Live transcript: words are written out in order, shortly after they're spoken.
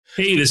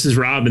Hey, this is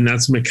Rob, and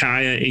that's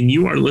Micaiah, and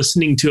you are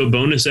listening to a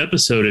bonus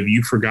episode of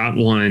You Forgot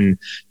One.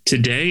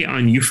 Today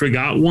on You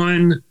Forgot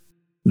One,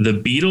 the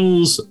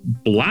Beatles'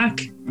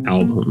 Black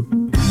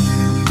Album.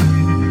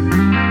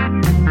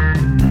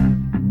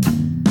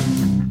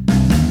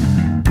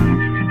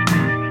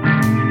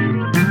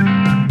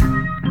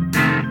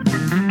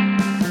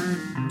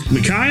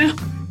 Micaiah?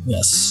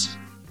 Yes.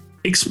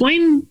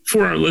 Explain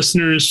for our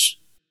listeners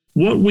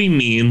what we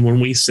mean when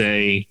we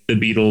say the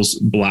Beatles'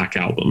 Black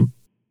Album.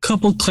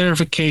 Couple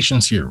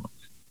clarifications here.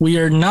 We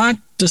are not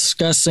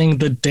discussing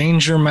the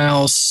Danger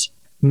Mouse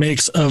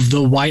mix of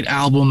the White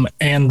Album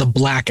and the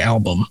Black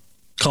Album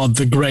called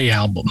the Gray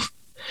Album,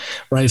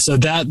 right? So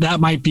that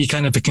might be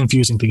kind of a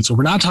confusing thing. So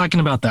we're not talking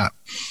about that,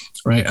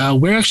 right?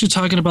 We're actually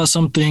talking about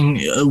something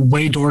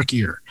way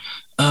dorkier.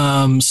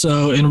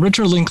 So in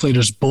Richard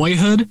Linklater's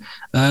Boyhood,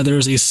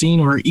 there's a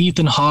scene where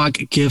Ethan Hawke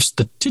gives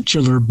the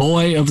titular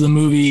boy of the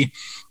movie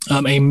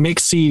a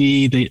mixed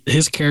CD that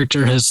his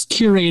character has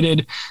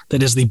curated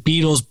that is the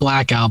Beatles'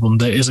 Black Album.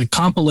 That is a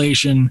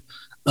compilation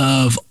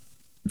of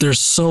their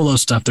solo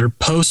stuff, their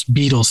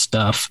post-Beatles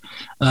stuff,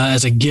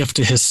 as a gift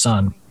to his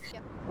son.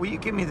 Will you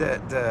give me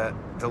the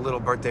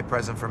little birthday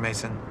present for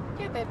Mason?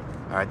 Yeah, babe.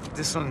 All right,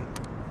 this one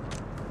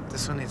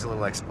needs a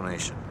little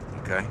explanation,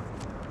 okay?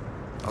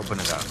 Open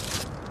it up.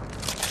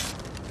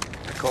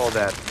 I call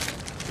that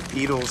the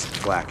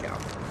Beatles' Black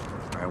Album.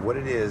 All right, what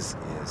it is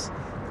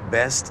the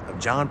best of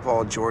John,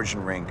 Paul, George,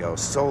 and Ringo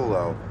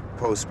solo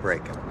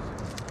post-breakup.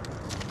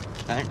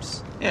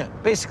 Thanks. Yeah,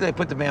 basically I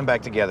put the band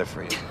back together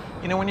for you.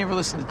 You know, when you ever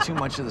listen to too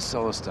much of the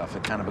solo stuff,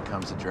 it kind of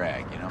becomes a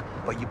drag, you know?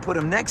 But you put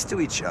them next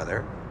to each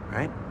other,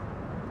 right?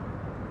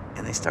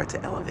 And they start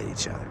to elevate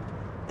each other.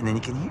 And then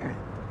you can hear it.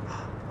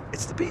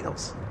 It's the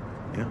Beatles,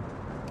 you know?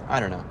 I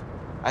don't know.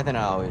 I think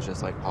I always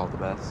just like Paul the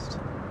best.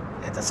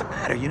 It doesn't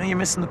matter. You know, you're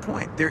missing the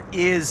point. There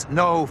is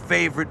no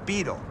favorite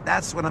Beatle.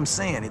 That's what I'm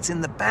saying. It's in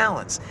the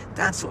balance.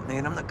 That's what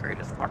made them the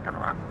greatest fucking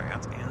rock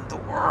bands in the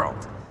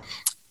world.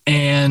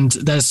 And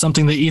that's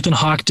something that Ethan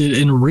Hawke did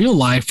in real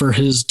life for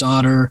his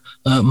daughter,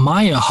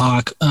 Maya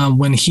Hawke,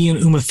 when he and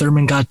Uma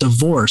Thurman got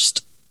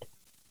divorced.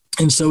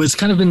 And so it's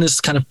kind of in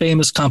this kind of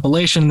famous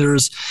compilation.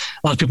 There's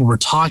a lot of people were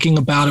talking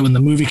about it when the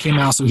movie came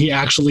out. So he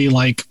actually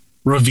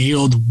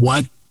revealed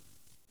what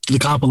the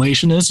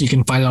compilation is. You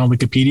can find it on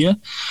Wikipedia.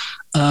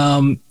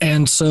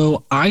 And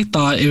so I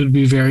thought it would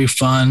be very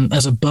fun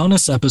as a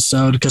bonus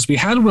episode because we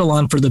had Will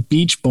on for the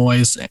Beach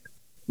Boys,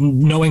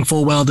 knowing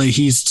full well that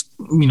he's,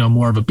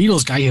 more of a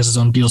Beatles guy. He has his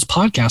own Beatles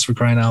podcast, for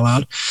crying out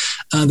loud.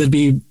 That'd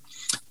be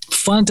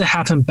fun to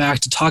have him back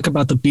to talk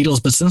about the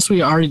Beatles. But since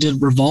we already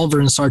did Revolver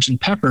and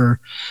Sgt. Pepper,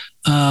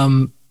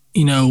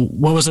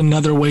 what was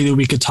another way that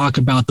we could talk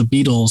about the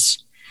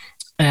Beatles?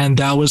 And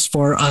that was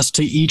for us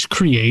to each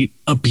create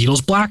a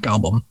Beatles Black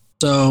Album.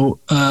 So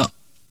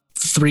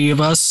three of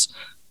us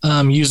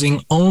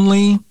using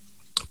only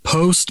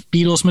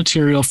post-Beatles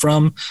material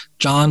from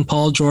John,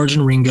 Paul, George,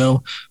 and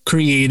Ringo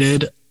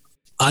created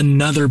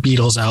another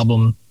Beatles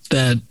album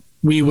that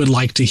we would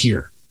like to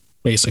hear,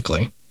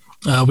 basically.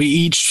 We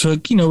each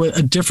took,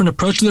 a different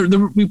approach.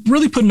 We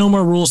really put no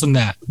more rules than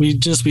that. We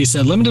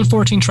said limited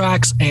 14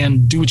 tracks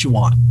and do what you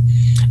want.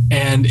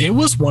 And it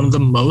was one of the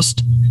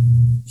most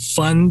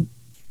fun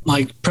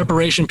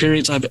preparation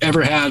periods I've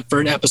ever had for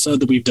an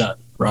episode that we've done,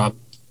 Rob.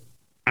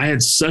 I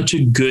had such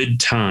a good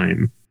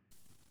time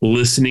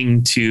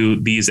listening to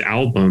these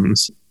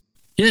albums.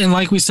 Yeah, and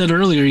like we said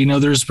earlier,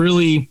 there's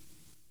really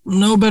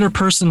no better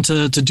person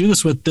to do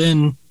this with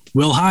than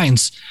Will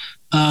Hines.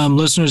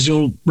 Listeners,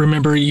 you'll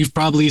remember you've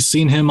probably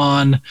seen him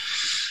on,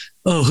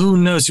 who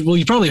knows? Well,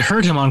 you probably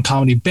heard him on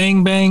Comedy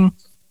Bang Bang.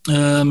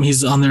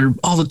 He's on there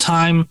all the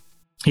time.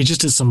 He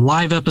just did some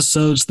live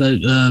episodes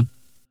that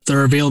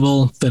are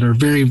available that are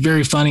very,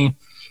 very funny.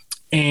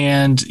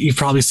 And you've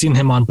probably seen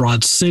him on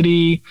Broad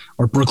City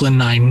or Brooklyn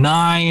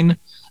Nine-Nine.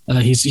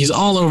 He's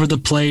all over the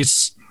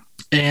place.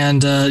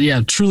 And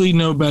truly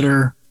no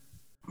better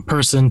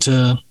person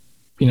to,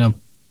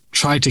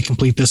 try to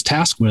complete this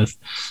task with.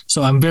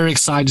 So I'm very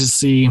excited to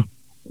see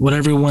what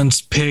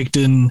everyone's picked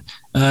and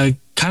kind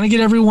of get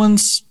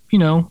everyone's,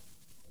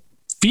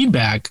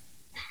 feedback.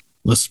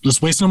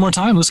 Let's waste no more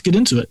time. Let's get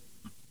into it.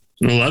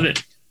 I love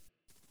it.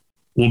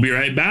 We'll be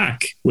right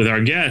back with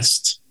our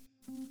guest,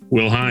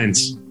 Will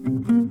Hines.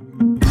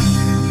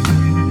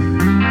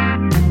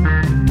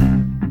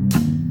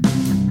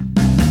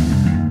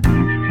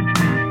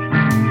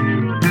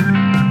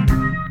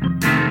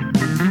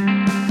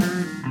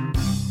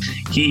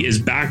 He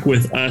is back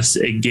with us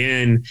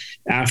again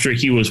after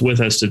he was with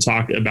us to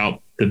talk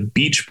about the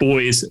Beach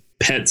Boys'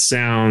 Pet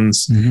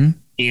Sounds. Mm-hmm.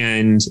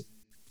 And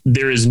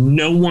there is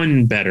no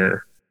one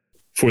better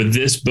for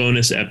this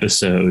bonus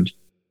episode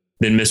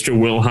than Mr.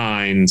 Will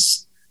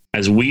Hines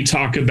as we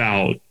talk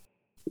about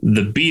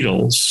the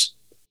Beatles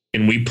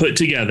and we put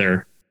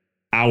together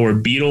our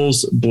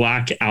Beatles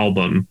Black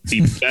Album,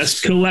 the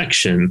best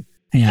collection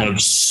of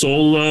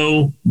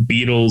solo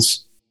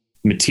Beatles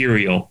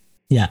material.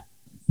 Yeah.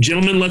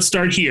 Gentlemen, let's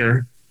start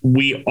here.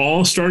 we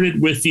all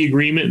started with the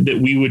agreement that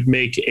we would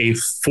make a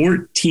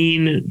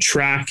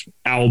 14-track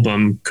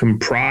album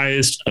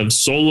comprised of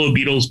solo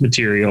Beatles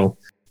material.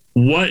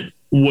 What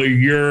were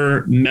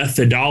your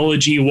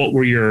methodology? What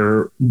were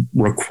your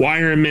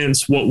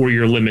requirements? What were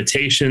your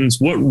limitations?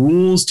 What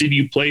rules did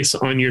you place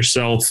on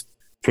yourself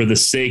for the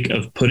sake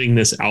of putting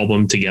this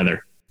album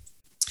together?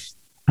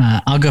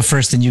 I'll go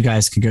first and you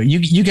guys can go.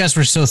 You guys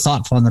were so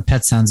thoughtful on the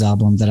Pet Sounds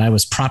album that I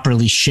was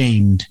properly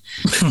shamed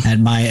at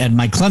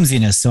my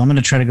clumsiness. So I'm going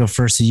to try to go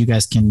first so you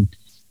guys can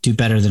do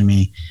better than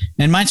me.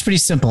 And mine's pretty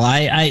simple.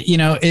 I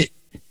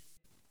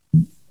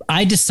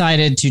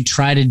decided to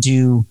try to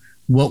do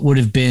what would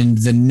have been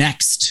the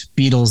next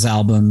Beatles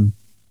album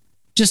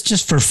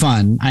just for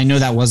fun. I know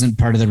that wasn't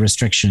part of the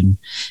restriction.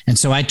 And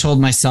so I told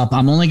myself,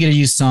 I'm only going to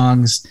use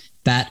songs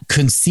that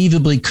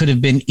conceivably could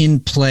have been in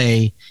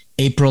play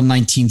April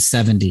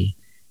 1970.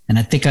 And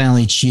I think I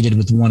only cheated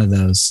with one of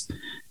those.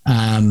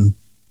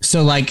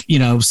 So like,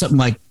 something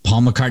like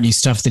Paul McCartney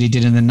stuff that he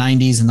did in the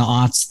 90s and the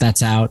aughts,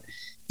 that's out.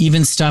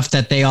 Even stuff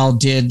that they all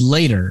did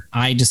later,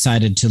 I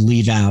decided to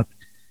leave out.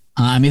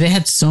 They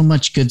had so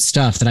much good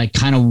stuff that I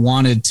kind of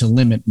wanted to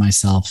limit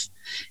myself.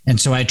 And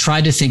so I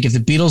tried to think, if the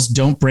Beatles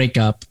don't break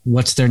up,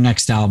 what's their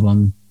next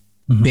album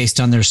based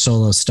on their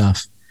solo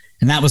stuff?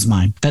 And that was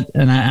mine.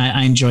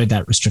 I enjoyed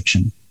that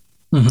restriction.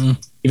 Even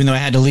though I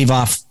had to leave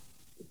off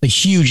a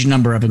huge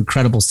number of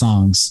incredible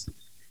songs,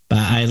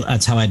 but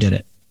that's how I did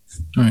it.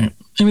 Right.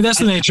 That's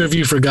the nature of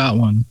You Forgot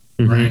One,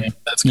 right?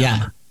 That's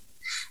having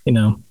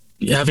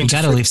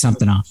got to leave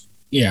something off.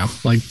 Yeah.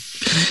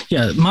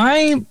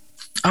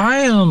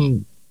 I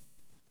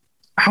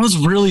was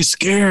really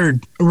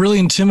scared, really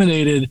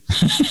intimidated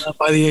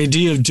by the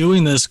idea of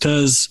doing this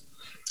because,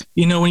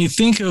 when you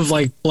think of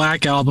like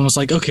Black Album, it's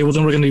like, okay, well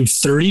then we're going to do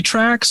 30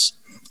 tracks,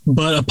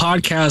 but a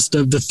podcast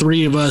of the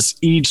three of us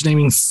each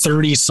naming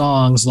 30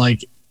 songs,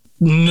 like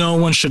no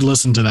one should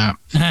listen to that.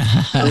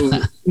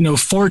 So,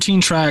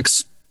 14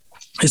 tracks,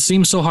 it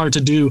seems so hard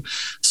to do.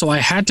 So I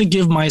had to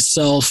give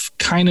myself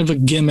kind of a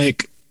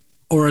gimmick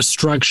or a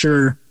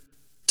structure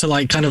to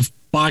like kind of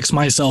box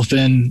myself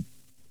in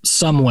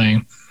some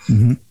way.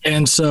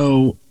 And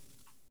so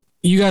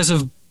you guys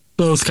have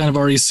both kind of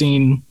already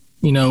seen,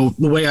 the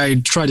way I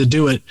try to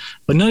do it,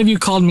 but none of you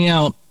called me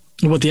out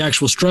what the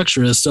actual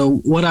structure is. So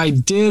what I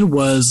did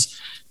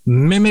was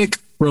mimic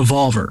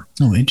Revolver.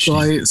 Oh,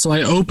 interesting. So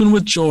I open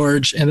with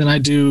George and then I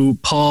do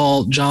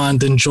Paul, John,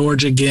 then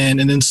George again.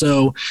 And then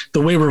so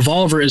the way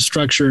Revolver is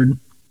structured,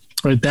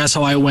 right, that's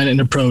how I went and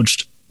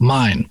approached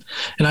mine.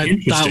 And I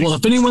thought, well,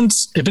 if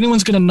anyone's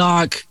going to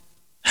knock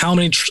how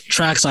many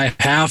tracks I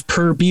have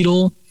per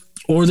Beatle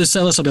or the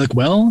set list, I'll be like,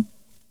 well,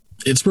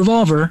 it's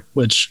Revolver,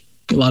 which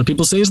a lot of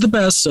people say is the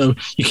best. So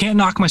you can't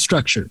knock my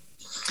structure.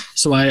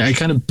 So I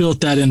kind of built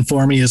that in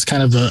for me as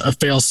kind of a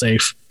fail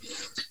safe.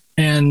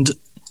 And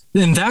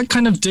then that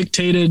kind of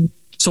dictated.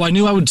 So I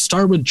knew I would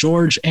start with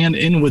George and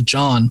end with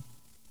John.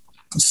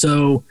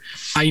 So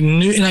I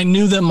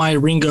knew that my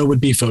Ringo would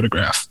be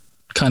Photograph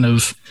kind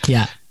of,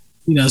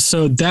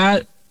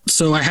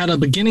 so I had a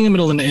beginning, a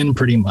middle, and an end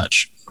pretty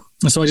much.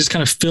 And so I just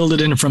kind of filled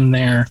it in from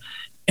there.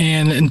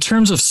 And in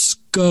terms of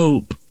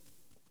scope,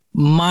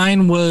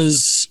 mine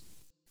was,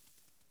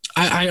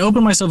 I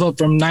opened myself up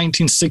from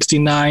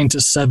 1969 to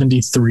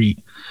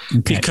 73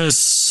 because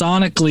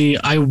sonically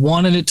I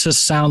wanted it to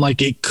sound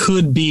like it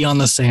could be on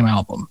the same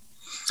album.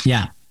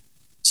 Yeah.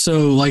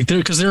 So like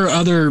because there are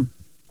other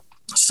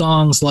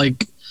songs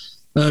like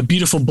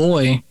Beautiful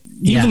Boy,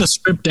 even the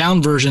stripped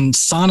down version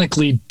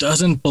sonically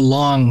doesn't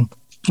belong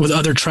with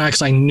other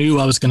tracks I knew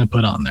I was going to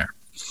put on there.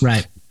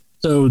 Right.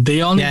 So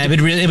they all it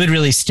would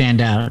really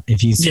stand out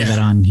if you see that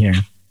on here.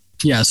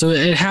 Yeah, so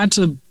it had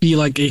to be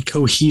like a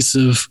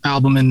cohesive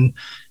album, and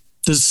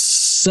the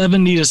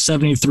 70 to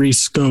 73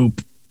 scope,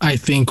 I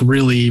think,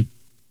 really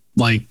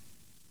like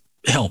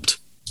helped.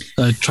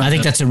 I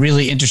think that's a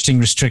really interesting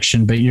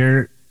restriction, but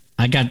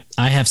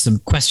I have some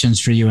questions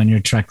for you on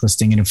your track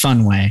listing in a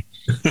fun way.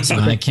 So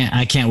I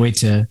can't wait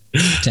to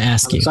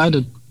ask you.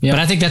 Excited. Yeah. But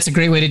I think that's a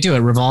great way to do it.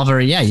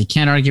 Revolver, you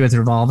can't argue with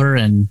Revolver,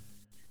 and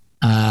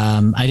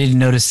I didn't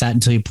notice that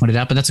until you pointed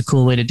out, but that's a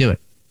cool way to do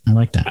it. I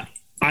like that.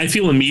 I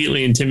feel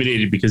immediately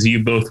intimidated because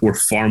you both were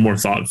far more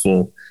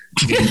thoughtful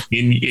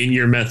in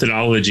your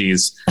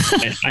methodologies.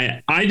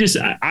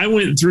 I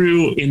went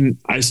through and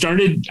I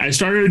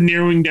started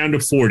narrowing down to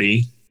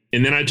 40,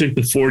 and then I took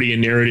the 40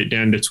 and narrowed it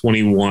down to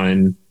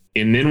 21.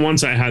 And then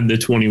once I had the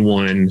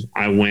 21,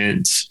 I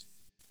went,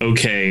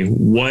 okay,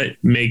 what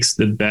makes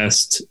the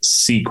best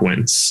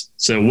sequence?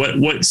 So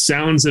what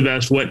sounds the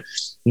best? What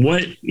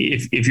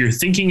if you're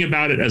thinking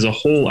about it as a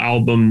whole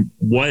album,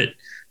 what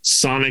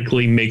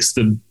sonically makes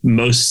the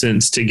most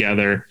sense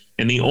together?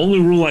 And the only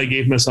rule I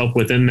gave myself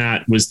within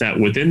that was that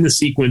within the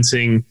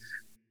sequencing,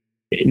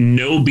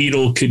 no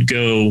Beatle could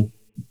go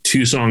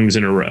 2 songs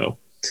in a row.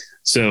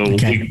 So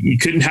you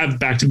couldn't have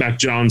back-to-back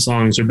John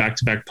songs or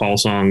back-to-back Paul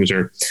songs,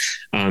 or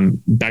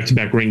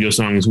back-to-back Ringo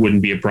songs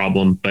wouldn't be a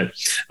problem. But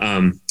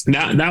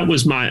that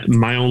was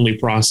my only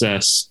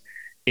process.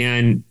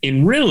 And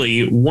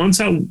really,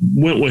 once I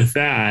went with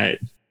that,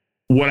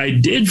 what I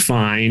did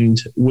find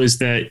was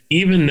that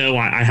even though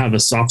I have a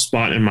soft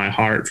spot in my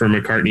heart for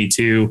McCartney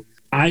 2,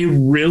 I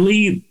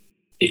really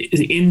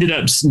ended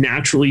up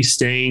naturally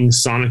staying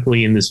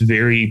sonically in this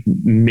very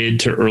mid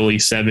to early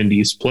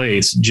 70s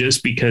place,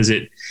 just because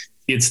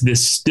it's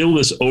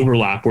this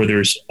overlap where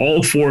there's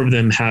all four of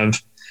them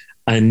have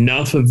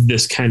enough of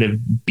this kind of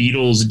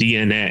Beatles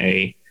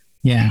DNA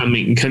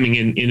coming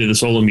into the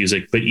solo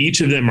music, but each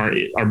of them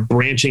are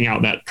branching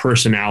out that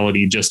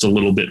personality just a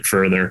little bit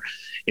further.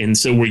 And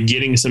so we're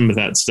getting some of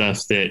that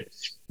stuff that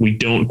we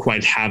don't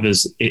quite have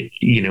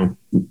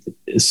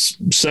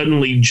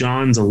suddenly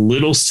John's a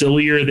little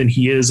sillier than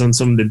he is on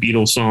some of the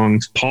Beatles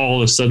songs.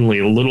 Paul is suddenly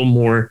a little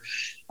more,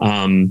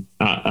 kind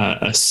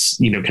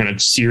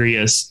of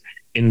serious.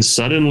 And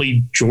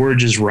suddenly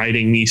George is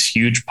writing these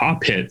huge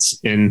pop hits.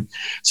 And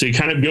so you're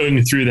kind of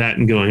going through that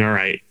and going, all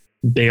right,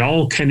 they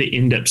all kind of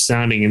end up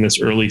sounding in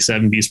this early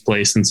 70s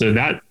place. And so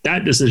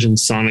that decision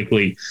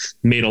sonically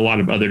made a lot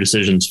of other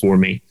decisions for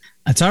me.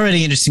 It's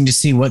already interesting to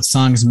see what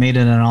songs made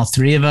it on all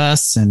three of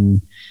us.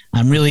 And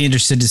I'm really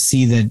interested to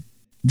see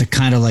the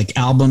kind of like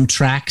album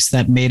tracks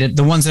that made it,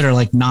 the ones that are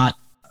like not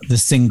the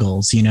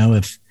singles. You know,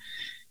 if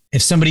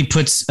somebody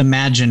puts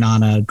Imagine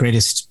on a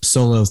greatest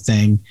solo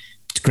thing,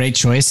 it's a great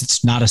choice.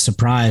 It's not a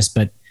surprise.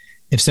 But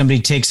if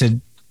somebody takes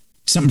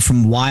something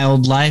from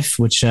Wildlife,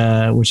 which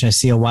I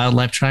see a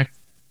Wildlife track,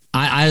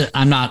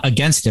 I'm not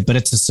against it, but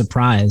it's a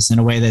surprise in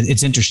a way that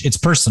it's interesting. It's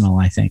personal,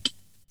 I think.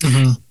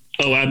 Mm-hmm.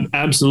 Oh,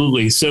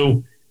 absolutely.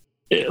 So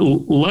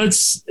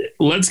let's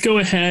go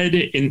ahead.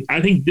 And I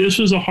think this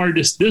was a hard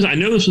decision. I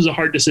know this was a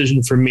hard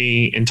decision for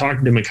me, and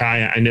talking to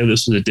Micaiah, I know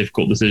this was a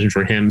difficult decision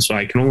for him. So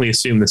I can only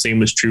assume the same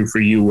was true for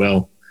you,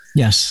 Will.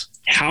 Yes.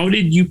 How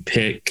did you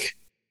pick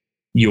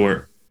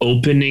your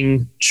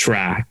opening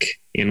track,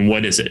 and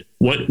what is it?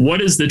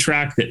 What is the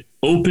track that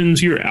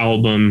opens your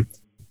album,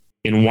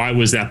 and why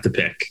was that the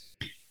pick?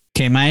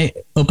 Okay, my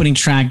opening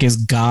track is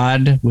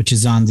God, which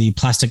is on the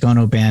Plastic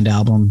Ono Band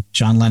album,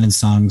 John Lennon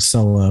song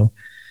solo.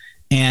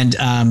 And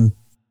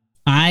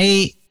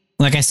I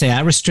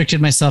restricted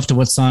myself to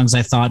what songs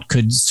I thought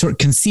could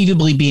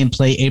conceivably be in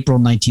play April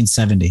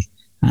 1970.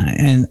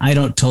 And I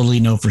don't totally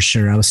know for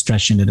sure. I was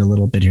stretching it a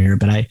little bit here,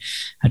 but I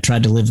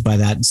tried to live by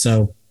that. And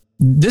so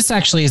this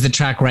actually is the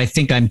track where I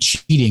think I'm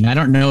cheating. I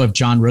don't know if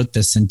John wrote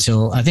this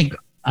until I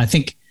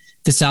think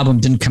this album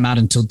didn't come out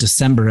until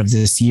December of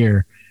this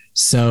year.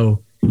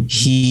 So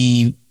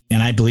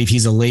I believe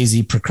he's a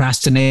lazy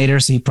procrastinator,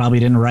 so he probably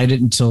didn't write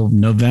it until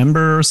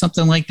November or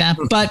something like that.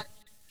 But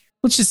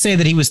let's just say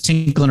that he was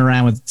tinkling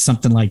around with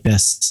something like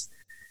this.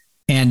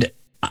 And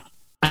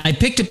I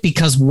picked it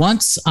because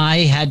once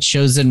I had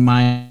chosen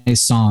my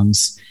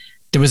songs,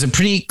 there was a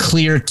pretty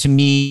clear to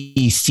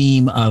me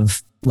theme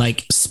of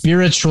like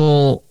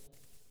spiritual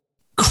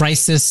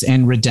crisis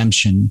and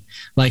redemption,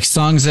 like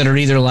songs that are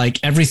either like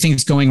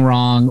everything's going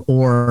wrong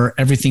or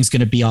everything's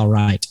going to be all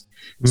right.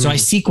 So I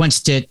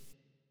sequenced it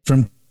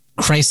from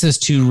crisis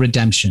to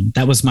redemption.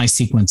 That was my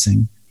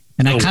sequencing.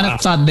 And I kind of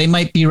thought they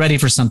might be ready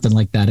for something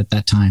like that at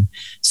that time.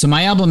 So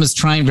my album is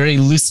trying very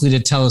loosely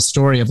to tell a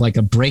story of like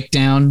a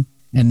breakdown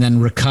and then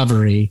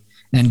recovery.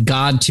 And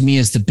God to me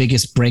is the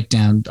biggest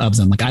breakdown of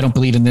them. Like, I don't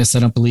believe in this. I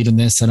don't believe in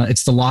this.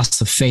 It's the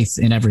loss of faith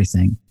in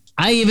everything.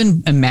 I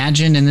even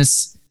imagine in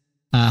this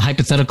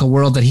hypothetical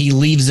world that he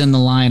leaves in the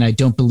line, I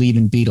don't believe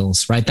in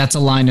Beatles, right? That's a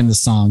line in the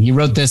song. He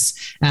wrote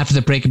this after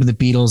the breakup of the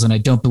Beatles, and I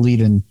don't believe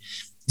in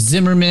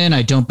Zimmerman.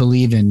 I don't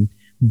believe in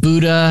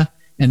Buddha.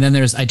 And then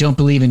there's, I don't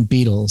believe in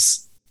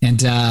Beatles.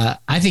 And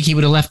I think he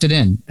would have left it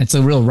in. It's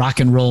a real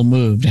rock and roll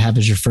move to have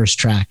as your first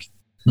track.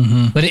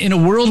 Mm-hmm. But in a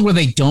world where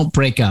they don't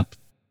break up,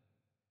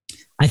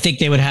 I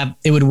think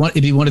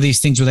it'd be one of these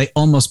things where they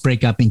almost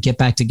break up and get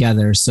back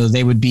together. So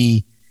they'd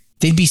be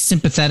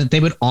sympathetic. They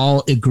would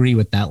all agree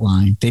with that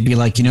line. They'd be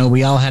like,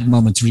 we all had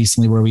moments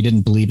recently where we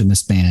didn't believe in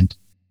this band.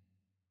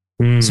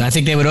 So I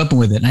think they would open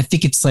with it. And I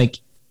think it's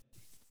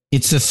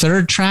the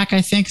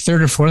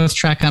third or fourth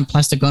track on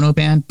Plastic Ono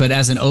Band. But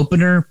as an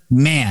opener,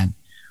 man,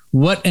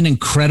 what an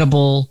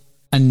incredible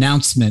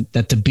announcement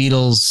that the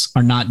Beatles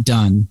are not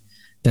done,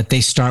 that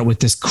they start with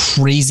this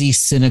crazy,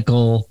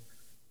 cynical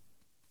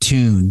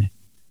tune,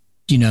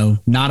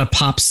 not a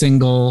pop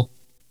single.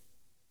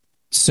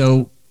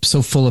 So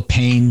full of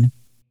pain.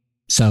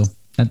 So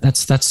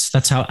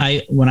that's how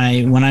when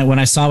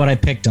I saw what I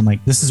picked, I'm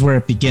like, this is where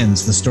it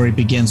begins. The story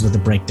begins with a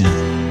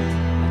breakdown.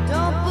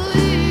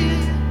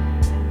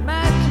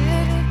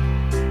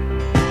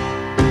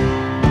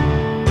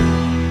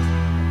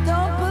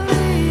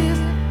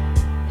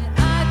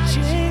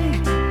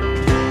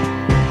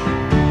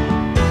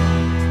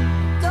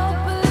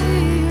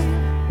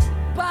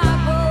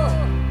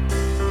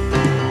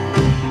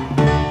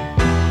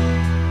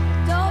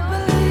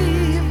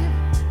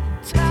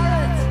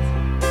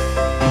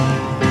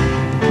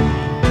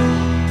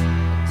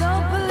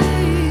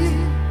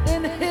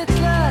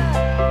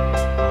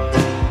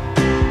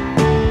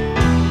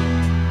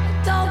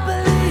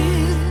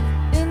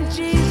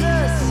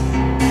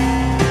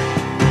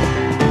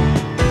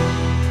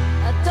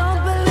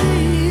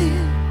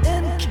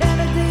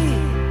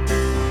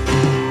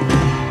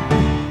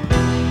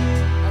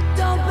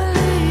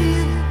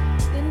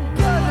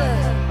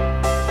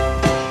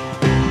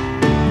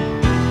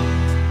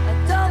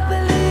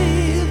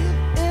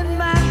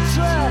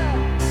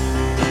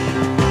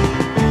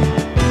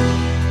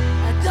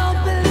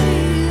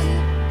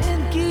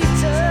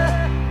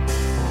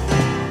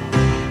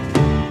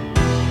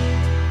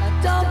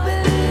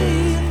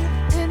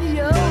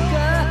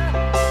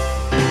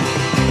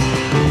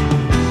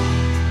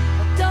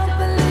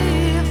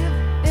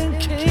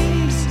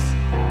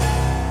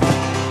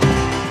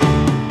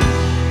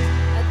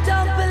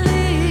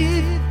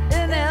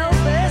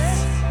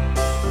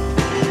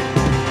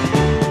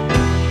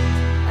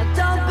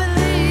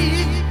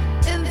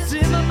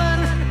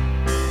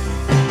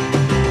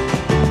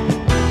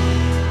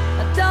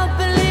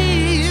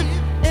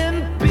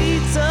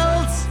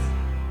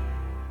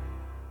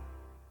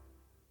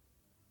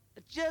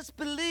 Just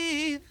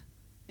believe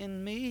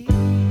in me.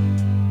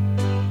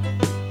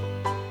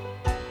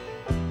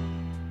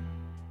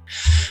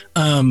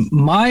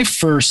 My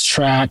first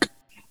track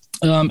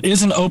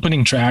is an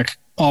opening track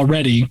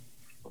already.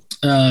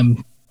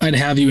 I'd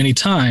Have You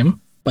Anytime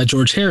by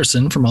George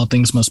Harrison from All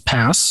Things Must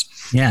Pass.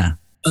 Yeah.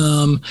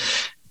 And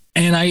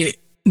I,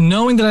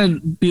 knowing that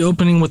I'd be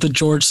opening with a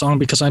George song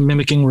because I'm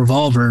mimicking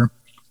Revolver,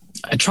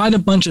 I tried a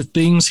bunch of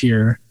things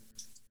here.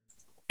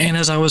 And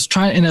as I was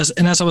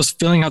as I was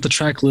filling out the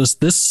track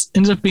list, this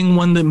ended up being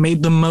one that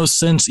made the most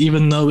sense,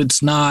 even though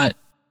it's not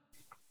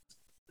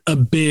a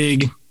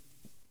big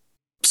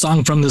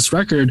song from this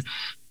record,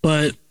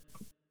 but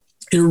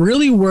it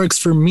really works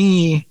for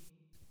me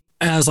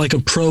as like a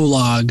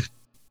prologue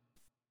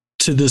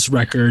to this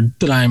record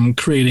that I'm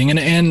creating.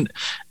 And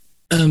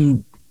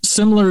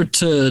similar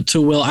to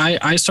Will,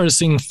 I started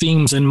seeing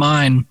themes in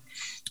mine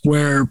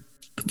where,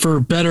 for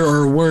better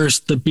or worse,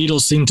 the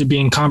Beatles seem to be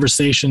in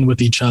conversation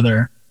with each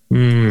other.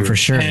 For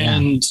sure.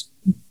 And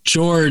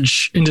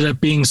George ended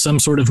up being some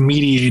sort of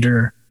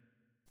mediator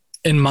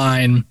in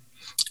mine.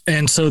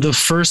 And so the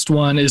first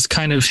one is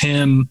kind of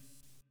him,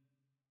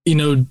 you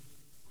know,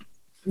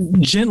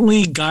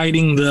 gently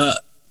guiding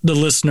the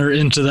listener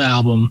into the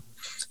album,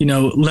 you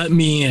know, let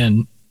me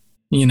in,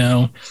 you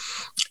know,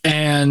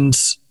 and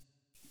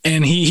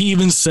he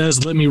even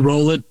says, let me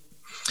roll it.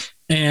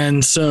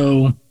 And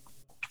so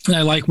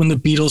I like when the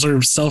Beatles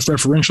are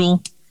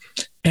self-referential,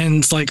 and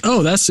it's like,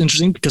 oh, that's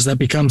interesting, because that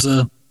becomes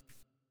a,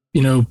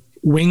 you know,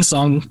 Wing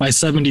song by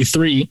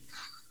 73.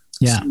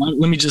 Yeah. So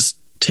let me just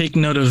take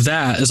note of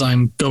that as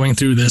I'm going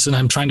through this, and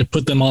I'm trying to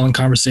put them all in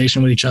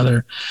conversation with each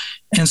other.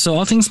 And so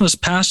All Things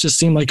Must Pass just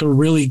seemed like a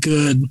really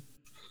good,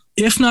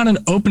 if not an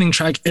opening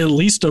track, at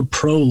least a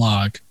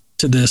prologue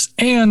to this.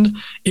 And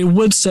it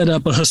would set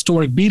up a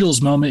historic Beatles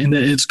moment in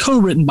that it's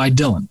co-written by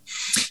Dylan.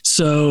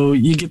 So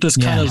you get this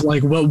kind of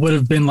like what would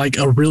have been like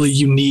a really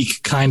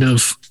unique kind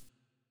of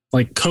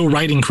like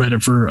co-writing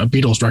credit for a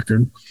Beatles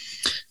record.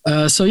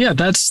 So yeah,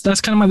 that's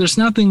kind of my, there's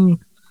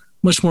nothing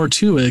much more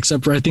to it,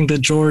 except for I think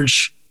that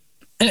George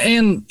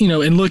and you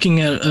know, in looking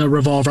at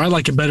Revolver, I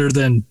like it better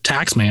than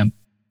Taxman.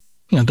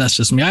 You know, that's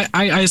just me.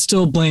 I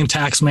still blame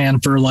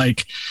Taxman for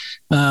like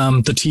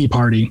the Tea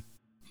Party.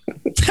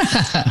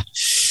 The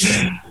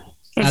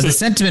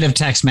sentiment of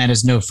Taxman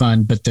is no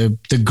fun, but the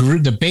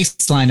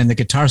bass line and the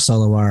guitar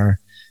solo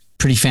are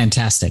pretty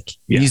fantastic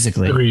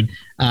musically. Agreed.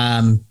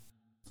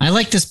 I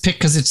like this pick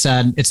because it's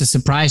a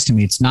surprise to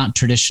me. It's not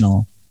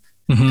traditional,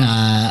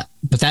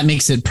 but that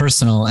makes it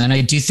personal. And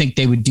I do think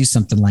they would do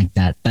something like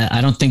that. I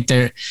don't think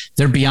they're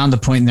beyond the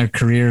point in their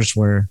careers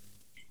where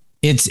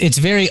it's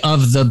very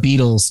of the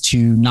Beatles to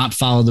not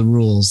follow the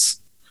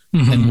rules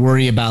and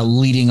worry about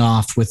leading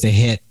off with a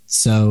hit.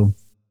 So,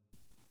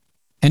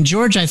 and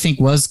George, I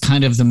think, was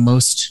kind of the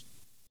most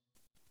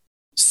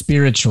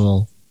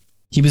spiritual.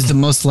 He was the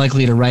most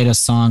likely to write a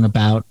song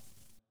about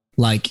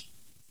like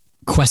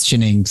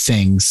questioning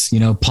things.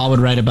 You know, Paul would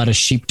write about a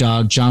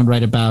sheepdog, John would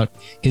write about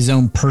his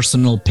own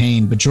personal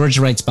pain, but George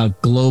writes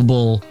about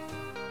global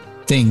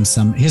things.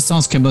 His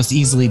songs can most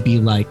easily be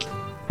like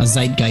a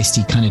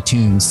zeitgeisty kind of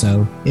tune.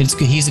 So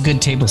he's a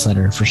good table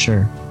setter for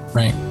sure.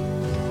 Right.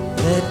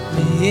 Let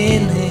me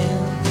in here.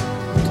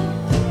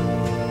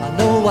 I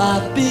know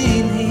I've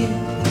been here.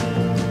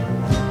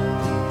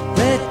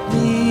 Let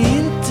me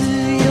into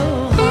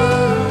your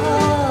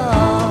heart.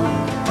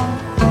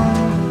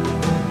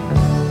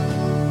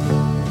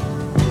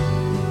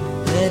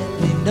 Let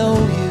me know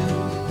you.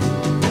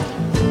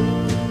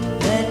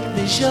 Let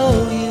me show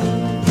you.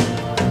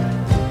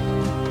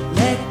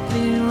 Let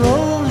me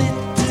roll it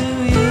to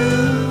you.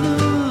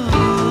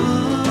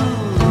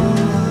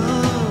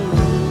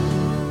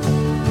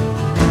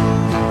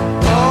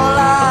 All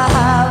I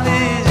have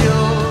is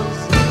yours.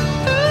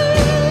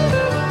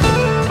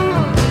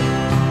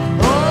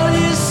 All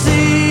you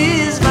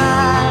see is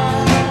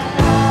mine,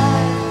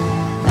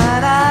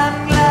 and I'm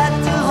glad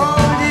to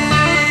hold you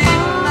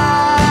in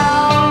my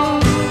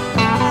arms.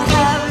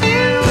 Have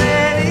you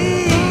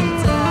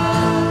anytime?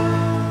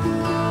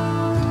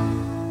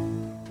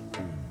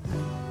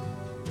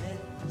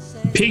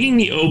 Picking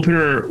the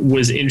opener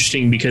was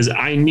interesting because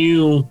I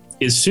knew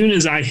as soon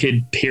as I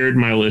had pared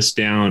my list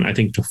down, I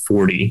think to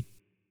 40,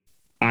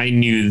 I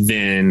knew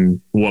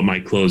then what my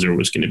closer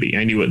was going to be.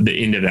 I knew what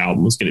the end of the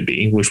album was going to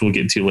be, which we'll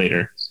get to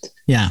later.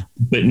 Yeah.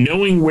 But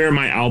knowing where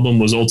my album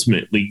was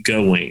ultimately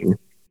going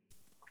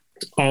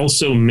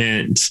also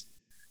meant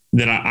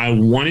that I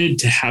wanted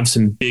to have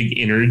some big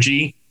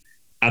energy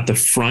at the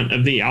front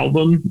of the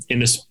album.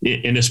 And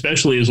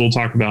especially, as we'll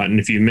talk about in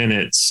a few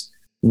minutes,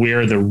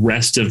 where the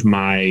rest of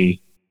my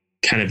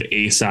kind of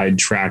A-side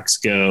tracks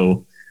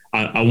go.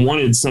 I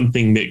wanted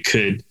something that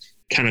could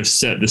kind of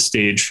set the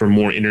stage for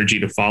more energy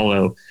to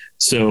follow.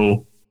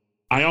 So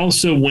I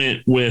also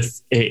went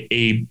with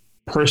a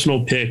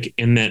personal pick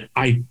in that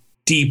I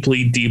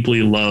deeply,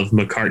 deeply love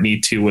McCartney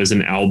 2 as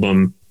an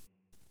album.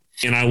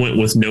 And I went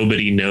with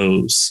Nobody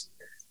Knows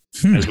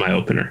as my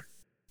opener.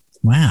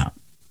 Wow.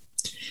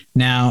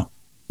 Now,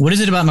 what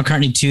is it about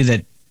McCartney 2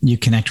 that you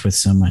connect with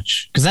so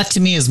much. Because that to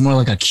me is more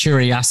like a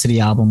curiosity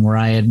album where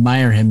I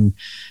admire him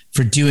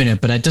for doing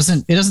it, but it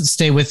doesn't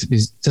stay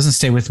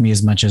with me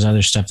as much as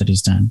other stuff that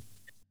he's done.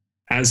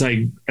 As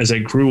I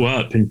grew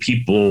up, and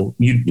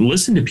you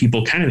listen to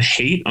people kind of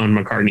hate on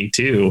McCartney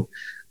too,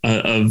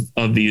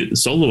 of the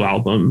solo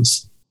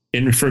albums,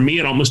 and for me,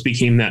 it almost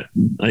became that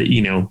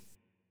the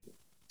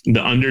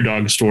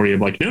underdog story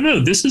of like, no,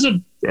 this is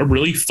a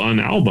really fun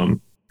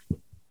album.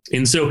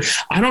 And so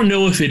I don't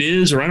know if it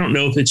is, or I don't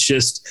know if it's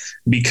just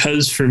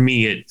because for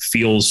me, it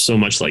feels so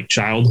much like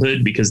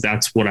childhood because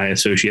that's what I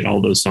associate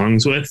all those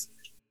songs with.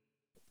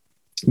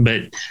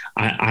 But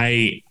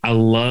I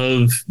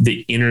love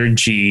the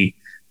energy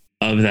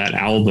of that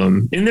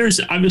album. And there's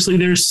at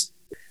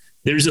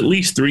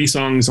least 3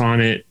 songs on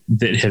it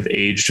that have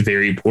aged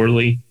very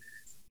poorly.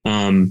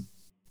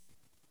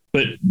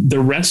 But the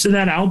rest of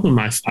that album,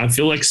 I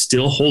feel like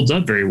still holds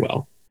up very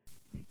well.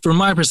 From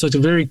my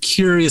perspective, very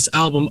curious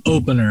album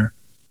opener.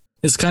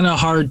 It's kind of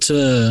hard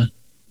to,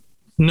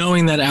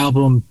 knowing that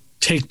album,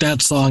 take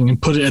that song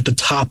and put it at the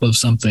top of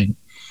something.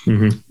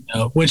 Mm-hmm.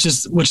 Which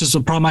is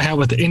the problem I have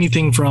with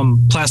anything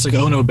from Plastic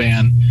Ono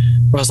Band,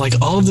 where I was like,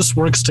 all of this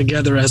works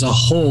together as a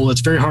whole.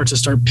 It's very hard to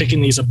start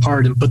picking these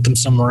apart and put them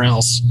somewhere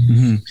else.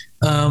 Mm-hmm.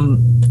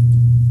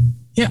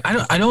 Yeah,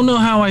 I don't know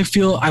how I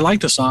feel. I like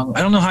the song.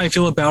 I don't know how I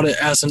feel about it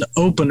as an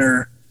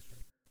opener,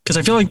 because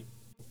I feel like,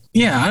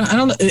 I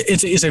don't know.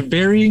 It's a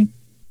very,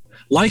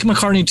 like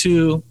McCartney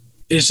 2,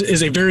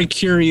 is a very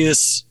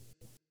curious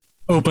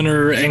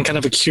opener and kind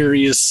of a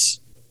curious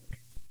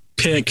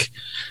pick,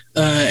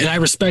 and I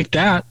respect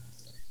that.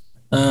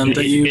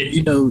 That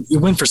you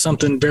went for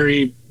something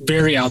very,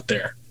 very out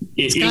there.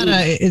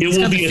 It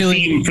will be a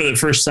theme for the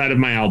first side of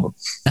my album.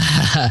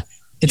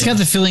 It's got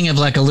the feeling of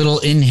like a little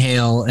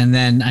inhale, and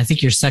then I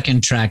think your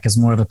second track is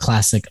more of a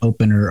classic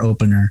opener.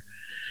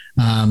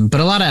 But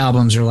a lot of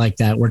albums are like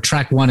that, where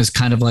track 1 is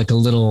kind of like a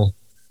little,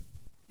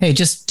 hey,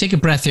 just take a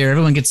breath here.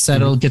 Everyone gets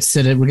settled, get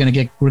seated. We're gonna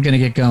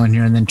get going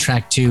here, and then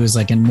track 2 is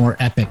like a more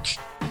epic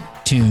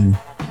tune.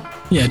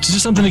 Yeah,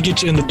 just something to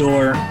get you in the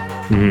door,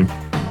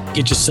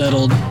 get you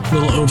settled, a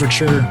little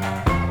overture.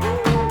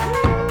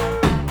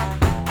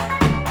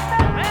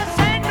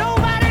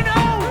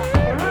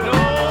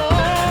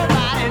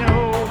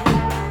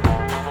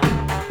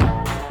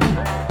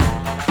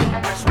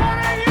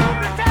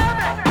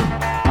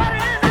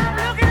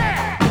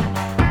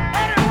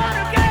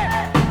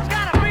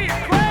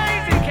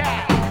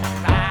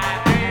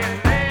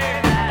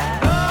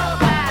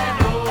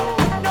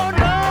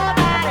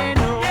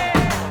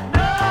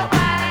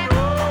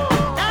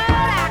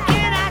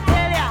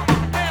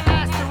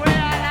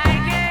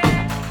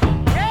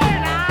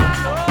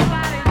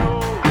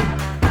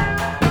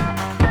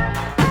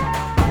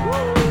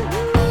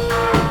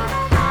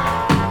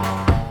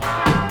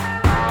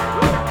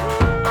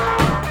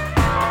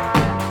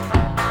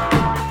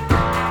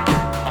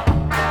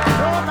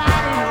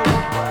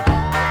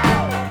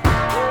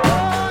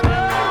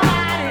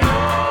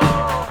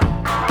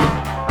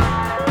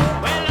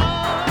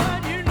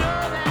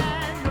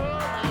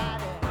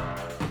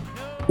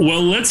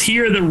 Well, let's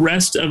hear the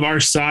rest of our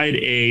side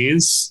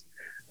A's.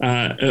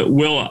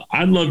 Will,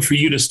 I'd love for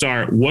you to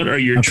start. What are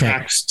your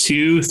tracks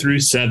 2 through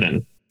 7?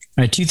 All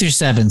right, 2 through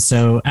 7.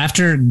 So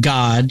after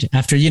God,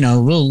 after, a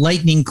little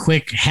lightning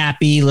quick,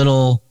 happy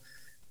little,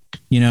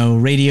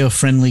 radio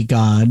friendly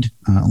God,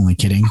 only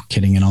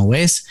kidding in all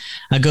ways.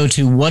 I go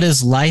to What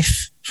Is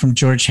Life from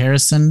George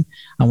Harrison.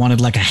 I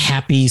wanted like a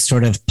happy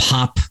sort of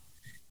pop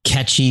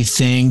catchy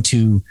thing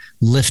to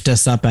lift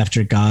us up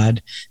after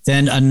God.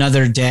 Then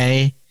Another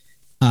Day,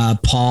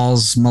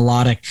 Paul's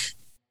melodic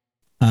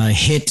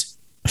hit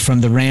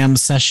from the Ram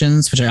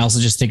sessions, which I also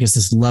just think is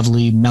this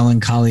lovely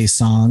melancholy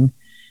song.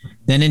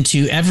 Then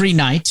into Every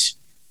Night.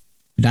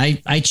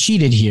 And I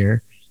cheated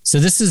here. So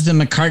this is the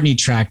McCartney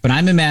track, but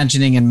I'm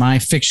imagining in my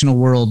fictional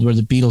world where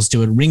the Beatles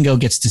do it, Ringo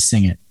gets to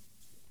sing it.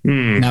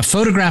 Now,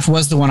 Photograph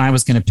was the one I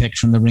was going to pick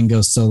from the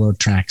Ringo solo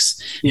tracks,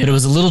 but it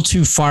was a little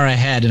too far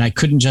ahead and I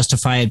couldn't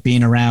justify it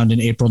being around in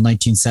April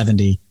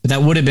 1970, but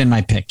that would have been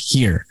my pick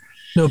here.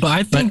 No, but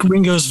I think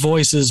Ringo's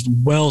voice is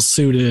well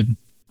suited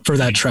for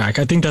that track.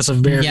 I think that's a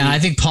very... Yeah, I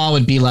think Paul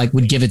would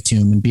give it to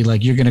him and be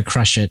like, you're going to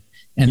crush it.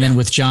 And then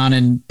with John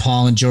and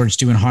Paul and George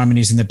doing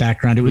harmonies in the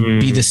background, it would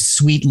be this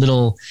sweet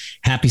little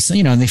happy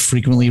song, and they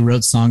frequently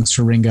wrote songs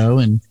for Ringo.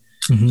 And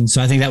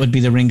so I think that would be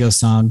the Ringo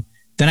song.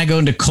 Then I go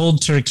into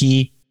Cold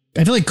Turkey.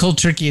 I feel like Cold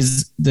Turkey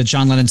is the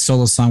John Lennon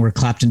solo song where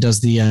Clapton does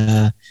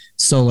the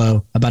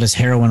solo about his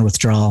heroin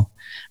withdrawal.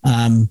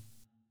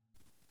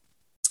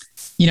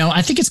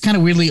 I think it's kind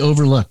of weirdly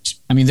overlooked.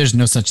 I mean, there's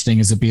no such thing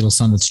as a Beatles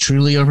song that's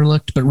truly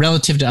overlooked, but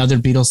relative to other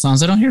Beatles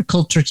songs, I don't hear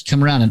Cold Turkey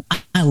come around. And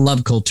I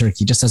love Cold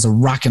Turkey just as a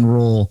rock and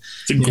roll.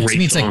 It's a great to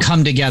me, it's like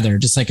Come Together,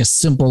 just like a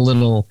simple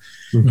little,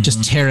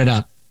 just tear it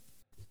up.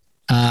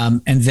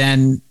 And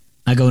then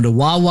I go into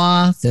Wah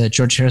Wah, the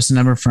George Harrison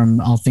number from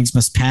All Things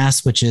Must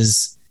Pass, which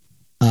is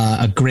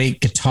a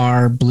great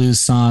guitar blues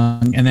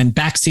song. And then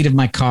Backseat of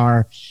My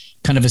Car,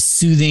 kind of a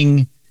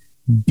soothing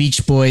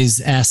Beach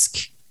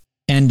Boys-esque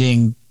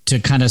ending to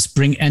kind of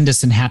bring end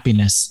us in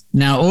happiness.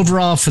 Now,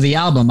 overall for the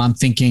album, I'm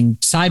thinking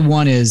side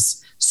one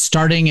is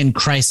starting in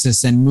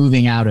crisis and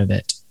moving out of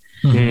it.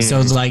 Mm-hmm. So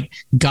it's like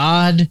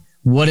God,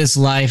 What Is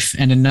Life,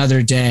 and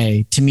Another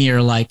Day to me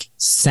are like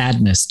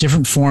sadness,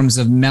 different forms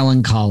of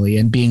melancholy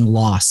and being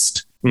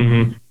lost.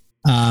 Mm-hmm.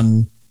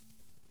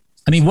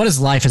 I mean, What Is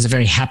Life is a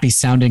very happy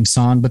sounding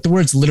song, but the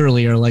words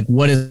literally are like,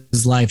 what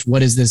is life?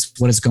 What is this?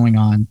 What is going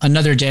on?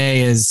 Another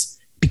Day is,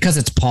 because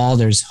it's Paul,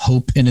 there's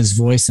hope in his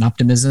voice and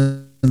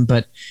optimism,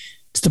 but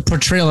it's the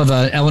portrayal of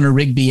a Eleanor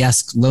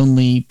Rigby-esque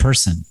lonely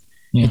person.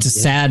 Yeah, it's a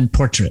sad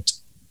portrait,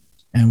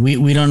 and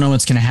we don't know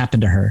what's going to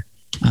happen to her.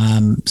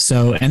 And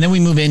then we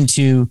move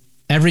into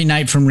Every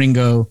Night from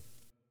Ringo,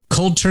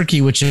 Cold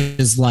Turkey, which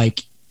is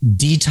like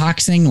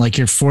detoxing, like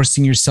you're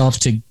forcing yourself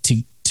to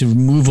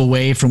move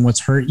away from what's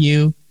hurt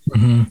you.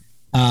 Mm-hmm.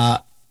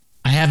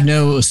 I have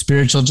no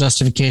spiritual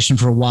justification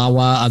for Wah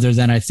Wah other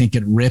than I think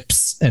it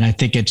rips, and I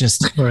think it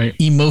just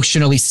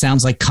emotionally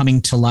sounds like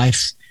coming to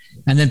life.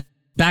 And then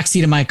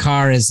Backseat of My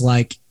Car is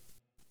like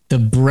the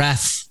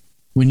breath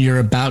when you're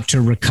about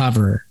to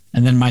recover,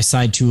 and then my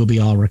side two will be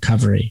all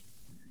recovery.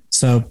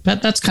 So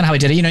that's kind of how I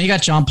did it. You know, you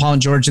got John, Paul,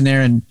 and George in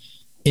there, and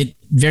it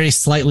very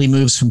slightly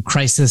moves from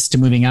crisis to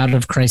moving out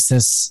of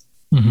crisis.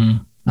 Mm-hmm.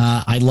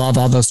 I love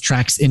all those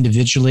tracks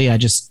individually. I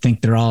just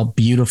think they're all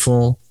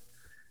beautiful.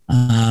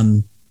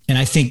 And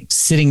I think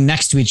sitting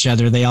next to each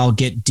other, they all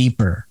get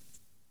deeper.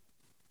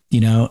 You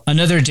know,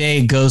 Another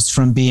Day goes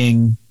from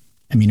being,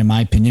 I mean, in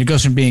my opinion, it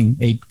goes from being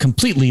a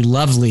completely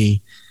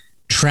lovely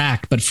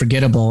track, but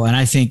forgettable. And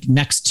I think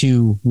next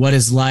to What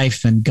Is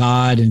Life and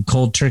God and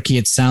Cold Turkey,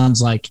 it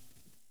sounds like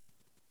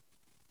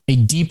a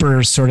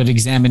deeper sort of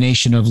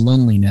examination of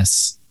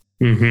loneliness.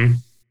 Mm-hmm.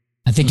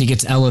 I think it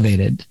gets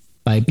elevated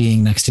by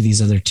being next to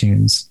these other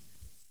tunes.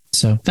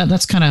 So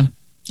that's kind of,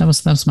 that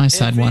was my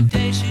side one. Every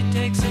day she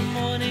takes a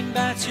morning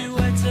bath, she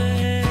wets her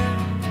hair,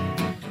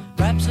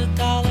 wraps a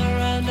towel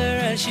around her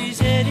as she's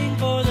heading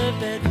for the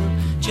bedroom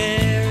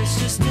chair. It's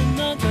just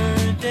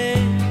another day,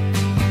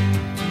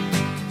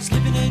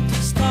 slipping into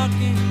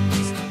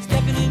stockings,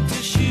 stepping into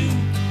shoes,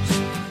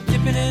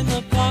 dipping in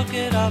the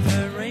pocket of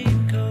her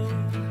raincoat.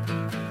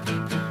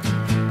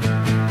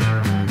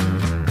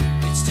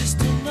 It's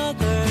just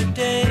another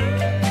day.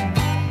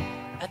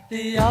 At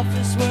the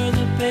office where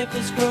the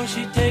papers grow,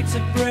 she takes a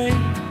break,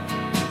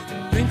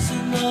 drinks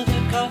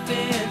another coffee,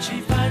 and she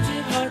finds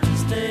it hard to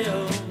stay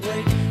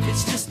awake.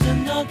 It's just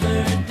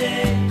another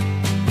day.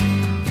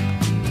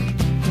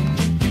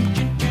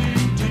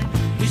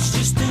 It's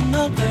just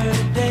another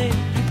day.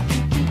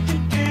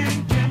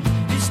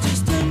 It's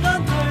just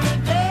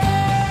another day.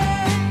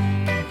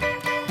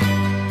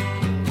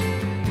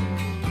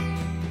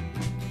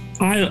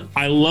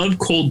 I love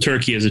Cold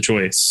Turkey as a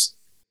choice.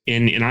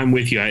 And I'm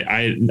with you.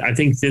 I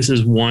think this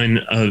is one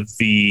of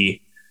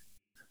the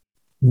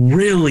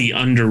really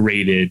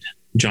underrated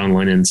John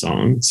Lennon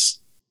songs.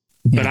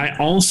 But I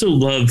also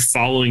love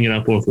following it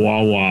up with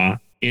Wah Wah.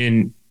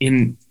 And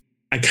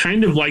I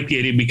kind of like the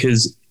idea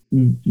because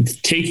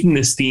taking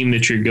this theme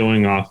that you're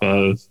going off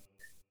of,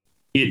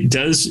 it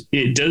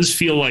does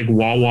feel like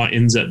Wah Wah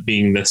ends up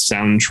being the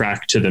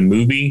soundtrack to the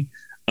movie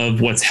of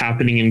what's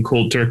happening in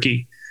Cold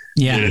Turkey.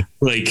 Yeah.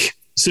 Like,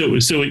 so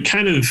it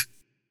kind of,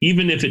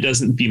 even if it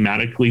doesn't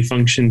thematically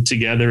function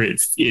together,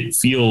 it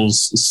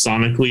feels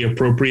sonically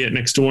appropriate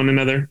next to one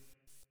another.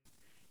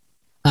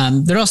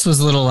 There also was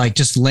a little like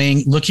just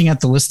looking at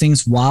the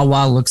listings. Wah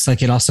Wah looks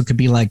like it also could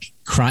be like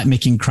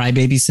making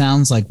crybaby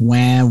sounds, like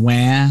wah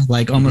wah,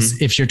 like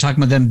almost if you're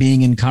talking about them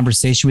being in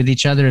conversation with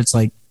each other, it's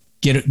like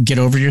get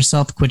over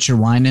yourself, quit your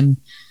whining.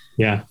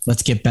 Yeah,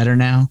 let's get better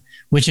now.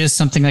 Which is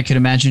something I could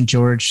imagine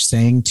George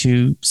saying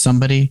to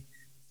somebody.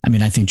 I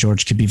mean, I think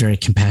George could be very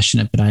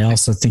compassionate, but I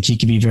also think he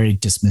could be very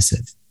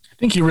dismissive. I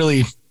think he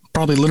really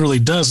probably literally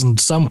does in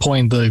some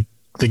point the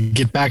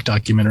Get Back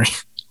documentary.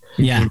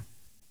 Yeah.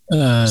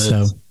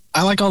 So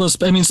I like all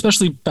those. I mean,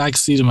 especially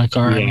Backseat of My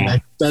Car. Yeah. I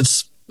mean,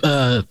 that's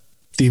the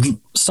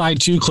side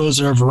two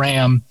closer of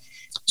Ram.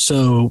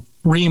 So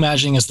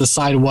reimagining as the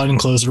side one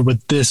closer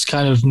with this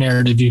kind of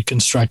narrative you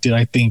constructed,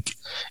 I think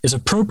is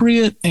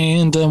appropriate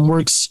and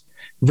works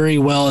very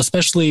well,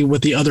 especially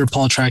with the other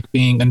Paul track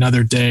being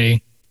Another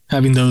Day,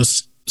 having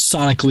those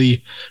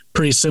sonically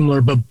pretty similar,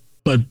 but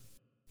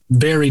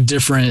very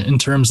different in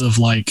terms of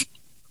like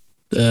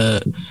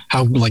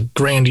how like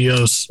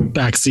grandiose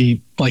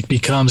Backseat like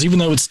becomes, even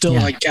though it's still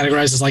like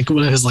categorized as like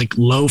what his like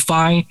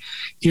lo-fi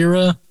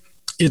era.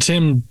 It's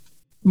him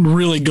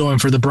really going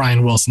for the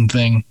Brian Wilson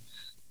thing,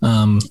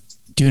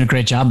 doing a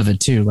great job of it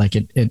too. Like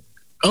it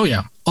oh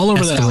yeah, all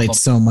over that album.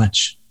 So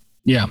much.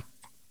 Yeah.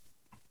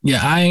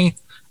 I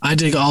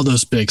dig all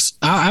those picks.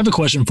 I have a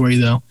question for you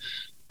though.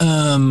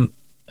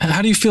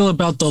 How do you feel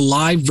about the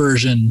live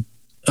version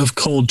of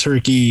Cold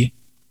Turkey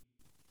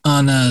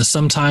on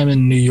Sometime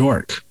in New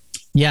York?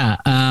 Yeah,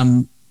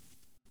 I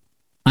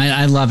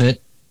love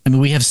it. I mean,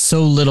 we have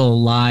so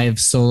little live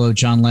solo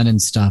John Lennon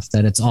stuff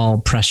that it's all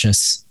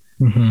precious.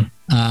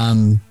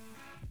 Mm-hmm.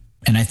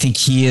 And I think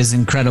he is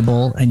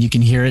incredible, and you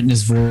can hear it in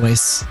his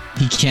voice.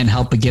 He can't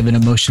help but give an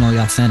emotionally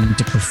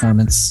authentic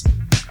performance.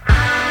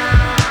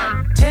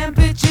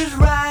 Temperatures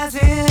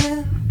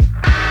rising,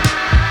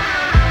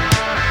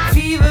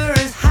 fever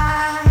is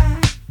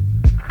high,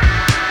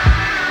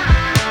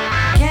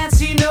 can't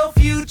see no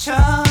future,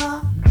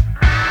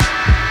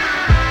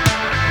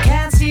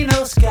 can't see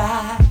no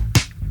sky.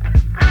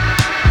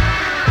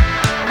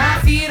 My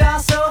feet are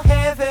so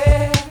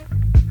heavy,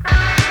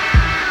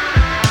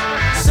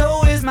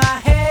 so is my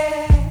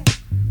head.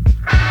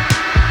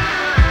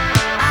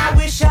 I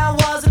wish I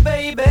was a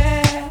baby,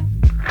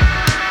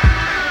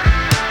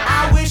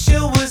 I wish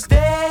it was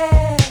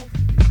dead.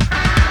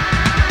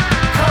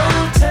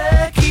 Cold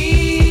turkey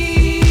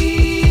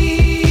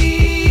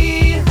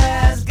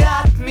has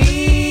got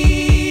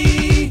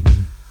me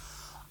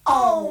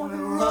on the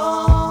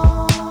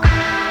run.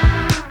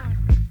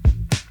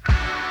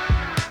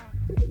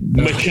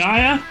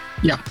 Micaiah,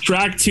 Yeah.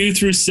 track 2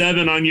 through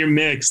 7 on your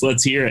mix.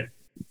 Let's hear it.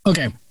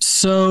 Okay.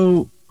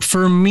 So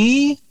for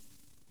me,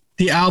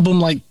 the album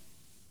like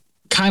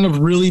kind of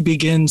really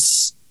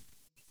begins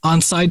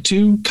on side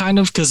 2, kind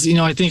of, because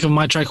I think of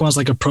my track 1 as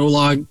like a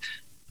prologue.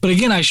 But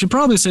again, I should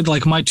probably say that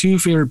like my 2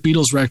 favorite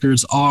Beatles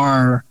records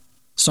are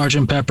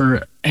Sgt.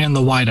 Pepper and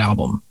the White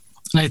Album.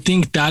 And I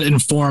think that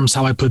informs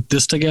how I put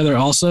this together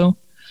also.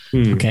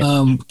 Okay.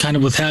 Kind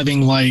of with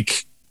having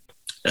like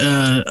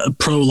a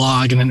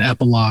prologue and an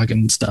epilogue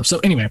and stuff. So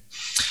anyway,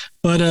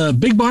 but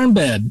Big Barn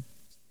Bed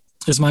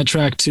is my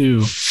track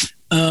 2.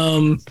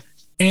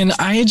 And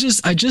I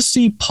just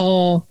see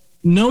Paul,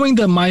 knowing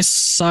that my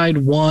side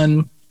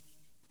 1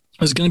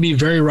 was going to be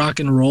very rock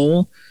and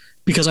roll,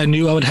 because I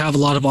knew I would have a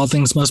lot of All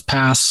Things Must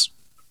Pass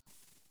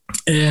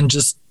and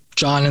just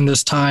John in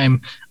this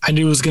time, I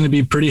knew it was going to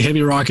be pretty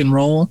heavy rock and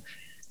roll.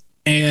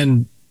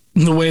 And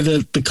the way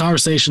that the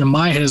conversation in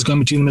my head is going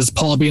between them is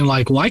Paul being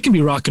like, well, I can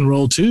be rock and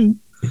roll too.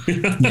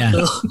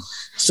 Yeah.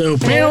 So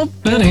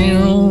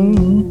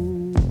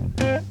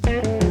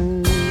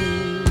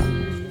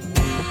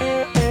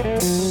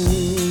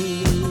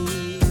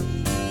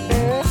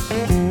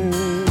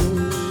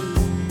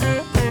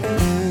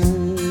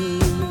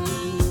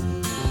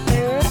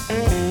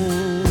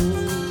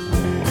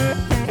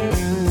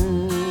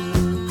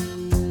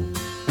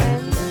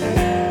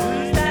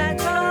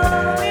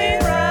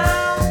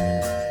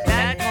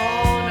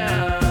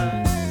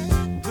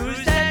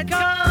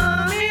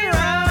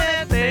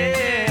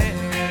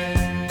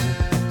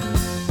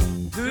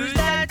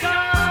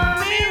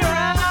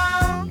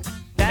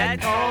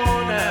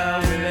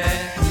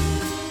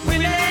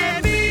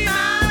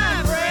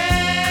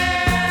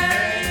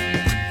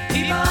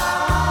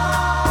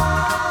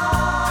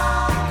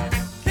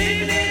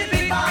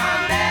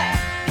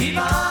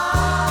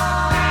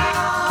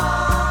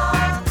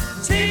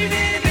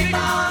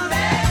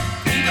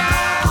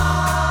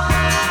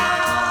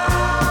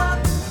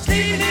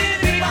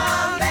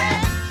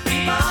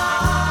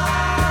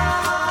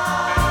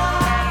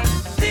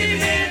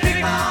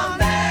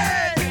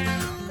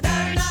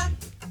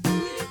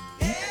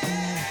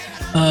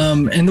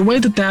and the way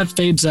that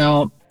fades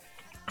out,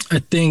 I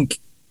think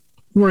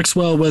works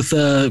well with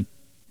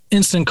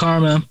Instant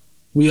Karma,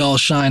 We All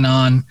Shine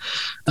On.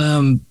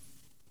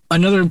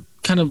 Another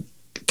kind of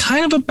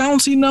a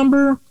bouncy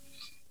number.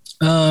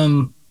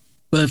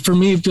 But for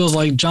me, it feels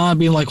like John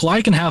being like, well,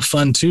 I can have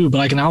fun too, but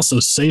I can also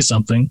say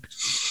something.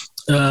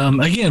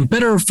 Again,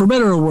 for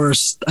better or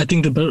worse, I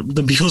think the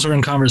Beatles are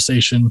in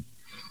conversation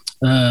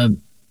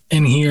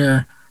in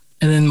here.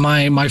 And then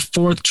my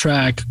fourth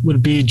track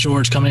would be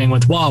George coming in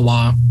with Wah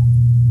Wah.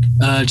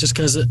 Just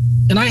because,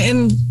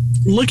 and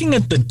looking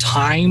at the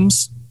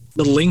times,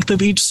 the length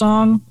of each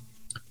song,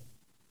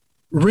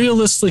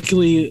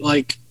 realistically,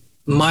 like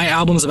my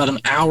album is about an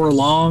hour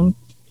long.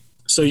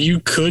 So you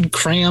could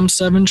cram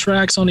 7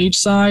 tracks on each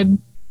side,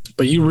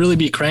 but you really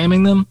be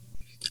cramming them.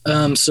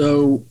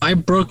 So I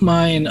broke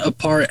mine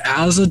apart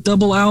as a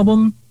double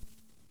album,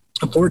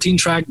 a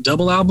 14-track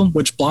double album,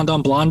 which Blonde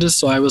on Blonde is,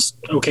 so I was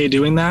okay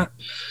doing that.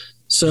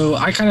 So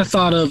I kind of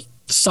thought of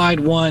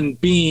side 1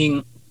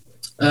 being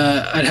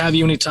I'd Have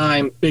You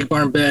Anytime, Big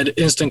Barn Bed,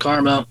 Instant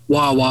Karma,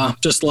 Wah Wah,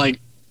 just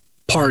like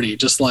party,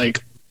 just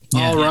like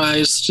all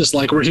rise, just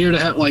like we're here to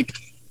have, like,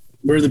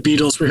 we're the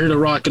Beatles, we're here to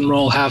rock and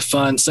roll, have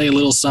fun, say a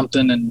little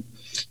something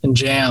and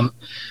jam.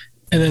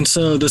 And then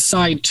so the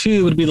side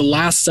 2 would be the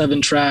last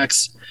 7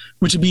 tracks,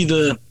 which would be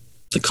the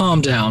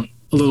calm down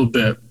a little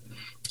bit,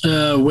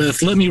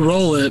 with Let Me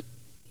Roll It,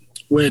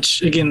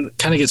 which again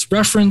kind of gets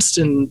referenced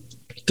in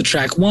the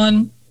track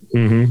 1.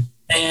 Mm-hmm.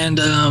 And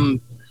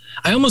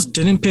I almost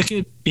didn't pick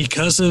it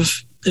because of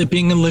it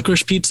being in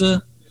Licorice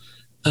Pizza.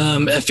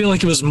 I feel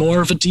like it was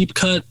more of a deep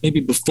cut maybe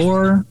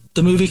before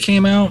the movie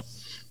came out.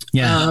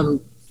 Yeah.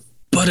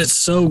 But it's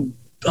so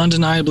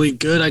undeniably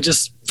good.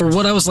 For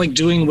what I was like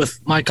doing with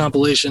my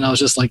compilation, I was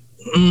just like,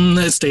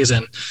 it stays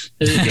in.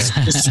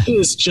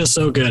 It's just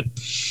so good.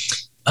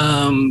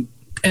 And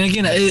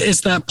again,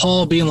 it's that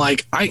Paul being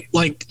like, I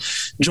like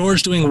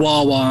George doing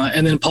Wah Wah,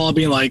 and then Paul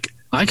being like,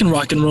 I can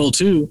rock and roll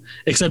too,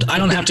 except I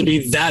don't have to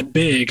be that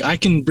big. I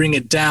can bring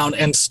it down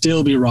and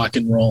still be rock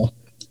and roll.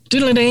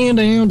 Diddly down,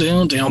 down,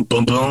 down, down,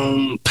 boom,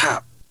 boom,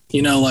 pop.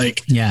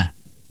 Yeah.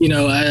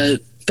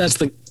 That's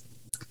the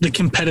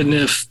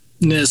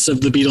competitiveness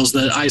of the Beatles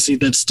that I see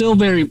that's still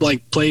very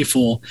like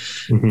playful,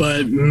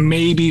 but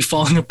maybe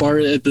falling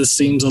apart at the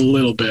seams a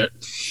little bit.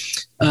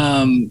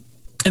 And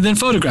then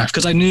Photograph,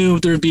 because I knew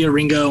there would be a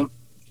Ringo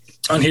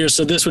on here.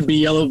 So this would be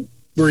Yellow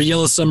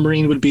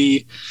Submarine would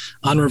be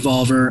on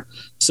Revolver.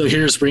 So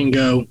here's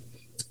Ringo.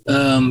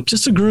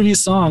 Just a groovy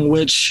song,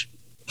 which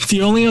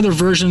the only other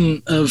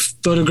version of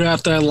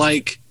Photograph that I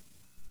like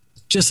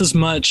just as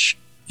much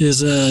is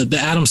the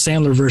Adam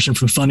Sandler version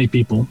from Funny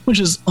People, which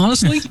is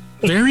honestly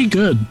very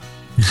good.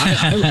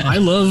 I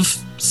love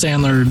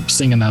Sandler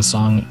singing that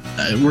song.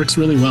 It works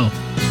really well.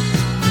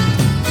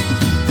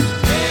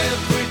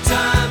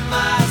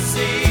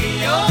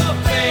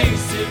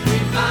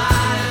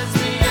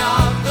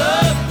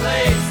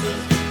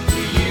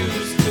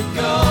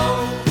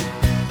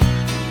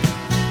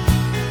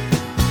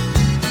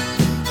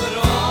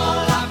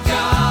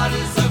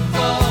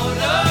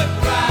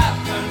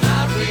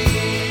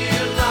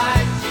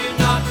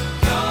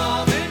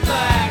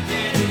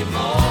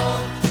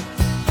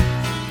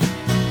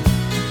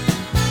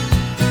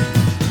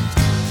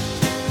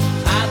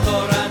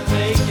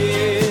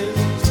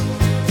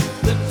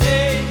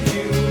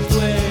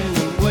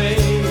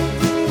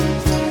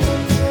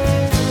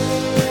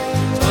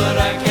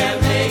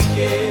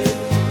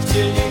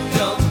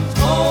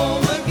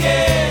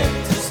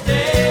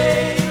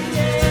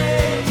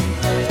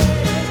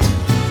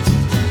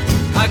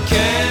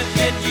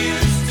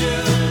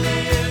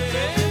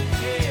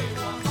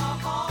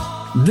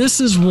 This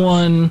is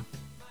one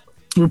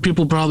where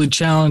people probably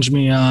challenge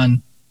me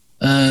on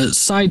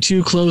side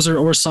 2 closer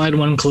or side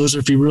 1 closer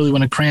if you really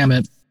want to cram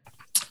it.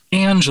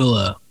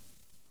 Angela.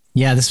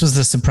 Yeah, this was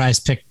the surprise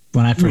pick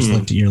when I first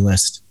looked at your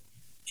list.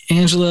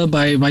 Angela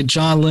by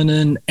John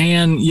Lennon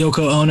and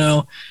Yoko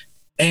Ono.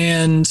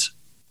 And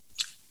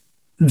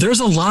there's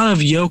a lot of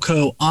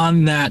Yoko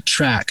on that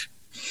track.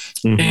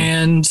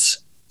 And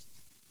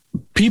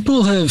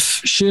people have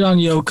shit on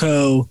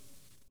Yoko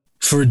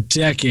for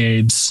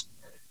decades.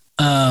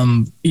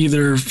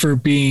 Either for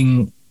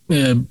being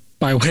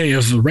by way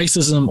of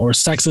racism or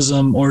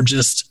sexism, or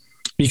just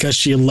because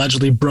she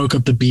allegedly broke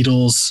up the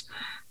Beatles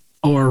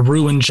or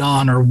ruined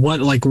John, or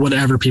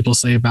whatever people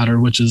say about her,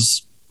 which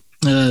is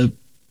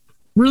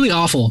really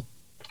awful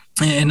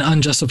and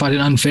unjustified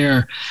and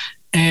unfair.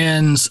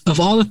 And of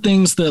all the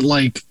things that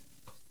like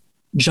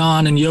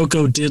John and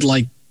Yoko did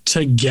like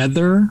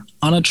together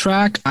on a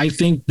track, I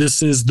think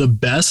this is the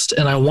best.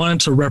 And I wanted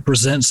to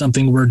represent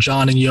something where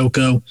John and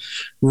Yoko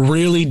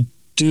really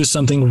do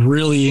something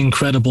really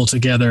incredible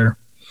together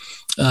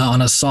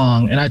on a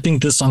song. And I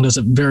think this song does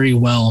it very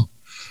well.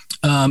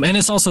 And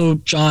it's also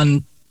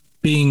John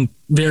being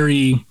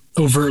very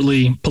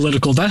overtly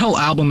political. That whole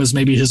album is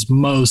maybe his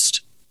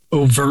most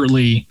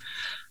overtly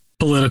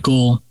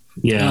political.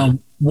 Yeah.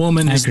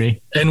 Woman is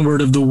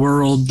N-word of the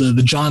world,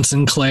 the John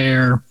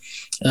Sinclair,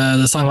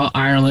 the song about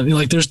Ireland.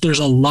 Like there's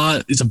a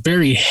lot. It's a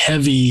very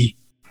heavy,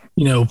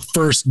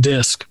 first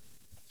disc.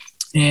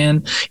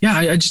 And yeah,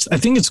 I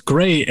think it's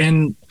great.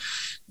 And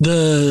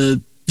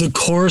the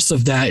chorus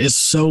of that is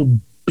so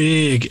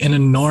big and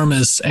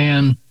enormous.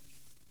 And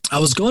I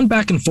was going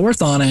back and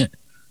forth on it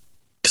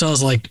because I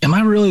was like, am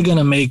I really going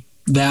to make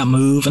that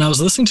move? And I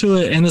was listening to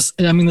it, and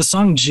the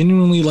song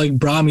genuinely like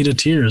brought me to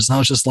tears. And I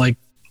was just like,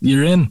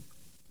 you're in.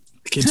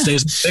 The kid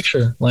stays in the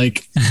picture.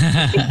 Like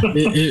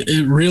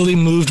it really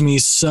moved me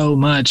so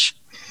much.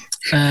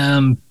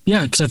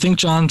 Because I think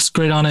John's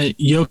great on it.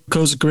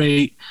 Yoko's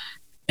great.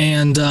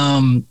 And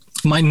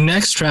my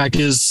next track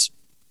is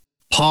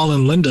Paul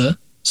and Linda.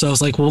 So I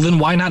was like, well, then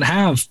why not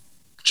have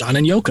John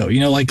and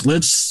Yoko?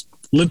 Let's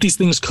let these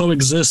things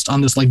coexist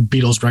on this like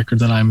Beatles record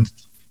that I'm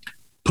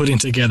putting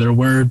together,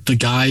 where the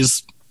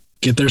guys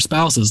get their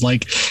spouses,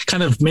 like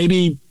kind of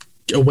maybe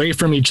away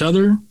from each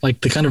other,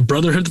 like the kind of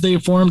brotherhood that they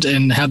formed,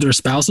 and have their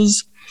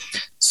spouses.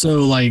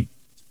 So like,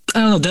 I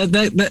don't know,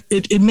 that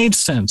it made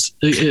sense.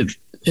 It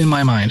in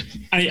my mind.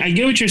 I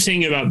get what you're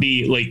saying about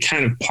the like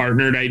kind of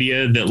partnered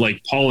idea that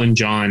like Paul and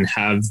John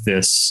have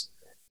this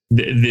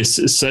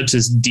such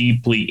as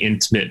deeply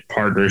intimate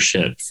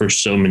partnership for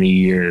so many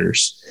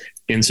years.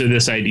 And so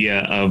this idea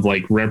of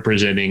like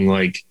representing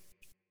like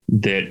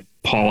that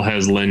Paul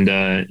has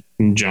Linda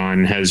and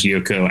John has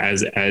Yoko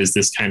as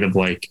this kind of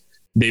like,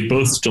 they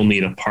both still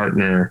need a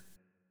partner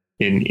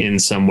in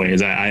some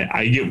ways.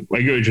 I get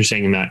what you're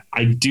saying in that.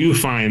 I do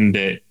find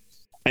that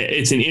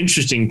it's an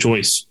interesting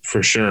choice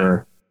for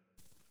sure.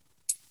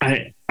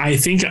 I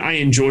think I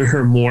enjoy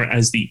her more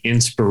as the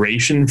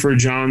inspiration for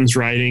John's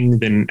writing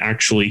than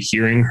actually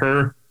hearing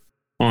her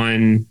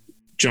on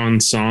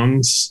John's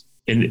songs.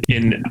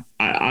 And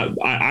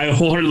I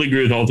wholeheartedly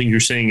agree with all things you're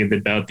saying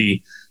about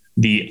the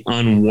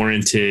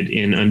unwarranted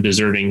and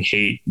undeserving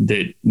hate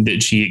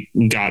that she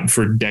got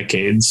for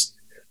decades.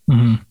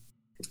 Mm-hmm.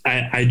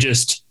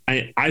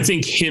 I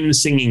think him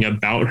singing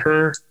about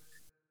her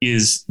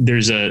is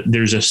there's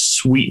a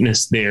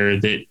sweetness there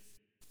that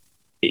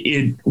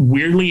it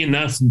weirdly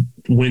enough,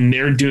 when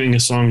they're doing a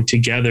song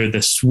together,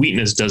 the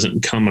sweetness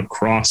doesn't come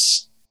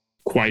across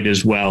quite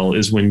as well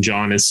as when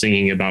John is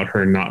singing about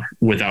her, not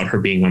without her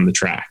being on the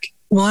track.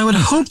 Well, I would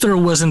hope there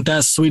wasn't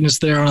that sweetness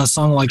there on a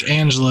song like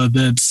Angela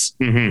that's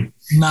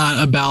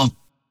not about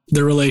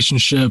the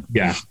relationship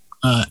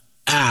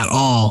at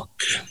all.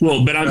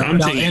 Well, but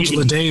I'm saying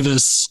Angela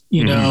Davis,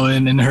 you know,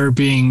 and her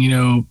being,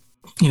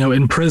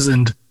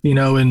 imprisoned,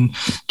 and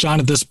John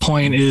at this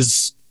point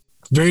is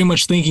very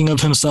much thinking of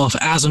himself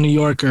as a New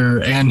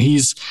Yorker, and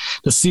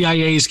the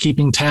CIA is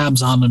keeping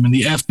tabs on him, and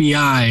the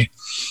FBI,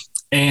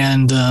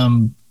 and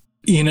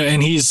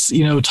and he's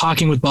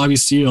talking with Bobby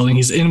Seale, and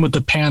he's in with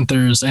the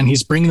Panthers, and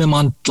he's bringing them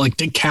on like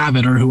Dick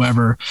Cavett or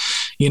whoever,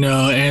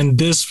 and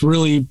this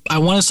really, I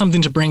wanted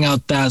something to bring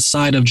out that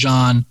side of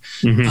John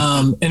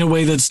in a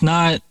way that's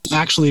not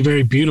actually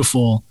very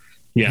beautiful.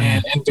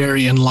 And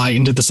very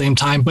enlightened at the same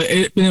time, but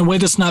in a way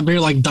that's not very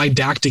like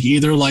didactic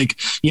either. Like,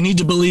 you need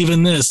to believe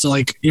in this,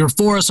 like you're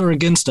for us or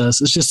against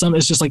us. It's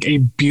just like a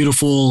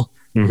beautiful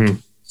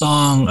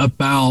song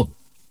about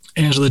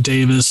Angela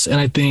Davis, and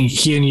I think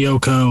he and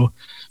Yoko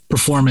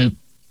perform it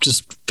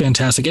just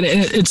fantastic. And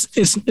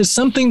it's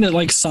something that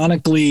like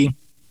sonically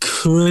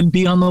could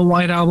be on the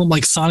White Album.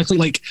 Like sonically,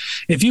 like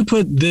if you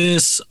put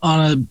this on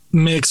a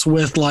mix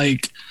with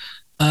like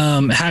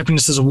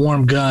Happiness is a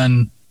Warm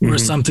Gun or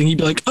something, you'd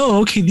be like,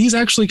 oh, okay, these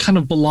actually kind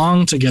of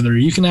belong together.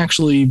 You can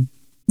actually,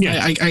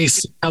 I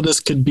see how this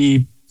could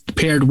be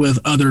paired with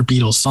other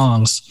Beatles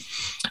songs,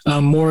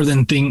 more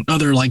than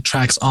other like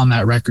tracks on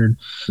that record.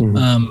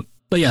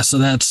 But yeah, so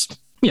that's,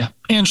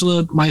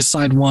 Angela, my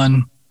side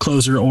one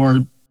closer,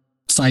 or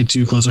side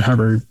two closer,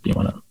 however you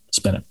want to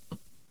spin it.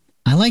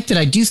 I like that.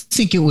 I do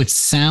think it would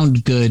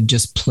sound good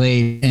just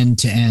played end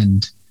to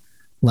end.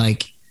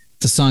 Like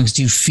the songs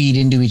do feed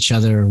into each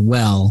other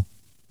well.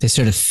 They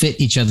sort of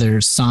fit each other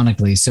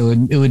sonically. So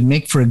it would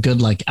make for a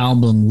good like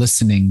album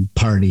listening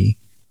party.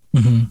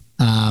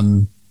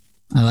 I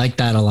like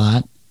that a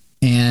lot.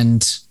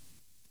 And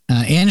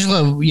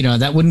Angela,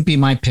 that wouldn't be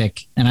my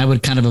pick. And I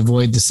would kind of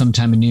avoid the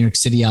Sometime in New York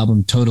City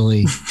album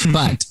totally.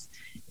 But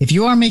if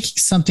you are making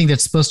something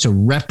that's supposed to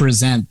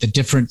represent the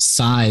different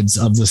sides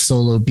of the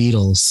solo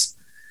Beatles,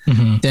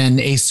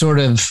 then a sort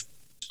of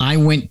I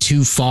went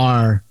too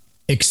far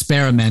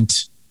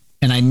experiment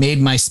and I made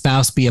my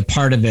spouse be a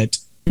part of it,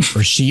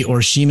 or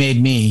she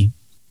made me.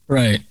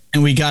 Right.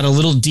 And we got a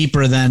little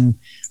deeper than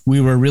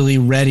we were really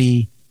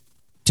ready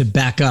to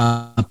back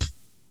up.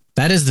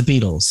 That is the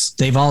Beatles.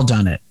 They've all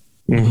done it.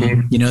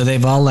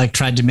 They've all like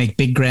tried to make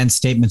big grand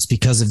statements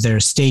because of their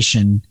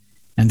station,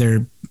 and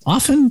they're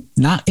often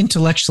not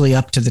intellectually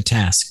up to the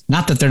task.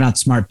 Not that they're not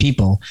smart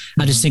people.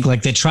 I just think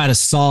like they try to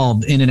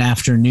solve in an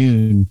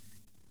afternoon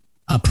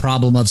a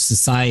problem of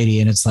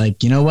society. And it's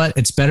like, you know what?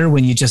 It's better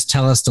when you just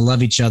tell us to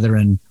love each other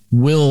and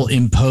will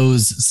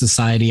impose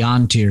society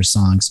onto your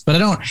songs. But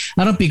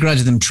I don't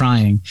begrudge them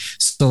trying.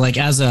 So like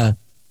as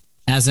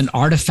an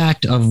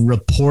artifact of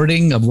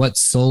reporting of what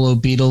solo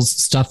Beatles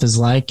stuff is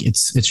like,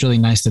 it's really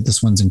nice that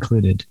this one's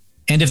included.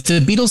 And if the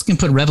Beatles can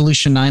put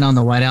Revolution 9 on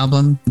the White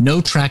Album, no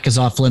track is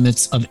off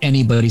limits of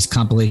anybody's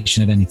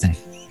compilation of anything.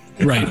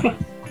 Right.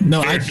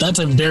 No, that's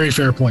a very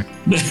fair point.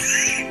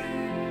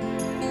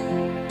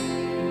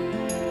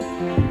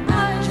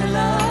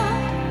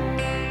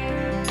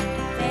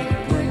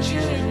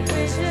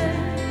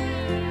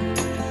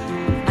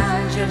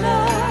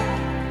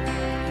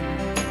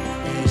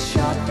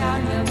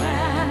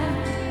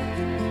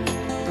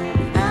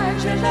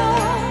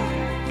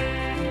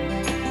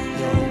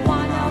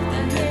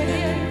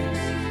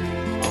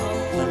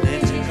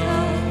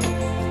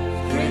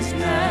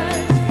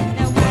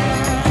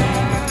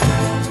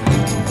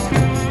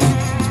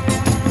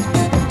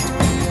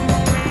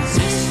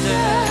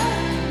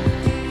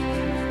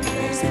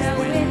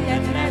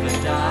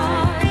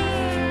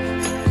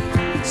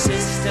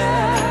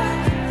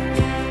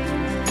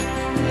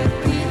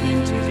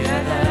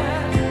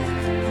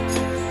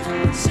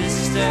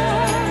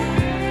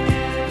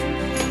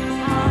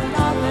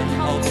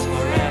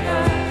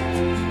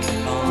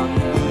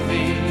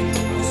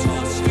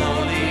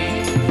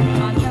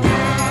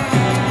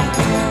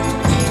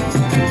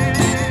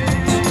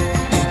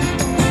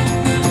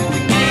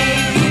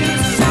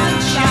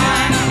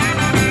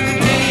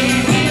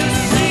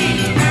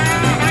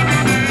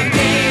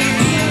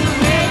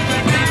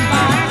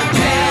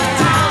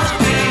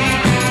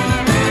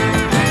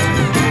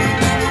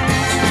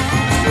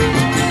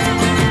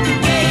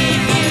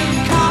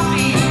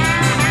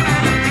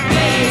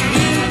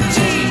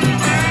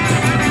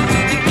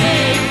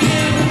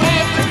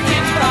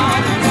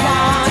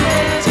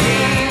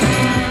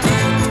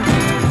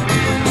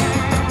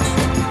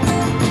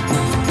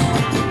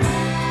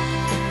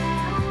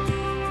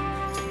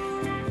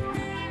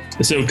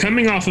 So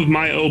coming off of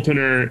my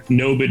opener,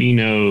 Nobody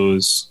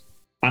Knows,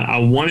 I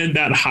wanted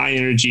that high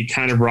energy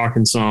kind of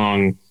rockin'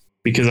 song,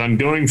 because I'm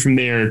going from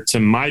there to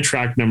my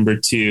track number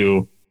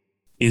 2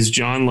 is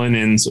John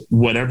Lennon's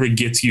Whatever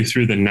Gets You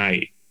Through the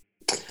Night,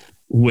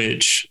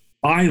 which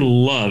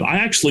I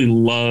actually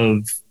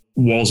love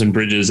Walls and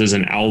Bridges as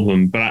an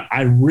album, but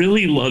I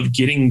really love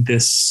getting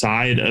this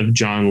side of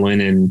John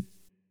Lennon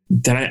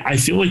that I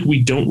feel like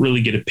we don't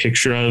really get a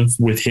picture of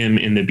with him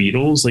in the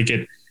Beatles. Like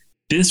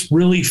this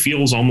really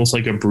feels almost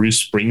like a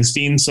Bruce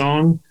Springsteen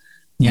song.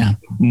 Yeah.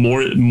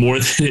 More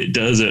than it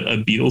does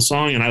a Beatles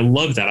song. And I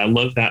love that. I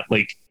love that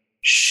like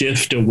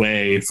shift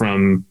away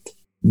from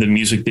the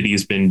music that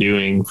he's been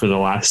doing for the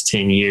last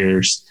 10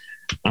 years.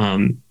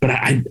 But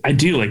I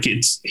do like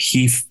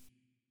he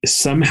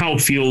somehow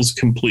feels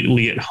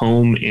completely at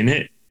home in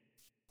it.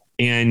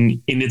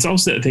 And it's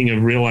also that thing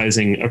of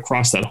realizing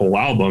across that whole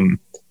album,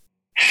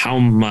 how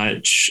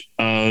much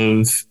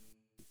of,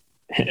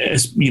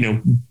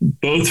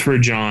 both for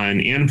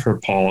John and for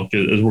Paul,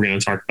 as we're going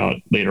to talk about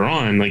later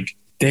on, like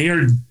they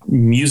are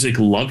music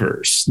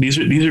lovers. These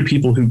are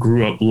people who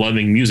grew up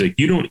loving music.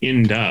 You don't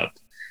end up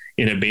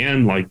in a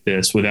band like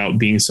this without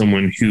being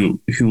someone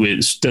who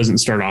doesn't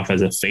start off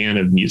as a fan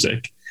of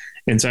music.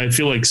 And so I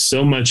feel like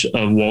so much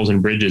of Walls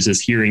and Bridges is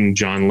hearing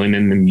John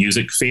Lennon, the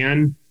music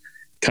fan,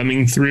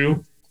 coming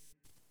through.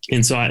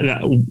 And so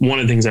one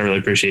of the things I really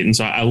appreciate. And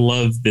so I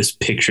love this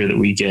picture that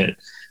we get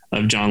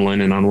of John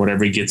Lennon on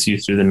Whatever Gets You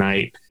Through the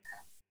Night.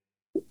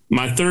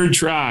 My third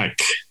track,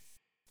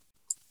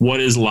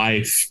 What Is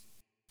Life?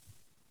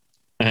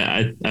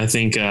 I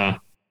think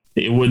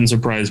it wouldn't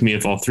surprise me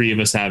if all three of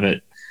us have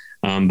it.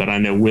 But I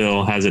know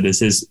Will has it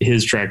as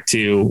his track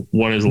too.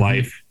 What Is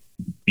Life?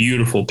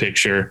 Beautiful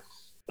picture.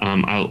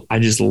 I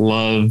just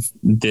love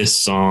this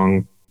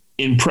song.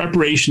 In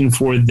preparation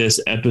for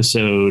this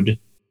episode,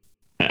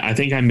 I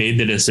think I made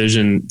the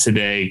decision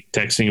today,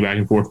 texting back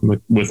and forth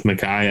with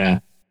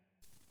Micaiah,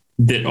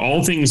 that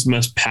All Things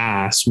Must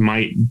Pass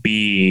might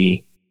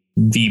be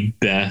the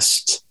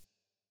best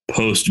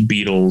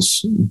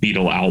post-Beatles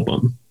Beatle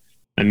album.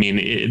 I mean,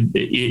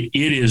 it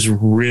is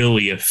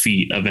really a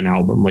feat of an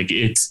album. Like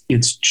it's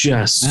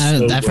just.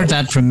 I've heard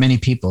that from many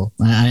people.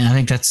 I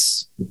think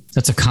that's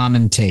a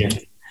common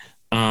take.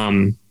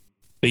 Yeah.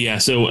 But yeah,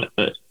 so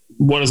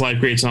What Is Life?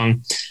 Great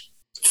song.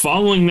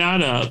 Following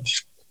that up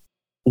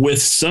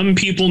with Some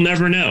People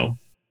Never Know.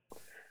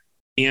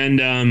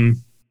 And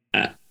I'm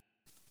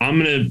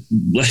going to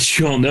let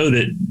you all know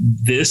that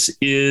this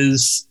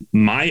is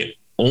my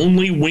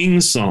only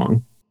Wings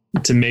song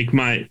to make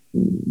my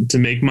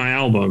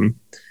album,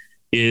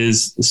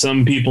 is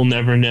Some People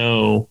Never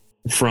Know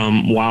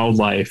from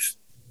Wildlife.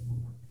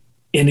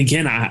 And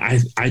again,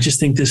 I just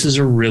think this is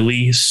a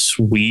really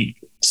sweet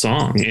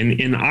song.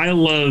 And I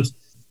love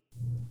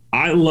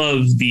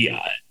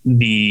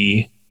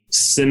the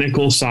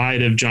cynical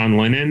side of John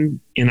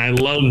Lennon, and I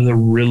love the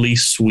really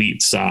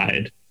sweet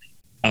side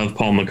of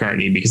Paul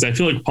McCartney, because I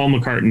feel like Paul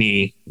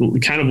McCartney,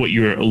 kind of what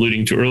you were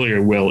alluding to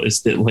earlier, Will,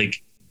 is that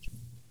like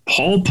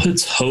Paul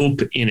puts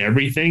hope in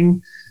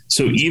everything.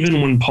 So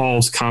even when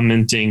Paul's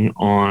commenting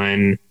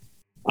on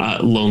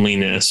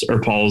loneliness, or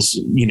Paul's,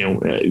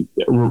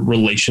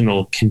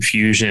 relational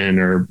confusion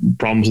or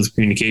problems with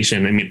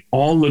communication, I mean,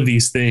 all of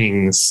these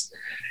things,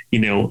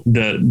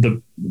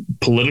 the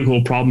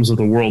political problems of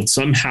the world,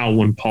 somehow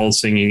when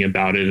Paul's singing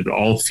about it, it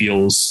all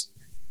feels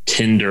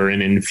tender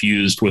and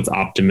infused with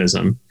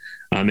optimism.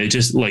 It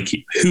just like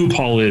who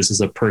Paul is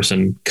as a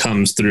person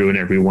comes through in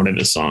every one of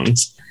his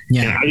songs.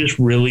 Yeah.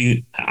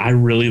 And I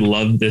really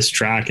love this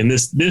track. And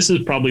this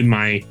is probably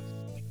my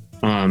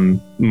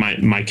kind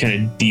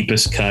of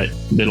deepest cut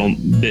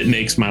that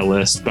makes my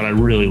list, but I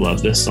really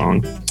love this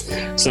song.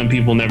 Some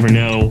People Never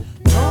Know.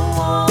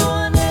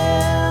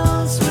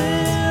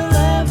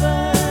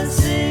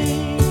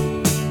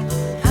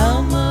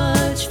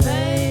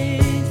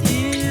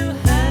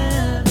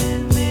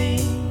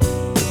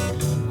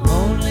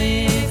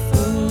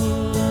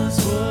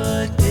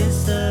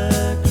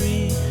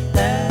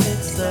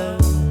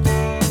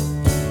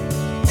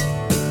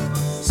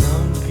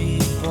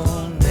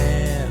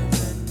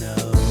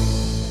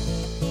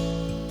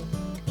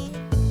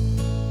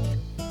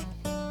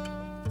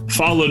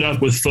 Followed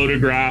up with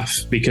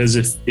Photograph, because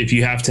if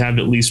you have to have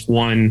at least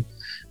one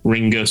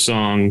Ringo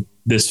song,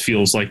 this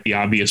feels like the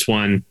obvious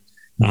one.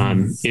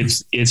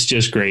 It's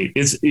just great.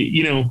 It's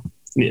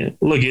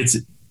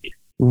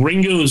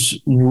Ringo's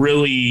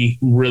really,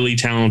 really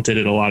talented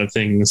at a lot of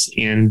things.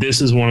 And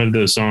this is one of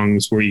those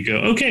songs where you go,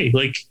 okay,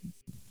 like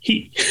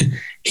he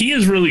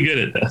is really good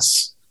at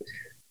this.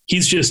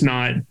 He's just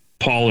not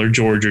Paul or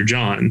George or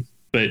John,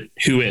 but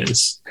who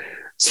is?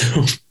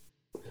 So,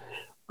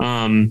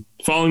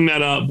 following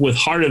that up with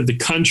Heart of the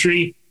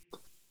Country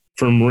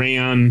from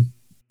Ram,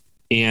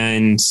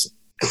 and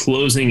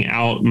closing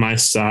out my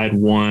side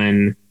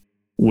one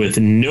with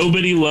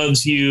Nobody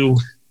Loves You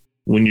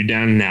When You're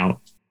Down and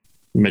Out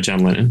by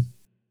John Lennon.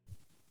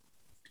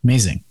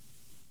 Amazing.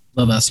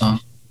 Love that song.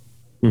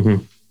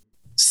 Mm-hmm.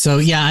 So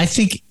yeah, I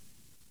think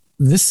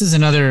this is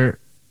another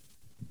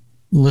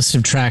list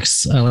of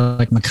tracks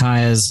like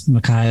Micaiah's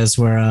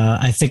where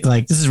I think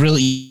like this is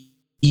really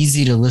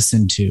easy to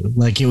listen to.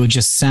 Like it would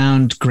just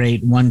sound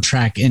great one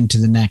track into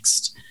the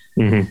next.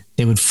 Mm-hmm.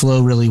 They would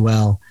flow really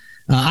well.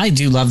 I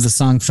do love the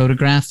song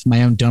Photograph.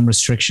 My own dumb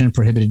restriction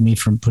prohibited me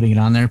from putting it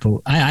on there,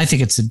 but I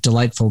think it's a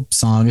delightful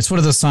song. It's one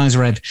of those songs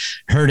where I've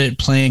heard it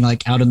playing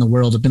like out in the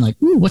world. I've been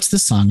like, ooh, what's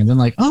this song? And then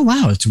like, oh,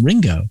 wow, it's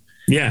Ringo.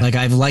 Yeah. Like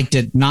I've liked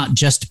it not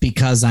just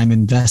because I'm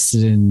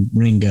invested in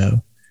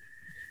Ringo.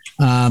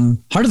 Heart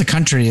of the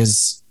Country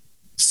is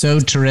so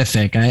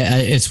terrific.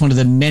 It's one of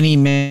the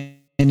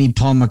many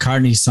Paul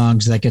McCartney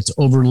songs that gets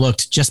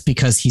overlooked just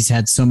because he's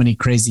had so many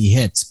crazy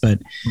hits. But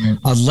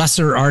a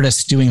lesser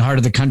artist doing Heart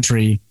of the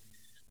Country,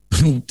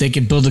 they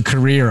could build a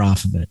career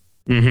off of it.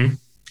 Mm-hmm.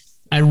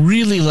 I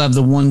really love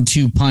the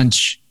 1-2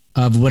 punch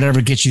of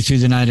Whatever Gets You Through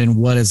the Night and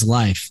What Is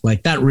Life.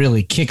 Like that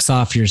really kicks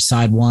off your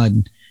side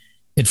one.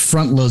 It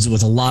front loads it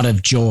with a lot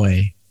of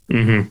joy.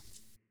 Mm-hmm.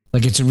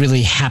 Like it's a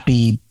really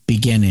happy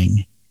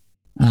beginning.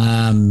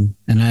 And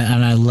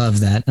I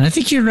love that. And I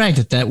think you're right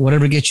that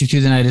Whatever Gets You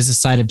Through the Night is a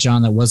side of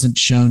John that wasn't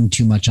shown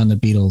too much on the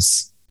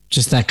Beatles.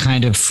 Just that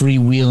kind of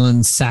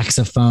freewheeling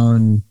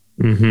saxophone.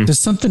 Mm-hmm. There's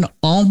something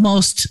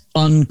almost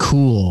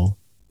uncool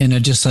in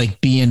a just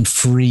like being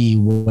free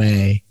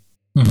way.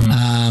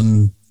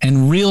 Mm-hmm.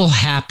 And real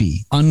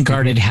happy,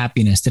 unguarded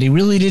happiness that he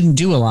really didn't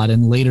do a lot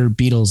in later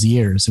Beatles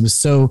years. It was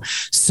so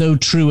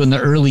true in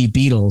the early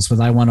Beatles with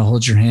I Want to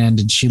Hold Your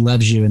Hand and She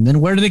Loves You. And then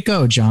where did it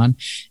go, John?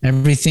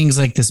 Everything's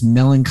like this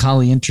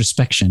melancholy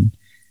introspection.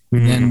 Mm-hmm.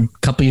 And then a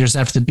couple years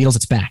after the Beatles,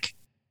 it's back.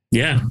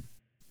 Yeah.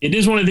 It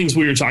is one of the things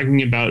we were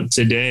talking about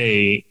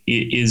today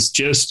is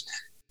just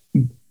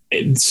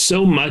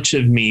so much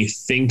of me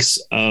thinks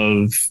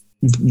of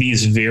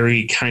these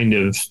very kind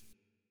of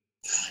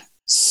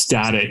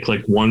static,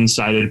 like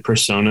one-sided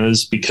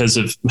personas because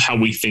of how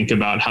we think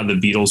about how the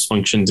Beatles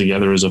function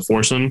together as a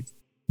foursome.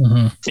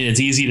 Mm-hmm. And it's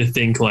easy to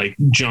think like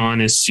John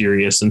is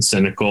serious and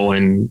cynical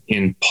and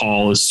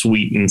Paul is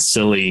sweet and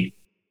silly.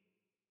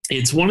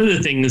 It's one of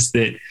the things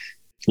that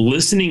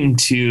listening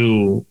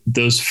to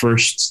those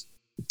first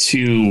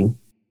two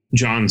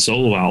John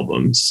solo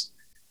albums,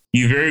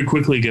 you very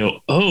quickly go,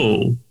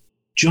 oh,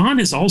 John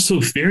is also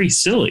very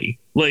silly.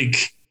 Like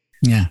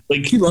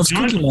he loves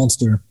Cookie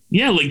Monster.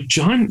 Yeah, like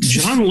John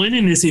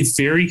Lennon is a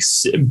very,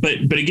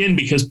 but again,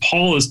 because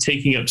Paul is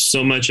taking up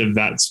so much of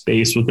that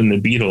space within the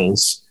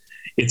Beatles,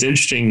 it's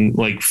interesting,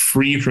 like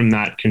free from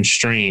that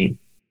constraint,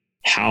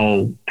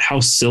 how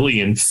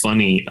silly and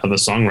funny of a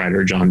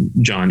songwriter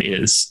John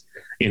is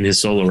in his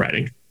solo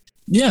writing.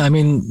 Yeah, I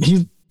mean,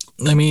 who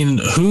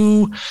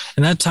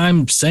in that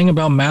time sang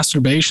about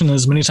masturbation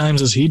as many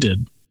times as he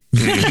did?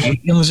 He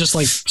was just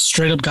like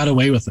straight up got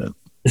away with it.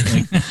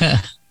 Like,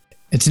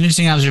 it's an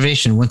interesting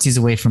observation. Once he's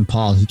away from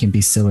Paul, he can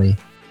be silly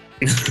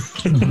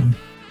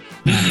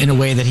in a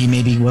way that he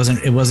maybe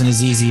wasn't. It wasn't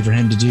as easy for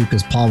him to do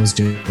because Paul was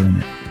doing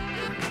it.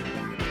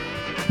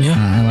 Yeah,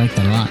 I like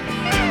that a lot.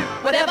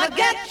 Whatever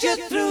gets you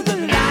through the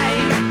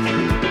night,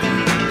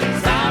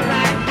 it's all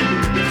right.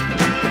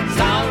 It's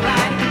all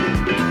right.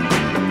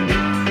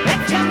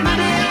 Bet your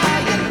money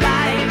all your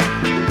life.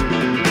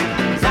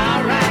 It's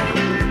all right.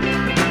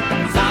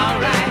 It's all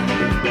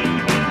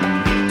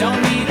right.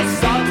 Don't need a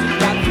salt to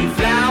drop you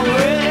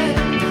flowers.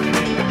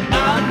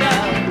 Oh no.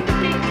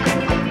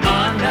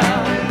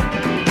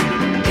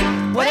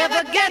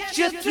 Whatever gets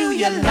you through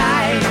your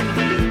life,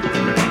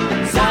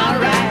 it's all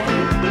right.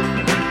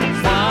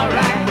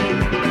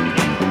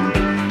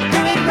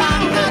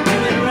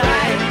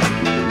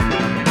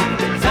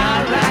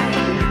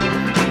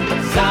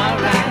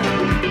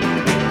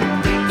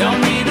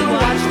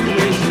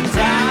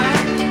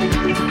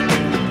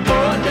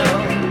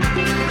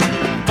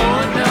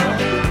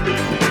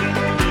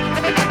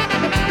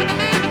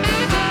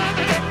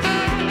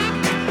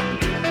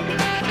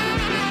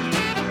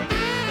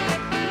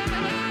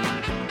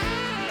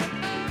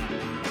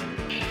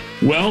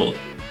 Well,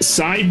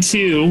 side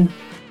two,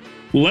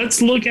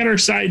 let's look at our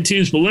side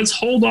twos, but let's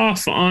hold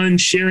off on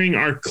sharing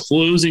our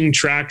closing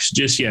tracks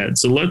just yet.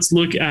 So let's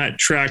look at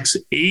tracks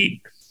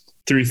 8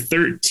 through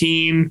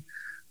 13.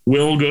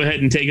 Will, go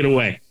ahead and take it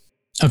away.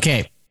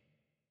 Okay.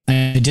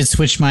 I did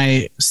switch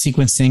my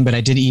sequencing, but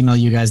I did email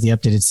you guys the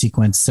updated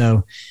sequence.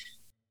 So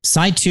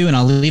side 2, and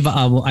I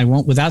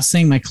won't, without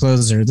saying my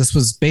closer, this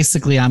was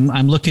basically,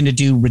 I'm looking to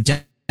do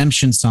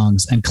redemption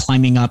songs and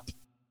climbing up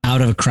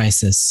out of a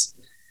crisis.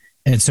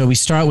 And so we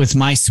start with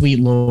My Sweet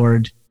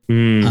Lord.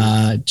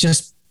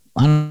 Just,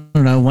 I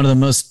don't know, one of the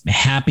most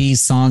happy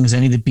songs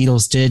any of the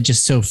Beatles did,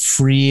 just so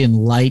free and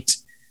light.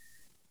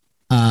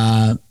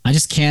 I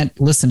just can't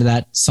listen to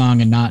that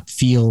song and not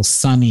feel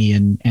sunny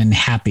and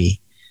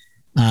happy.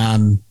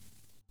 And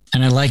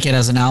I like it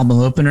as an album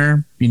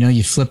opener. You know,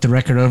 you flip the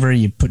record over,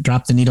 you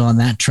drop the needle on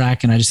that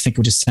track, and I just think it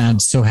would just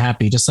sound so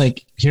happy, just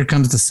like Here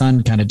Comes the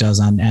Sun kind of does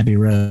on Abbey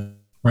Road.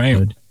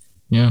 Right.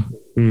 Yeah.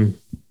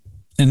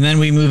 And then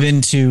we move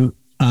into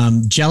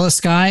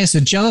Jealous Guy. So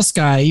Jealous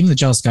Guy, even the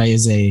Jealous Guy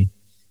is a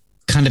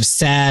kind of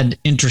sad,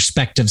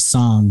 introspective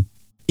song.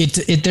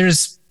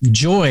 There's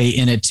joy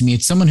in it to me.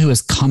 It's someone who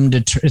has come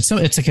to, it's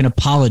like an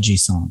apology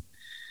song.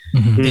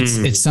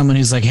 Mm-hmm. It's someone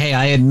who's like, hey,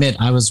 I admit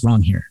I was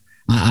wrong here.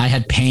 I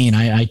had pain.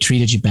 I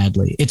treated you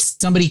badly. It's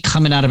somebody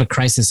coming out of a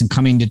crisis and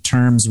coming to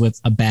terms with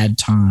a bad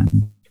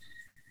time.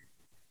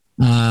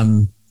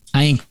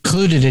 I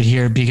included it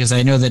here because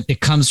I know that it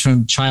comes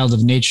from Child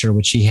of Nature,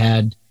 which he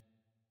had.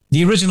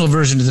 The original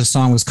version of the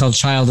song was called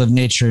Child of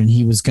Nature, and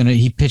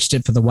he pitched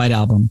it for the White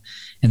Album.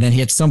 And then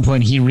at some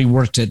point he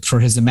reworked it for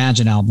his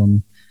Imagine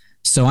album.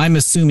 So I'm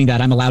assuming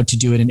that I'm allowed to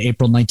do it in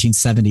April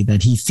 1970,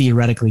 that he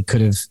theoretically could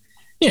have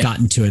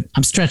gotten to it.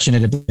 I'm stretching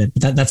it a bit,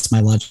 but that's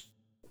my logic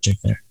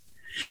there.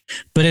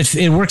 But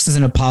it works as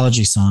an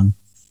apology song.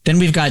 Then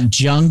we've got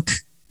Junk,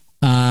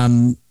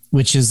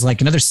 which is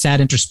like another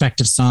sad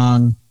introspective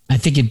song. I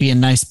think it'd be a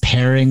nice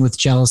pairing with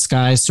Jealous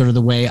Guys, sort of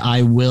the way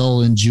I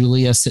Will and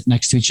Julia sit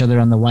next to each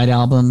other on the White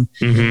Album.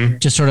 Mm-hmm.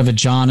 Just sort of a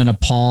John and a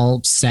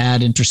Paul,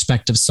 sad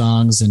introspective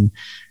songs.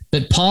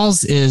 But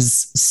Paul's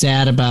is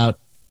sad about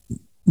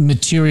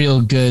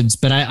material goods.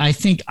 But I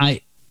think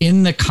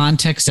in the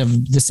context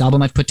of this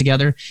album I've put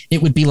together, it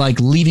would be like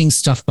leaving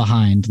stuff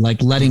behind,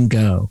 like letting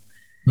go.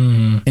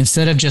 Mm-hmm.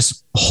 Instead of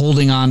just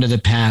holding on to the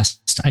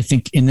past. I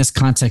think in this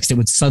context, it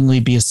would suddenly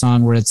be a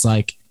song where it's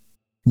like,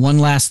 one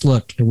last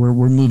look.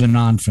 We're moving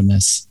on from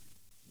this.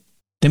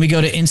 Then we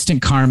go to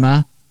Instant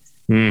Karma,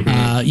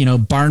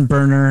 Barn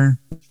Burner,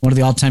 one of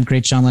the all-time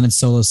great John Lennon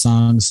solo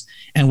songs.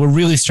 And we're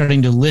really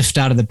starting to lift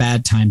out of the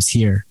bad times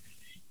here.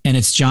 And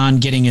it's John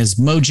getting his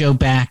mojo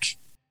back.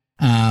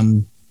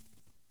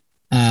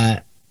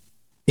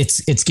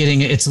 It's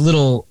a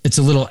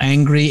little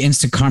angry.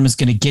 Instant Karma's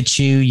going to get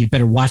you. You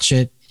better watch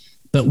it.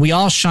 But We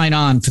All Shine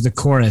On for the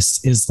chorus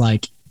is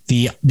like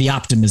the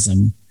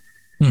optimism.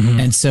 Mm-hmm.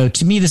 And so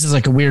to me, this is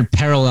like a weird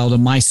parallel to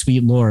My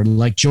Sweet Lord.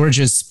 Like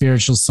George's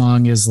spiritual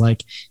song is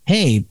like,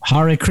 hey,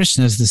 Hare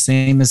Krishna is the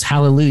same as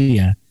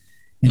Hallelujah.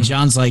 And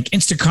John's like,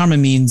 Instant Karma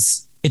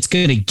means it's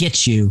going to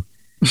get you,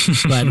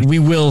 but we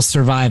will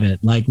survive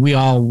it. Like we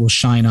all will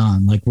shine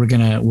on. Like we're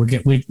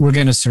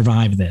going to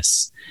survive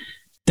this.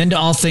 Then to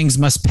All Things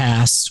Must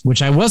Pass,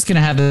 which I was going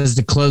to have as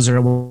the closer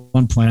at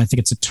one point. I think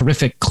it's a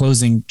terrific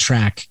closing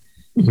track.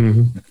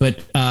 Mm-hmm.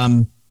 But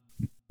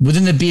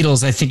within the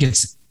Beatles, I think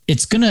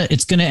it's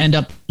gonna end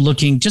up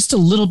looking just a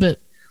little bit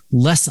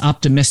less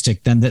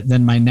optimistic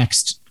than my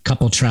next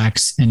couple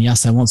tracks. And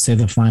yes, I won't say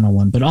the final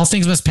one, but All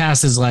Things Must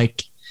Pass is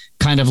like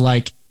kind of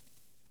like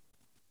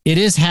it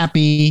is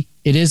happy.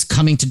 It is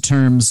coming to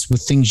terms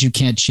with things you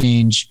can't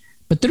change,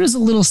 but there is a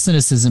little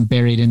cynicism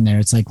buried in there.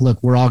 It's like,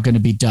 look, we're all going to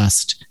be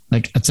dust.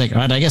 Like it's like, all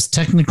right, I guess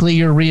technically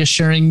you're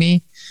reassuring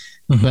me,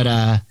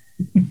 but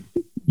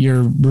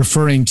you're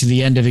referring to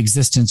the end of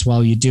existence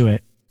while you do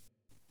it.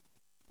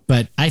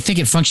 But I think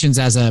it functions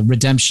as a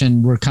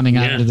redemption. We're coming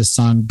out of this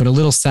song, but a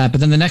little sad. But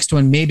then the next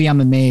one, Maybe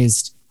I'm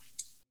Amazed.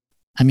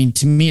 I mean,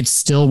 to me, it's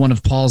still one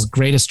of Paul's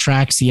greatest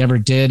tracks he ever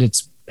did.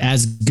 It's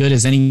as good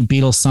as any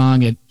Beatles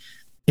song.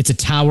 It's a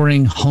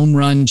towering home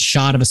run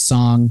shot of a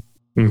song.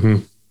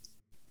 Mm-hmm.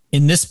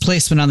 In this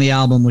placement on the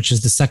album, which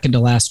is the second to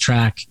last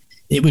track,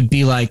 it would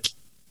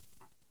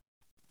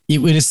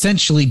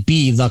essentially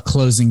be the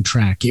closing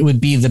track. It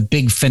would be the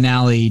big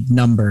finale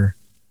number.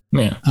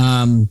 Yeah.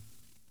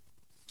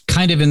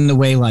 Kind of in the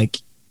way like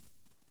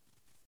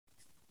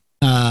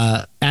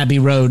Abbey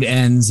Road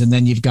ends and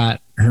then you've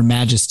got Her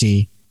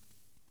Majesty.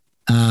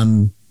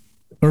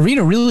 Or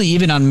really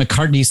even on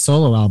McCartney's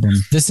solo album,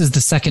 this is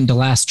the second to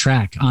last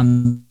track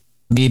on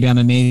Maybe I'm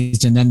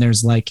Amazed. And then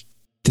there's like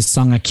this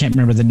song, I can't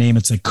remember the name.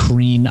 It's like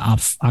Kareen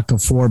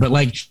Akafor, but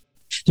like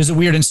there's a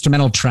weird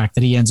instrumental track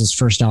that he ends his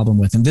first album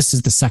with. And this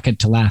is the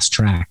second to last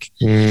track.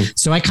 Mm.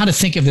 So I kind of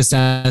think of this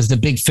as the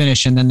big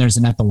finish and then there's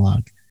an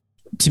epilogue.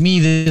 To me,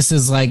 this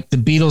is like the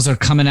Beatles are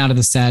coming out of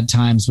the sad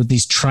times with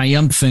these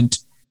triumphant,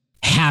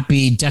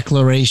 happy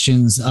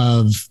declarations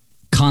of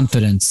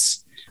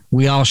confidence.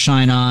 We all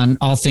shine on.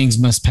 All things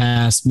must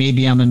pass.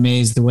 Maybe I'm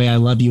amazed the way I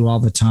love you all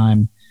the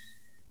time.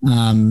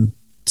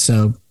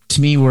 So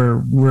to me,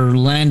 we're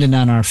landing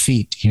on our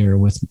feet here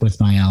with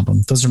my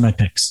album. Those are my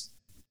picks.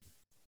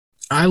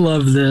 I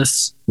love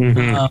this.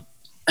 Mm-hmm.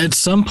 At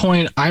some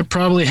point, I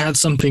probably had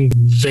something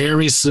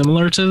very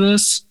similar to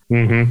this.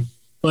 Mm-hmm.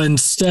 But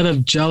instead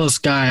of Jealous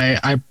Guy,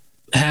 I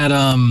had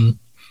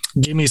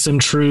Give Me Some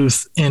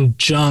Truth, and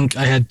Junk,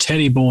 I had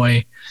Teddy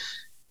Boy.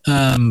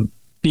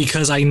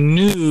 Because I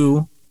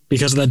knew,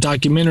 because of that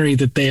documentary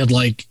that they had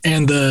like,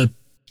 and the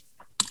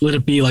Let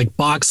It Be like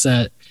box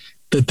set,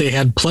 that they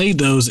had played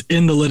those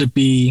in the Let It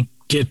Be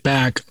Get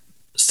Back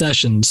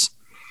sessions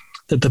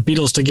that the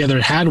Beatles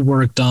together had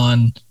worked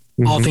on.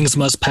 Mm-hmm. All Things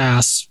Must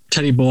Pass,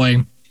 Teddy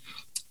Boy,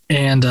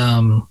 and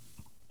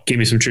Give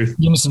Me Some Truth.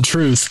 Give Me Some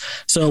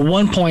Truth. So at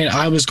one point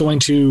I was going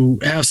to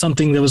have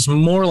something that was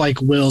more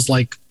like Will's,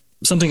 like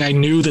something I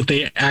knew that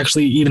they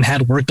actually even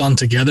had worked on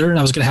together. And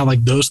I was going to have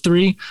like those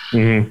three,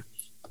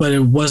 but it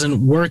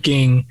wasn't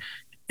working.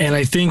 And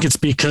I think it's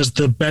because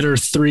the better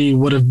three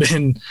would have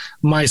been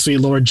My Sweet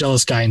Lord,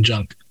 Jealous Guy, and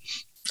Junk.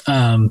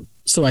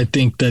 So I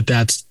think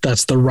that's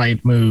the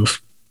right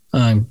move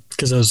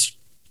because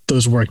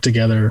those work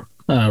together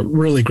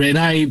really great.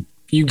 And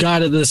you got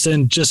this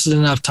in just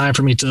enough time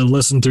for me to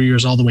listen through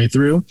yours all the way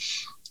through.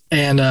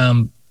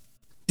 And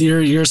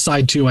your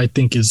side too, I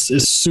think is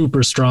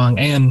super strong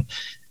and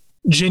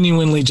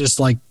genuinely just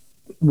like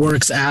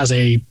works as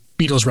a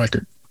Beatles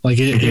record. Like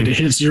it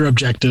hits your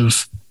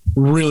objective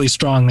really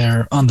strong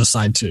there on the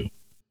side too.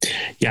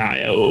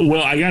 Yeah.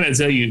 Well, I gotta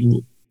tell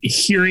you,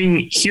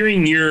 hearing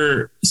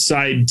your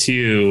side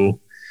too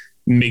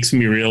makes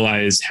me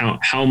realize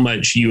how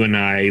much you and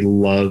I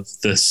love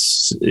the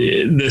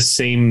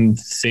same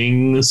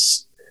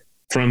things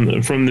from the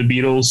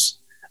Beatles.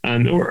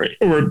 Or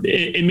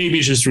it maybe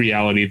it's just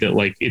reality that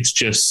like it's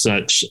just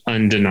such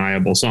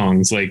undeniable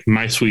songs like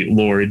My Sweet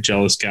Lord,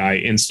 Jealous Guy,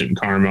 Instant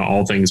Karma,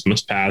 All Things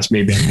Must Pass.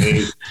 Maybe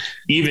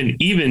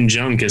even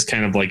Junk is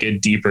kind of like a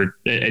deeper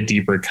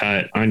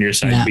cut on your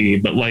side B,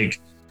 but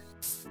like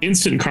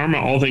Instant Karma,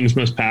 All Things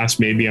Must Pass,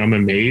 Maybe I'm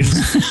Amazed.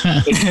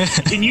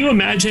 Like, can you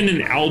imagine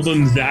an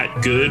album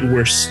that good?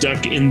 We're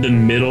stuck in the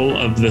middle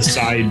of the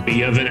side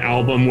B of an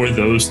album where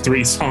those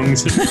three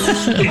songs.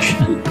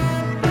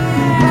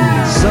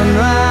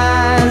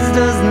 Sunrise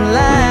doesn't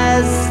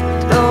last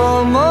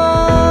all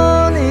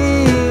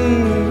morning.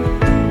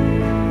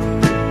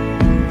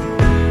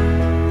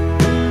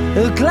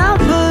 A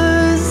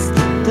cloudburst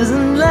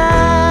doesn't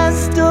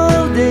last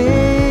all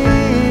day.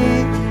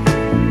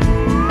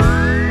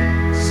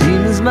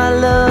 Seems my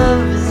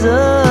love is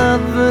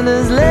up and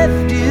has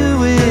left you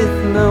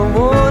with no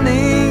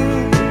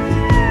warning.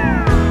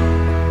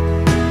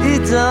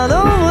 It's not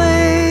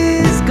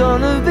always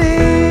gonna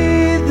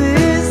be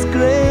this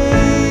great.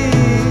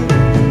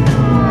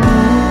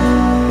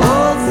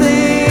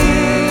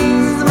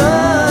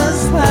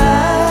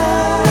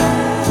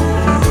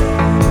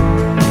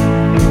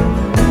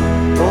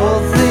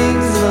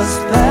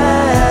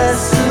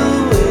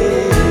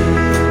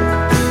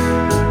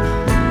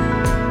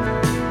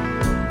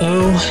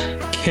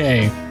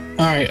 Okay.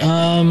 All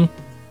right.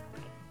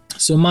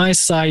 So my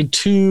side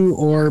 2,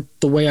 or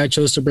the way I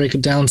chose to break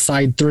it down,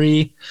 side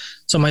 3.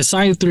 So my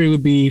side 3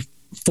 would be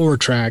 4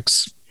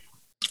 tracks.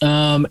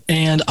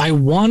 And I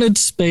wanted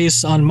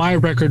space on my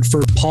record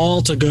for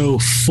Paul to go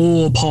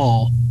full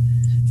Paul.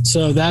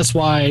 So that's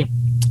why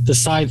the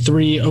side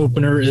 3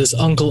 opener is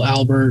Uncle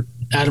Albert,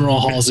 Admiral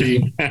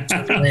Halsey,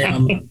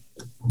 Ram,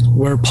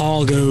 where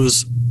Paul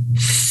goes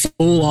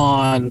full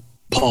on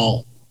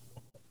Paul.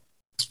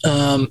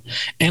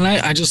 And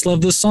I just love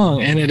this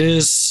song, and it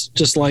is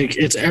just like,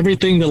 it's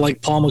everything that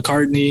like Paul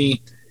McCartney,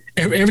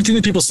 everything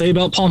that people say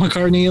about Paul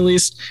McCartney, at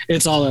least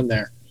it's all in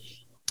there.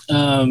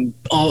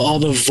 All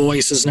the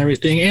voices and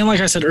everything. And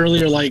like I said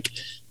earlier, like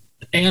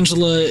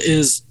Angela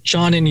is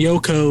John and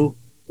Yoko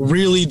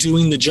really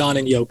doing the John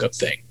and Yoko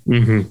thing.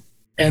 Mm-hmm.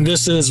 And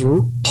this is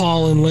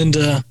Paul and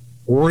Linda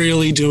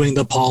really doing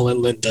the Paul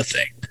and Linda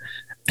thing.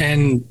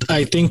 And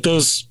I think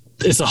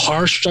it's a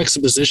harsh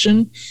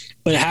juxtaposition,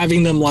 but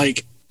having them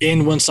like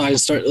in one side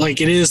start,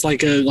 like it is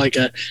like a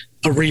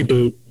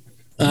reboot.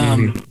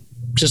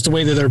 Just the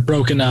way that they're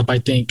broken up, I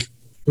think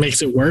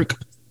makes it work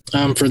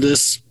for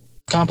this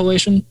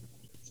compilation.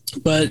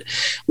 But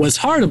what's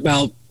hard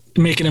about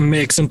making a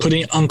mix and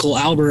putting Uncle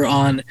Albert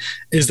on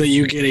is that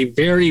you get a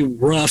very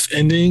rough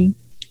ending,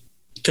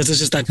 because it's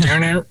just that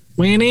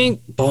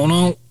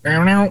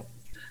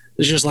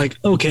it's just like,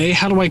 okay,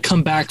 how do I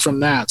come back from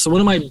that? So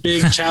one of my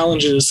big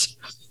challenges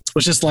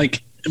was just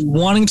like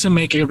wanting to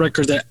make a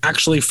record that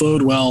actually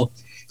flowed well,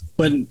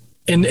 but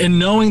and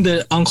knowing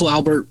that Uncle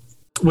Albert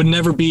would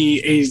never be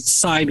a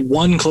side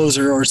 1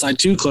 closer or side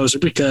 2 closer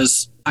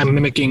because I'm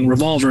mimicking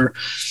Revolver.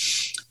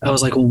 I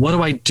was like, well, what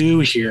do I do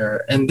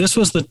here? And this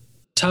was the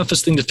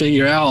toughest thing to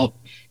figure out,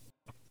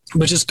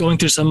 but just going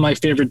through some of my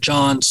favorite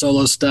John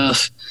solo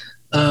stuff,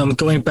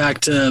 going back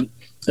to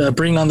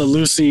Bring on the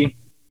Lucy,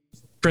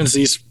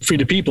 parentheses, Free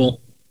to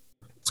People.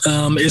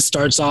 It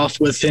starts off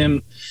with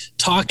him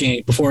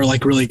talking before it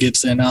like really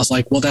gets in. I was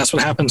like, well, that's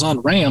what happens on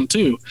Ram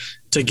too,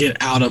 to get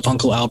out of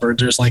Uncle Albert.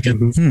 There's like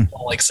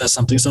like says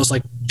something. So it's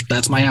like,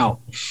 that's my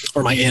out,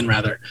 or my in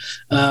rather.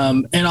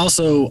 And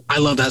also I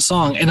love that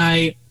song. And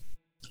I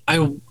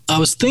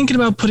was thinking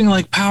about putting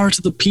like Power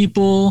to the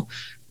People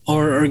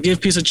or Give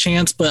Peace a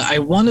Chance, but I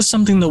wanted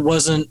something that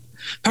wasn't.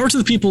 Power to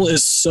the People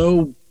is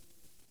so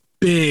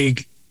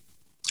big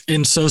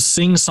and so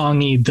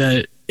sing-songy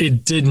that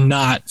it did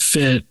not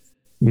fit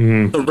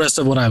the rest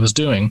of what I was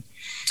doing.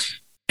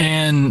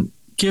 And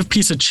Give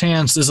Peace a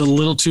Chance is a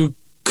little too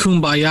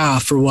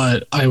kumbaya for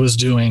what I was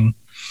doing.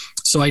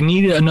 So I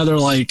needed another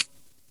like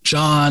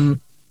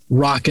John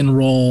rock and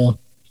roll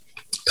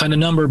kind of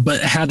number, but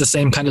it had the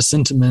same kind of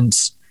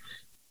sentiments.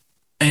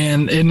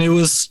 And it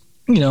was,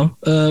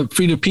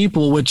 Free to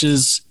People, which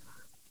is,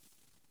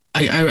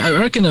 I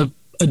reckon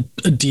a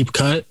deep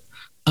cut,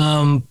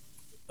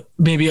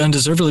 maybe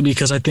undeservedly,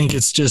 because I think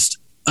it's just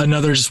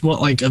another,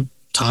 like a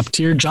top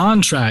tier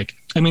John track.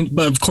 I mean,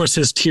 but of course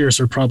his tiers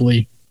are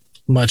probably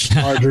much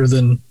larger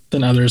than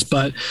others,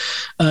 but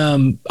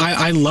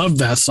I love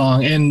that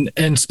song. And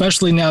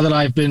especially now that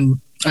I've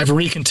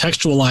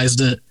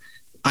recontextualized it,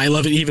 I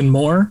love it even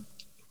more,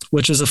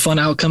 which is a fun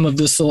outcome of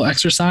this little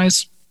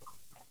exercise.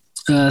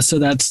 So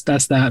that's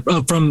that.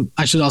 Oh,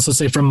 I should also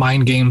say from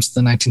Mind Games, the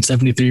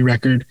 1973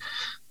 record,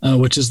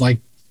 which is like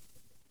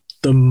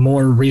the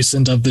more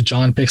recent of the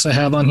John picks I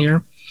have on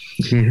here.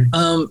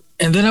 Mm-hmm.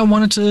 And then I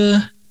wanted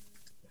to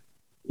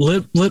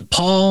let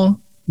Paul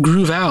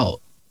groove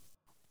out.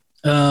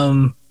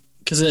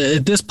 Because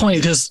at this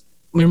point, because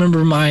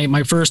remember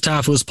my first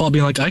half was Paul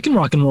being like, I can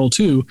rock and roll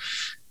too.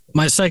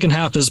 My second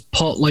half is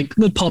Paul, like,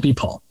 let Paul be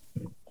Paul.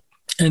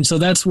 And so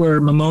that's where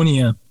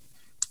Pneumonia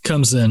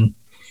comes in,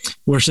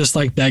 where it's just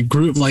like that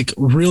group, like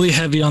really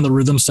heavy on the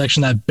rhythm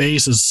section. That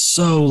bass is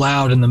so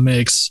loud in the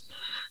mix.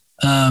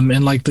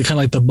 And like the kind of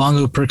like the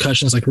bongo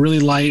percussion is like really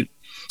light.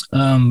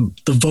 The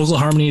vocal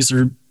harmonies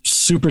are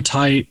super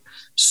tight,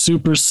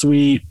 super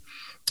sweet.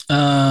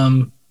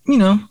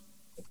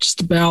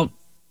 Just about,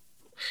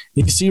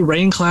 if you see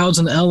rain clouds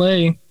in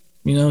LA,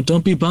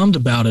 don't be bummed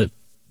about it.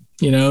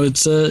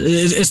 It's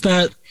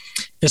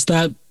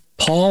that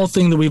Paul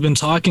thing that we've been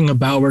talking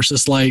about, where it's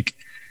just like,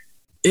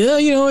 yeah,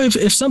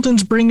 if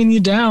something's bringing you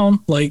down,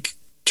 like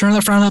turn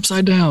that frown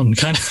upside down,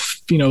 kind of,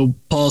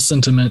 Paul's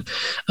sentiment,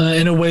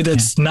 in a way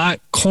that's not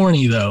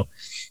corny though.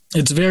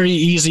 It's very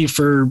easy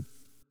for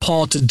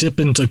Paul to dip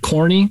into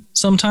corny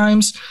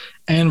sometimes.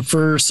 And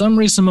for some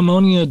reason,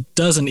 Pneumonia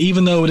doesn't,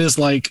 even though it is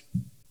like,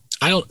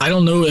 I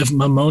don't know if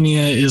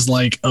Pneumonia is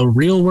like a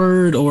real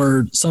word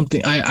or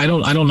something. I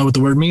don't know what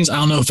the word means. I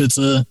don't know if it's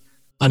a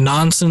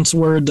nonsense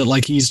word that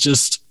like he's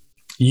just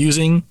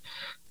using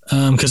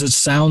because it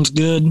sounds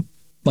good,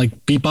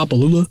 like beep bop a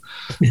lula.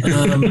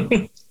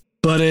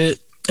 But it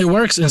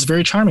works and it's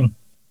very charming.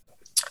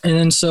 And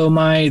then so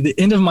the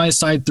end of my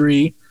side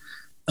 3,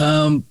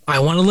 I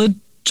want to let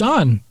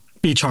John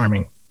be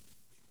charming.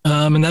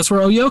 And that's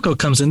where Oyoko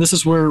comes in. This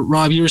is where,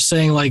 Rob, you were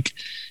saying like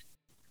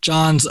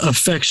John's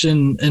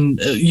affection and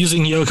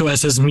using Yoko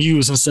as his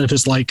muse instead of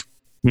his like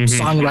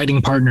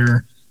songwriting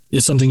partner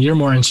is something you're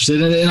more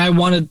interested in. And I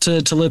wanted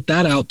to let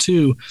that out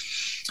too.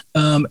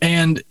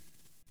 And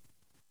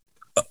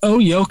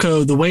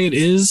Oyoko, the way it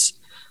is,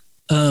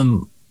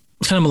 kind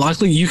of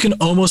melodically, you can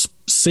almost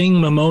sing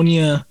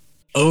Pneumonia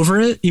over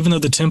it, even though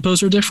the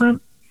tempos are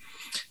different.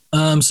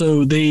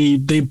 So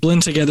they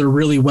blend together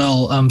really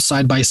well,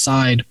 side by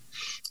side.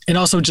 It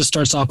also just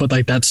starts off with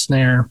like that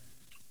snare,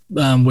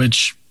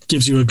 which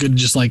gives you a good,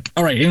 just like,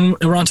 all right, and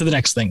we're on to the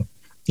next thing.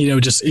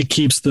 Just it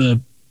keeps the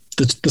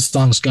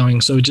songs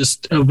going. So it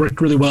just worked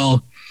really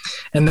well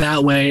in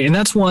that way. And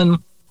that's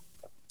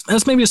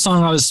maybe a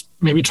song I was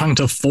maybe trying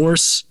to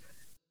force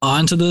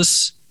onto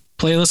this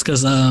playlist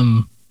because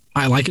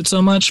I like it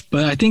so much.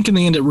 But I think in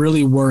the end it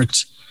really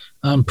worked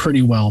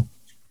pretty well.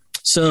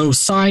 So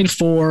side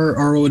 4,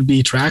 or it would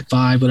be track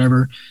 5,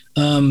 whatever.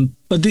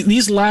 But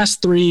these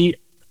last 3,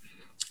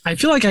 I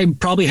feel like I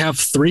probably have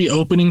 3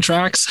 opening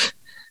tracks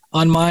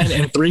on mine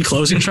and 3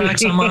 closing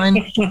tracks on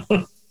mine.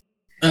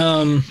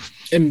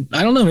 And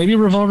I don't know, maybe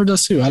Revolver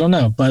does too. I don't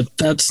know, but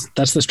that's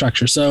the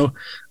structure. So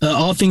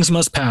All Things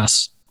Must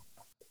Pass,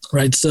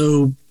 right?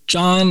 So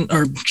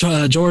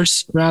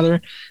George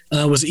rather,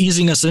 was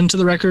easing us into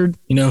the record.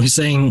 He's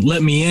saying,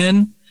 let me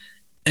in.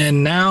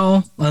 And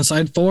now on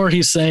side 4,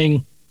 he's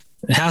saying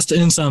it has to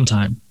end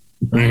sometime.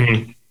 Right?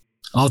 Mm-hmm.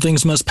 All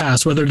Things Must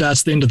Pass, whether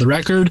that's the end of the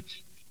record,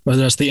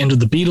 whether that's the end of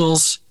the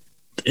Beatles,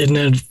 the end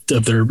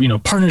of their,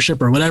 partnership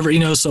or whatever,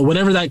 so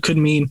whatever that could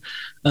mean,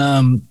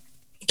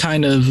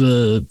 kind of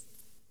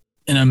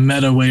in a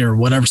meta way or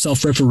whatever,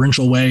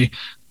 self-referential way,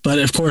 but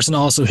of course, and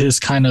also his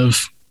kind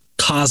of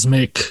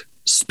cosmic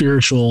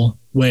spiritual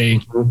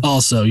way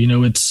also,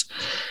 it's,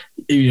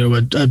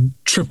 a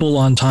triple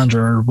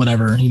entendre or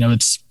whatever,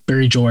 it's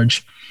very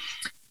George.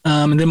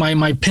 And then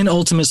my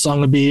penultimate song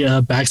would be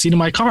Backseat of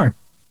My Car,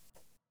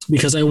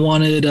 because I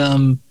wanted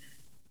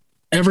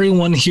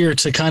everyone here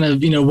to kind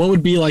of, what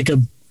would be like for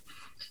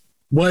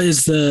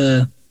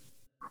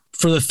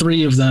the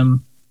 3 of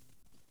them,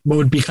 what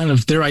would be kind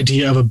of their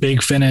idea of a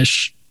big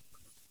finish.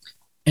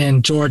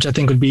 And George, I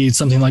think, would be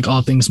something like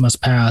All Things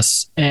Must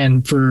Pass.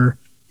 And for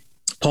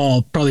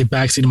Paul, probably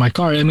Backseat of My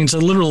Car. I mean, it's a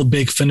literal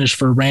big finish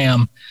for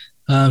Ram.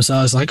 So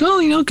I was like,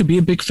 oh, it could be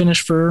a big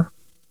finish for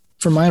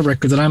my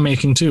record that I'm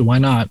making too. Why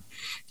not?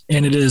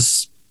 And it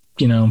is,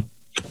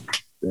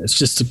 it's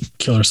just a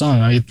killer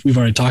song. We've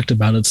already talked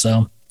about it.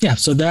 So yeah,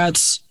 so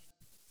that's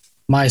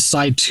my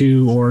side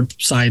 2 or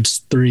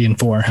sides 3 and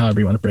 4, however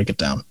you want to break it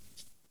down.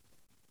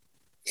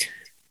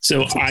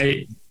 So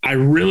I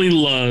really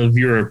love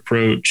your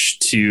approach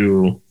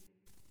to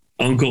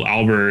Uncle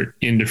Albert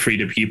into Free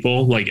to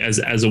People, like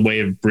as a way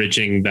of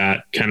bridging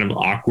that kind of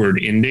awkward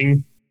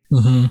ending.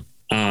 Mm-hmm.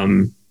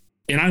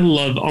 And I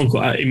love Uncle.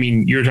 I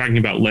mean, you're talking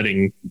about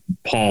letting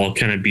Paul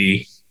kind of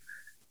be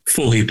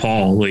fully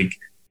Paul. Like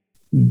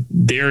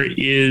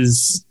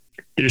there's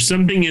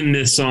something in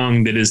this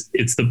song that is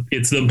it's the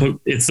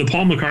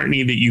Paul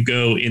McCartney that you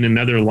go, in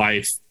another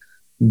life,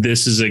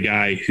 this is a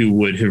guy who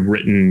would have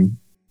written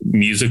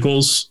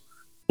musicals.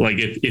 Like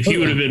if he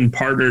would have been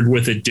partnered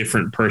with a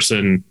different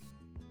person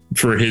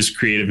for his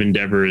creative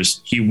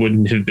endeavors, he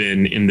wouldn't have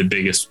been in the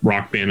biggest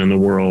rock band in the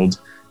world.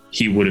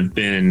 He would have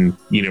been,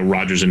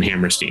 Rodgers and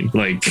Hammerstein.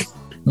 Like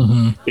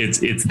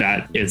it's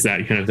that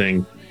kind of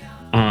thing.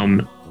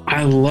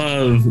 I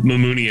love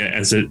Mamunia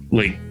as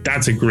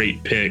that's a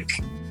great pick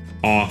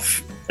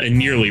off a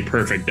nearly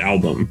perfect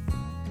album.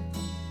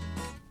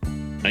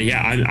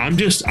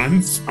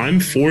 I'm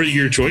for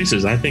your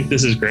choices. I think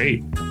this is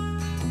great.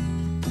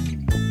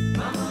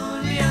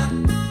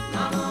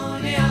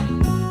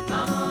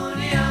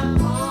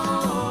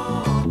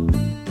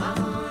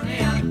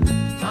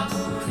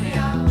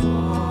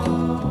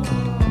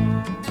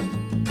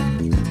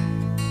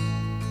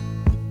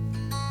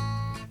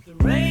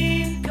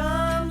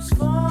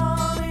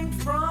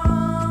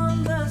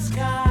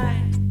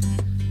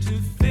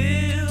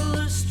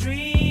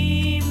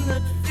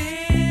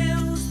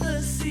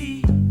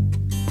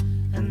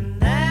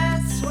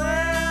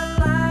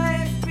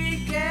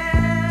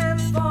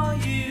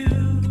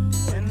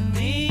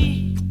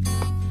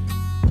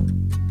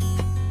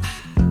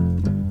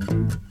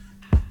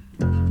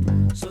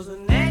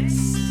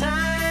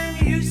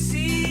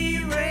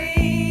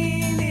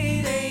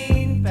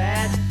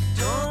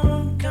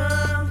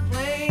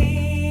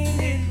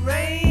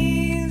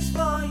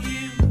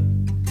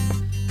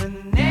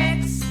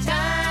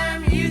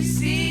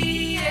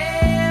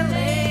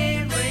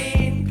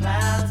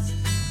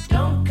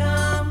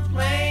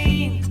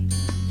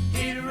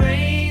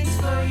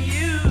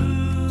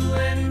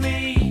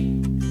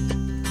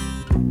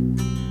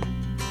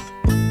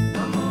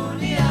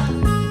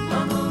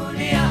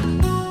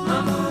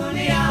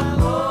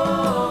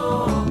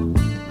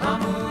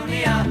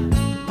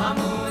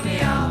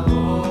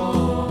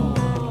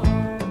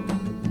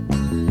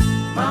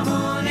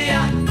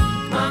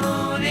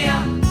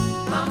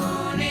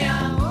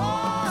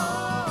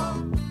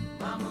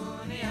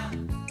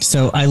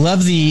 So I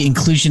love the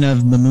inclusion of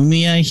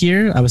Mamumia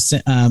here. I was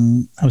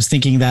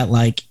thinking that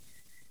like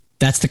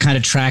that's the kind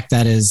of track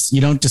that is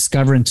you don't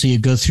discover until you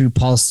go through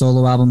Paul's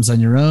solo albums on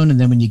your own, and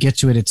then when you get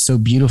to it, it's so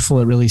beautiful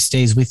it really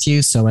stays with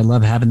you. So I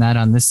love having that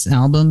on this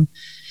album.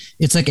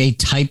 It's like a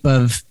type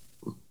of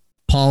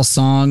Paul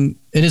song.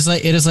 It is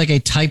like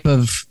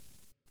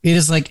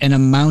an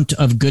amount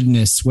of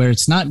goodness where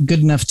it's not good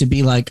enough to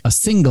be like a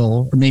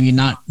single, or maybe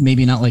not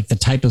like the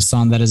type of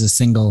song that is a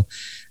single,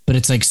 but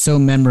it's like so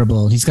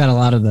memorable. He's got a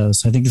lot of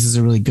those. I think this is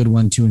a really good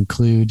one to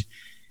include.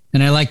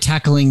 And I like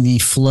tackling the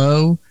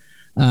flow.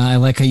 I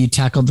like how you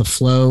tackled the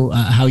flow,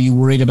 how you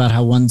worried about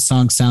how one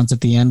song sounds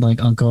at the end,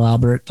 like Uncle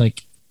Albert,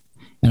 like,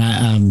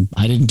 and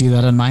I didn't do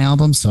that on my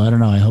album. So I don't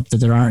know. I hope that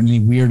there aren't any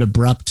weird,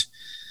 abrupt,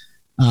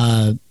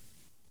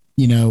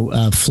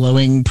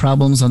 flowing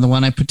problems on the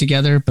one I put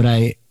together. But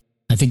I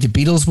think the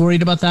Beatles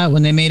worried about that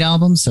when they made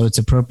albums. So it's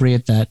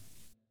appropriate that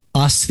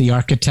us, the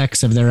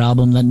architects of their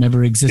album that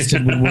never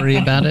existed, would worry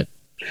about it.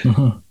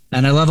 Uh-huh.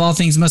 And I love All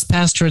Things Must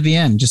Pass toward the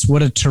end. Just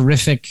what a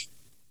terrific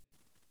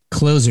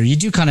closer. You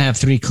do kind of have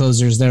three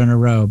closers there in a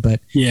row,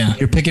 but yeah,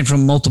 you're picking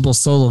from multiple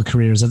solo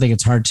careers. I think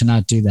it's hard to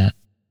not do that.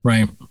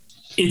 Right.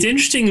 It's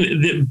interesting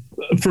that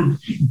for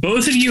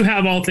both of you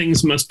have All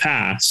Things Must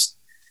Pass,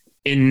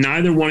 and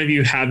neither one of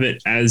you have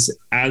it as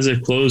a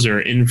closer.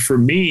 And for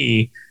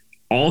me,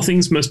 All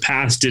Things Must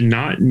Pass did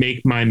not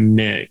make my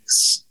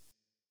mix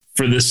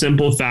for the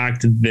simple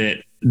fact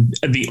that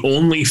the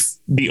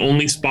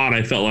only spot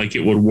I felt like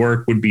it would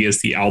work would be as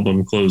the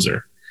album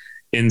closer.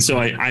 And so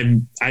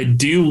I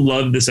do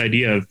love this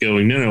idea of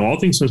going, no, All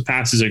Things Must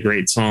Pass is a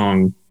great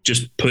song.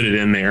 Just put it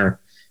in there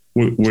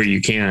where you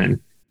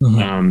can.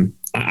 Mm-hmm.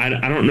 I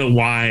don't know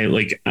why,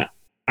 like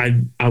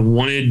I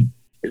wanted,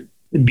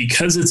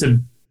 because it's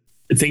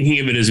thinking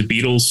of it as a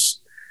Beatles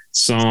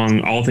song,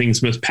 All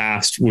Things Must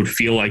Pass would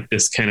feel like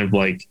this kind of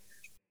like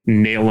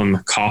nail in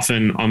the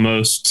coffin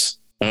almost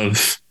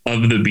of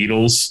the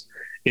Beatles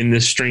in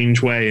this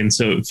strange way. And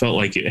so it felt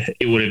like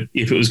it would have,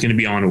 if it was going to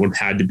be on, it would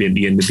have had to be at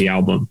the end of the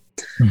album.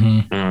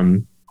 Mm-hmm.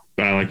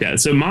 But I like that.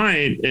 So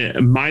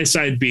my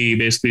side B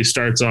basically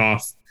starts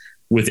off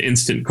with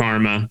Instant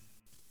Karma.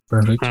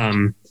 Perfect.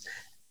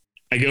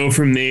 I go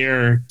from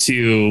there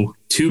to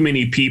Too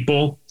Many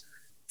People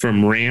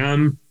from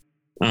Ram,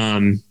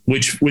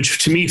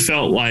 which to me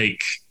felt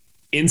like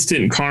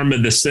Instant Karma,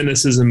 the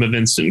cynicism of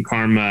Instant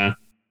Karma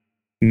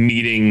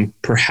meeting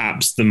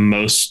perhaps the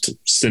most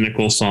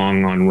cynical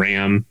song on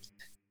Ram,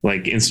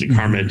 like Instant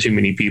Karma and Too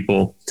Many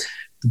People.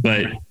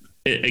 But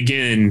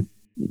again,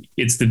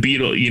 it's the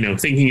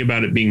Beatles, thinking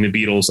about it being the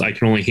Beatles, I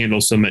can only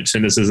handle so much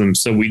cynicism.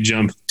 So we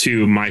jump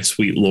to My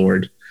Sweet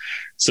Lord.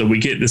 So we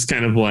get this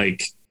kind of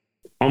like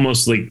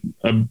almost like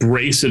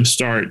abrasive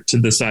start to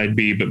the side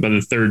B, but by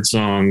the third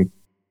song,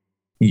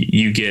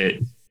 you get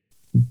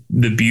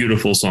the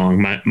beautiful song,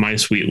 My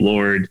Sweet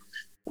Lord.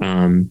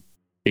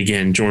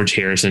 Again, George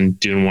Harrison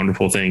doing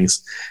wonderful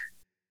things.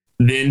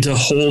 Then to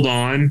Hold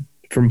On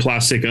from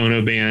Plastic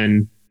Ono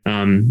Band,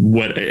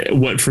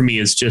 what for me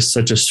is just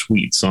such a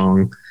sweet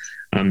song.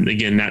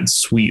 Again, that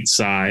sweet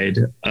side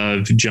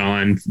of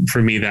John,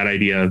 for me, that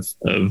idea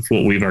of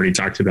what we've already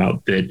talked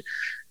about, that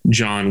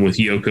John with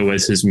Yoko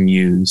as his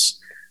muse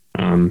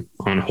on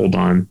Hold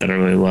On, that I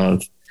really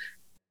love.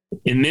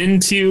 And then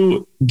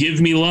to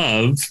Give Me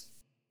Love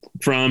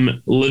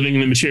from Living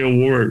in the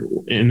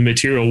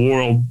Material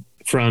World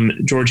from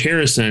George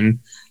Harrison.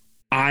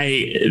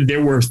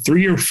 There were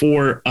 3 or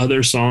 4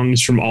 other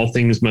songs from All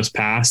Things Must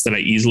Pass that I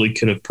easily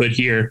could have put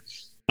here.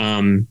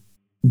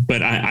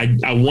 But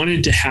I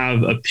wanted to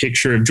have a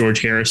picture of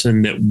George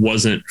Harrison that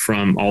wasn't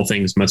from All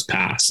Things Must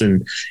Pass,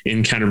 and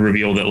kind of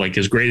reveal that, like,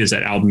 as great as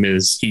that album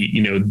is,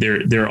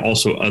 there are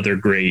also other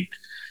great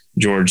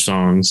George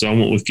songs. So I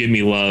went with Give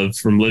Me Love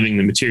from Living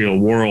the Material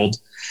World.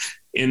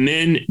 And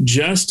then,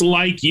 just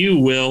like you,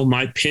 Will,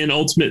 my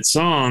penultimate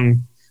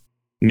song,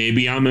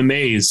 Maybe I'm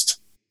Amazed.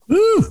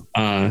 Woo!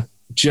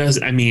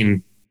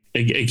 Again,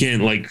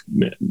 like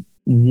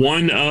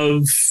one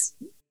of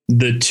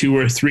the 2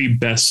 or 3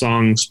 best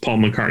songs Paul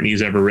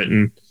McCartney's ever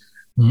written.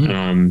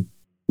 Mm-hmm.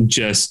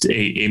 Just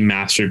a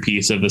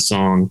masterpiece of a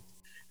song.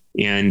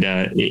 And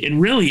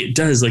really it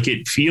does, like,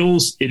 it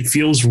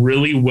feels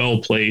really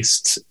well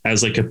placed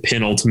as like a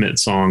penultimate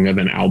song of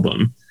an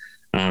album.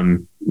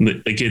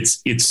 Like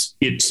it's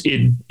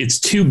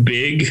too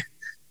big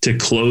to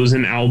close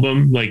an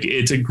album. Like,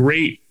 it's a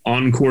great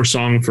encore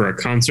song for a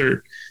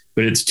concert,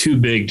 but it's too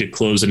big to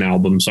close an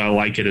album. So I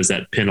like it as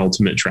that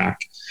penultimate track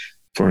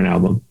for an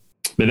album.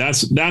 But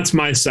that's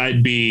my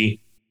side B,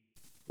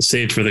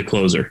 saved for the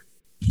closer.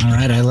 All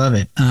right. I love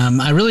it.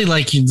 I really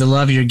like the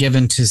love you're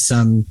giving to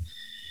some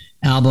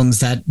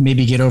albums that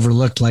maybe get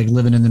overlooked, like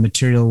Living in the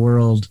Material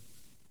World.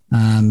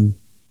 I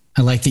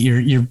like that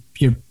you're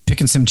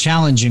picking some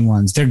challenging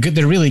ones. They're good.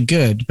 They're really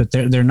good, but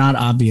they're not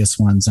obvious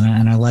ones.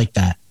 And I like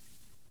that.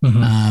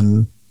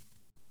 Mm-hmm.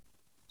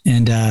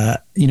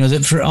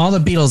 That for all the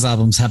Beatles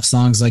albums have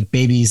songs like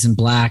Babies in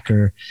Black,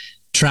 or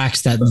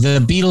tracks that the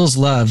Beatles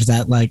love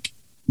that, like,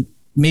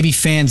 maybe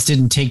fans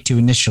didn't take to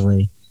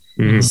initially.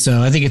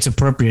 So I think it's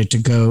appropriate to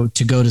go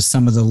to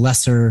some of the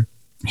lesser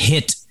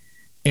hit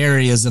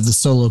areas of the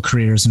solo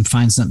careers and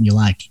find something you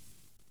like.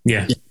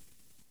 Yeah.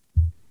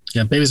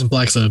 Yeah, Babies in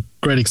Black's a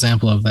great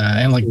example of that.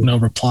 And like No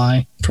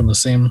Reply from the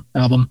same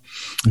album.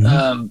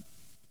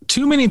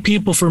 Too Many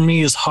People for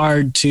me is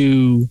hard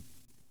to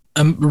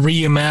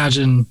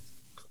reimagine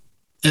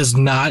as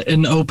not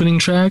an opening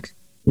track.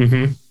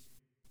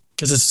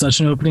 Because it's such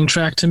an opening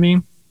track to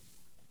me.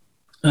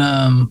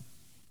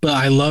 But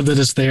I love that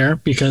it's there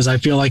because I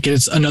feel like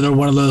it's another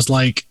one of those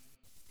like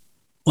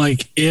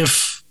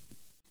if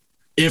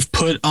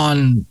put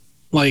on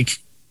like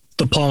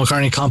the Paul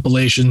McCartney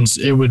compilations,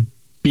 it would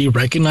be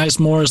recognized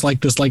more as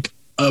like this like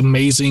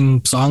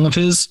amazing song of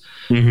his.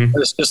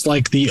 But it's just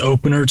like the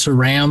opener to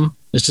Ram.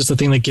 It's just the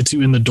thing that gets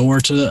you in the door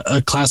to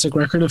a classic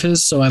record of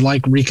his. So I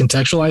like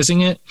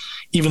recontextualizing it,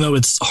 even though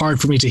it's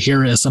hard for me to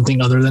hear it as something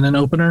other than an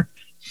opener.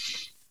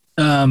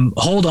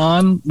 Hold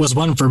On was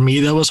one for me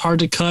that was hard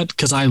to cut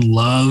because I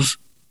love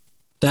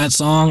that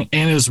song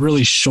and it was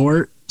really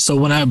short. So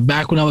when I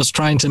was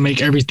trying to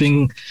make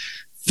everything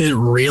fit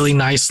really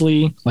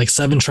nicely, like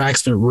 7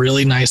 tracks fit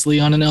really nicely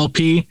on an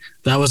LP,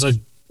 that was a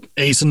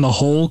ace in the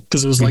hole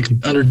because it was like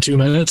under 2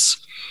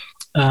 minutes.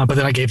 But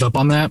then I gave up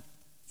on that.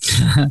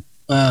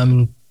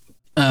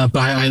 But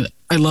I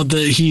love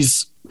that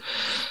he's,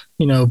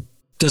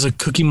 does a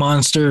Cookie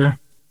Monster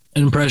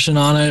impression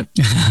on it.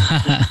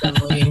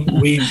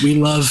 we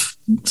love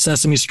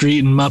Sesame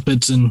Street and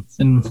Muppets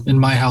in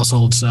my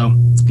household, so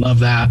love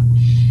that.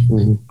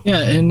 Yeah,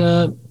 and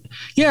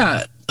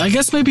I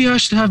guess maybe I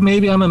should have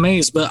Maybe I'm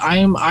Amazed, but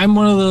I'm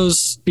one of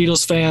those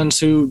Beatles fans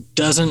who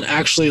doesn't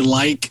actually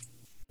like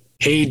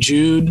Hey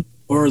Jude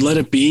or Let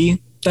It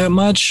Be that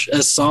much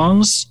as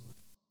songs,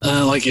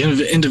 like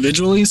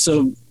individually.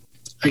 So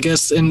I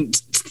guess in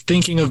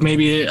thinking of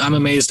Maybe I'm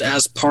Amazed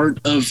as part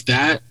of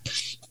that,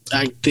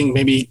 I think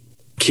maybe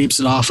keeps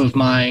it off of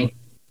my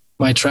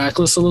track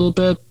list a little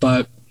bit.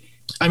 But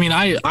I mean,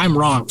 I'm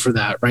wrong for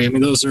that, right? I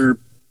mean, those are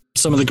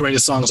some of the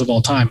greatest songs of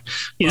all time.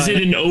 Is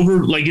it an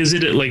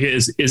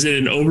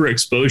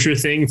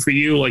overexposure thing for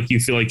you? Like you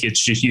feel like it's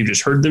just, you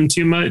just heard them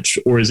too much,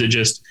 or is it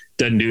just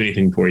doesn't do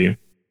anything for you?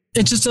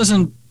 It just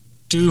doesn't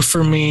do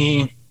for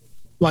me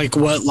like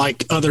what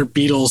like other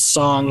Beatles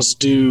songs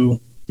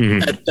do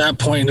at that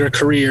point in their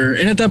career.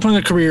 And at that point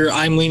in their career,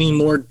 I'm leaning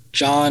more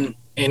John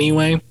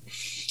anyway.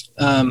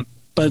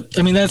 But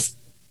I mean, that's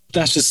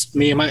just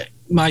me and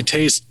my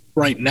taste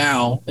right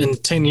now. In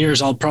 10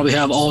 years, I'll probably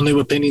have all new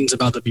opinions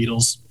about the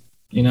Beatles,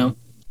 who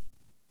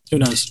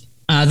knows?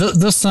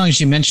 Those songs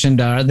you mentioned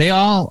they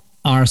all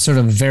are sort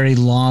of very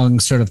long,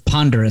 sort of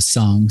ponderous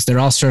songs. They're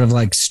all sort of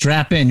like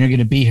strap in, you're going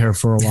to be here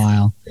for a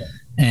while.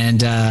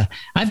 And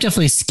I've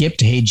definitely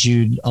skipped Hey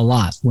Jude a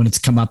lot when it's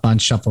come up on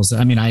shuffles.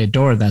 I mean, I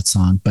adore that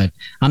song, but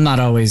I'm not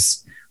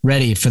always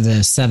ready for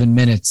the 7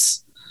 minutes.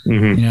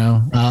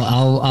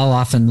 I'll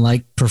often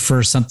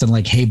prefer something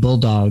like Hey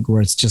Bulldog, where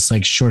it's just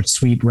like short,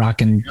 sweet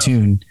rockin'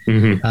 tune.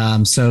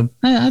 So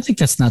I think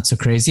that's not so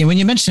crazy. And when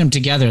you mention them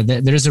together,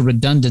 there's a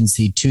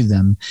redundancy to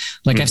them.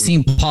 Like I've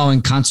seen Paul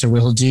in concert where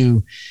he'll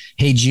do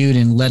Hey Jude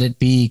and Let It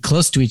Be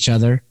close to each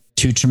other,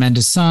 2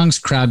 tremendous songs,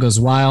 crowd goes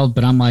wild,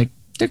 but I'm like,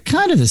 they're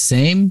kind of the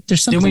same.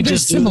 There's something very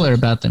similar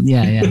about them.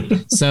 Yeah.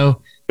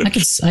 So I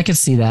could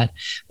see that.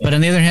 But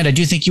on the other hand, I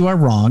do think you are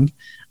wrong.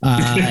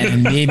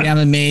 And Maybe I'm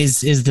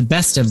Amazed is the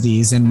best of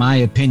these, in my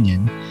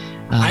opinion.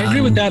 I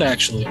agree with that,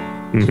 actually.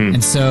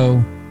 And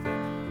so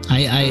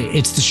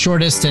it's the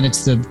shortest and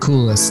it's the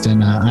coolest.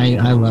 And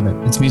I love it.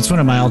 It's one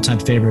of my all-time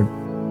favorite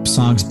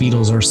songs,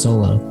 Beatles or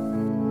solo.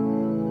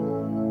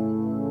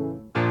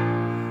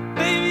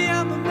 Baby,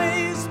 I'm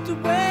amazed the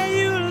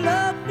way you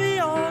love me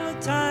all the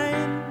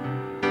time.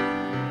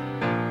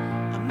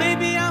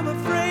 Maybe I'm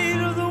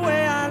afraid of the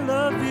way I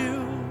love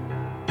you.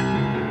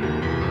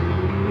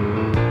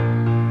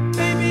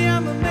 Baby,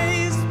 I'm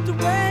amazed the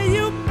way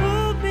you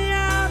pulled me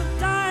out of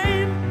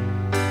time.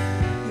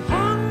 You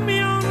hung me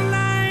on the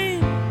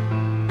line.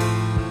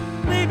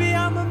 Maybe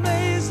I'm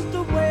amazed at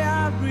the way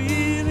I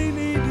really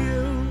need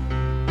you.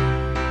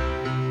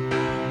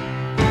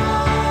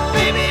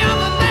 Maybe I'm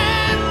a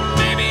man,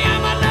 maybe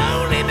I'm a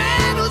lonely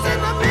man who's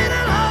in the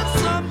middle of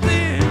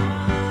something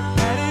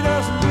that he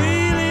doesn't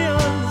really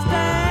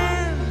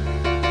understand.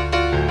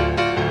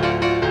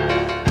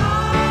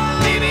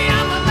 Maybe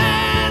I'm a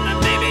man, and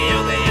maybe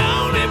you're the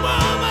only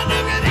woman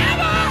who can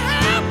ever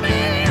help me.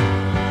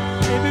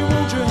 Maybe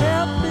won't you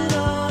help me to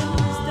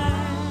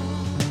understand.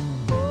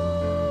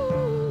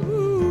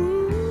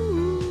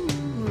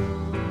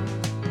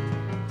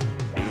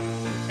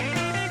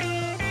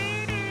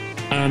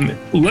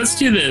 Let's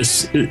do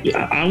this.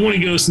 I want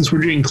to go, since we're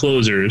doing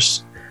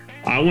closers,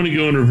 I want to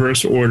go in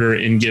reverse order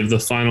and give the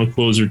final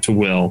closer to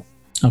Will.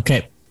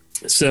 Okay.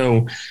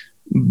 So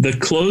the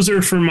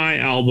closer for my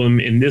album,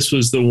 and this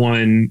was the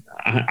one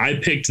I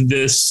picked,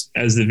 this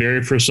as the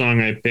very first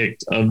song I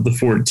picked of the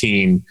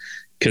 14,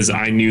 because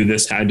I knew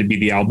this had to be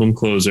the album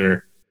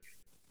closer.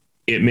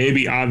 It may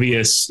be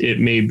obvious, it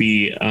may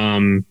be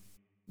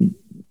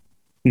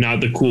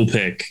not the cool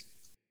pick,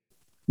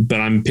 but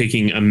I'm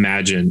picking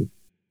Imagine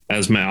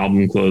as my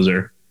album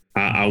closer.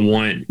 I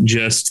want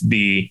just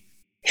the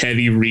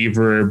heavy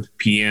reverb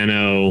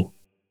piano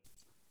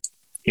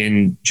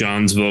in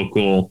John's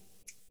vocal.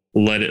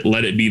 Let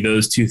it be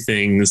those two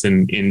things,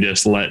 and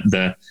just let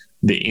the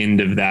end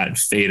of that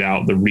fade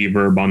out, the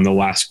reverb on the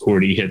last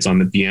chord he hits on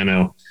the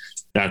piano.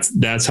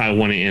 That's how I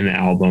want to end the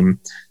album,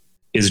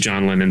 is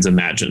John Lennon's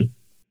Imagine.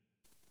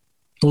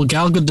 Well,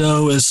 Gal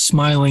Gadot is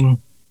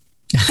smiling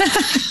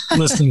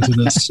listening to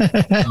this.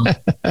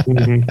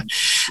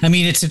 I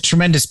mean, it's a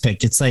tremendous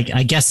pick. It's like,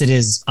 I guess it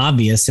is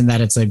obvious in that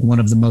it's like one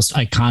of the most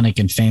iconic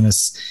and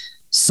famous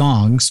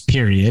songs,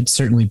 period.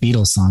 Certainly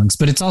Beatles songs,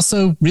 but it's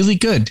also really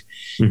good.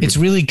 Mm-hmm. It's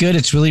really good.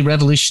 It's really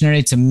revolutionary.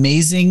 It's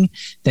amazing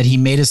that he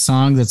made a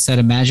song that said,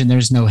 "Imagine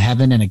there's no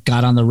heaven," and it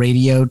got on the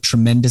radio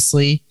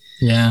tremendously.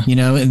 Yeah. You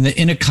know,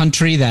 in a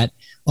country that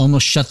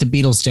almost shut the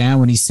Beatles down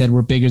when he said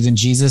we're bigger than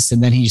Jesus.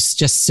 And then he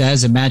just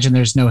says, "Imagine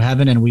there's no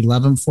heaven," and we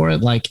love him for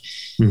it. Like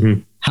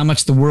how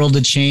much the world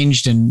had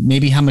changed, and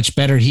maybe how much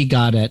better he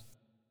got at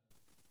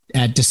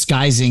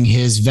disguising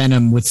his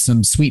venom with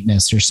some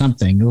sweetness or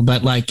something.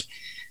 But like,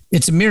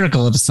 it's a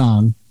miracle of a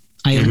song.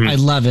 I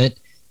love it.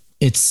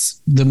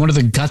 It's one of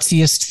the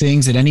gutsiest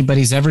things that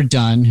anybody's ever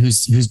done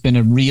who's been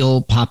a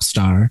real pop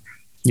star.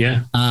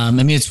 Yeah. I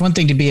mean, it's one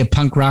thing to be a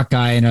punk rock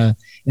guy in a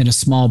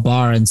small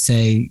bar and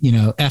say, you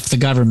know, F the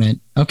government.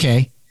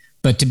 Okay.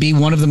 But to be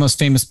one of the most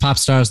famous pop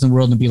stars in the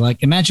world and be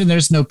like, "Imagine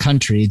there's no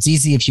country. It's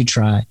easy if you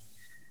try."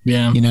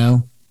 Yeah. You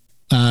know,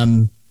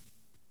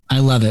 I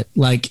love it.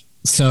 Like,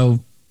 so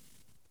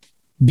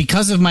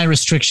because of my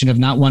restriction of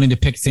not wanting to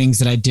pick things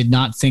that I did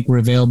not think were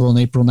available in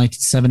April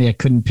 1970, I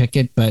couldn't pick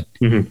it, but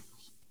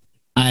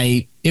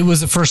it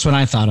was the first one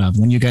I thought of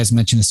when you guys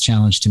mentioned this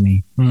challenge to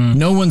me.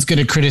 No one's going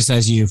to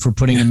criticize you for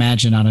putting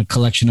Imagine on a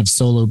collection of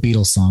solo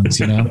Beatles songs,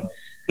 you know?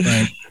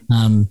 Right.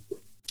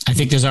 I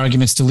think there's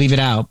arguments to leave it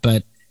out,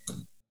 but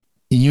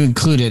you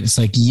include it. It's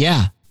like,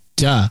 yeah,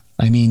 duh.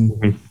 I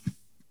mean,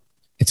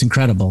 it's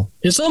incredible.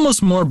 It's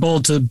almost more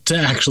bold to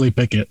actually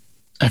pick it,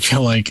 I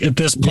feel like, at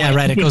this point. Yeah,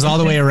 right. It goes all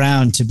the way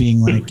around to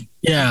being like,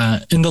 yeah,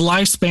 in the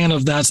lifespan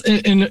of that,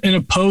 in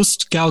a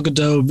post Gal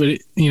Gadot,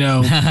 you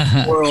know,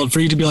 world, for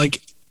you to be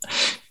like,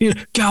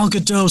 Gal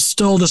Gadot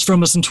stole this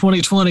from us in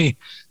 2020,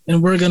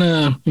 and we're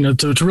gonna, you know,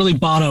 to really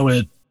Bono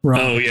it.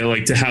 Right. Oh yeah,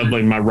 like to have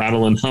like my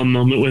rattle and hum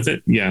moment with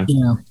it. Yeah.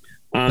 Yeah.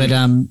 But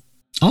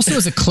also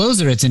as a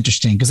closer, it's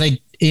interesting because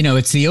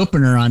it's the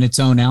opener on its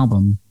own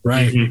album,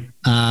 right?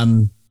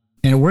 And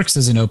it works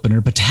as an opener,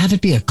 but to have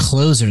it be a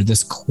closer,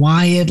 this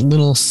quiet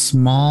little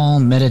small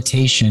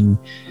meditation,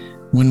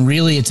 when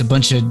really it's a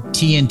bunch of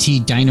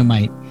TNT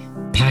dynamite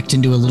packed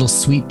into a little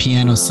sweet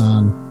piano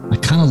song, I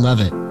kind of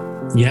love it.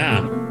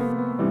 Yeah.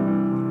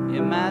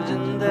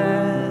 Imagine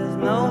there's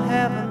no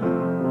heaven.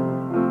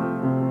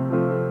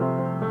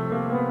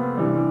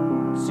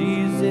 It's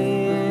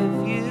easy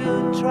if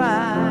you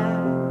try.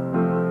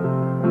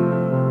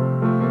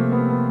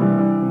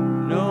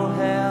 No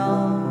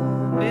hell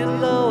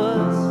below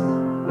us.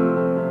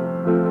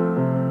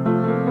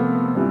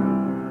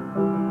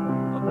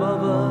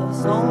 Above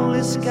us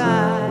only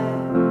sky.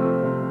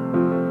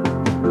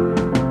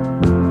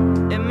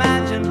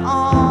 Imagine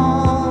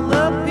all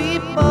the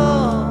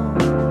people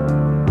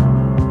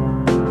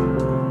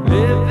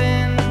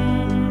living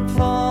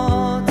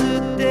for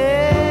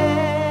today.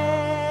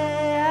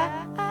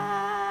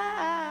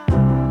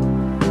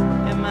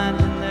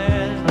 Imagine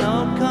there's no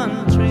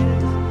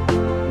countries.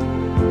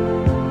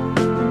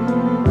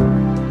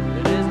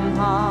 It isn't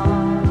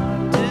hard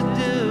to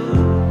do.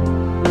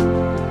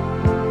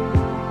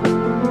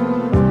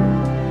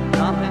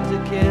 Nothing to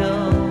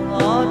kill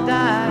or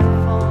die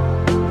for.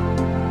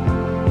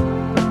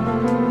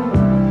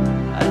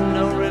 And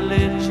no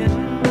religion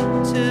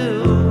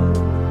too.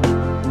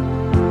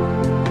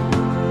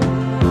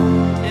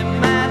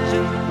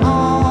 Imagine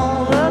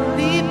all the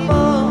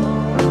people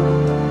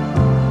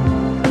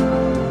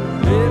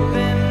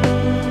living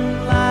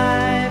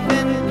life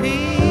in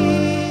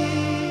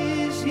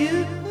peace.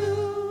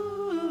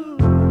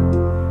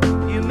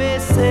 You may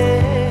say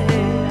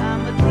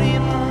I'm a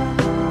dreamer,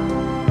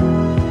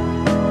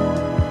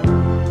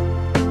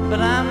 but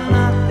I'm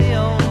not the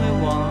only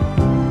one.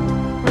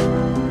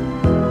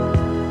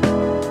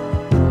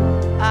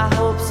 I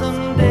hope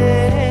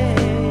someday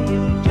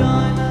you'll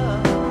join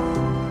us,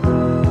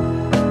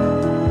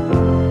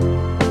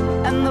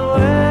 and the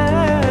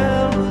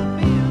world will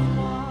be as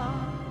one.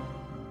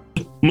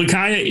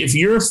 Micaiah, if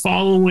you're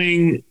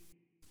following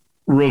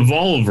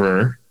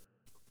Revolver,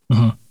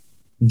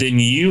 then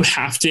you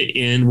have to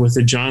end with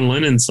a John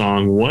Lennon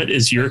song. What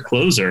is your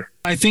closer?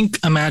 I think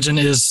Imagine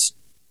is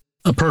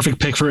a perfect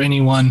pick for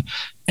anyone.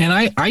 And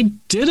I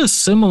did a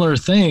similar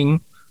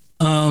thing,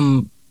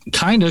 kind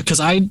of,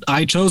 because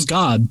I chose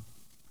God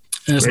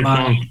as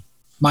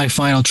my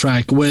final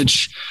track,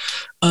 which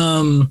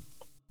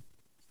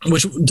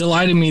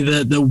delighted me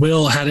that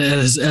Will had it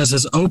as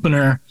his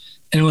opener,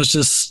 and it was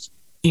just,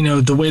 you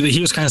know, the way that he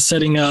was kind of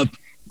setting up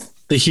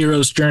the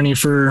hero's journey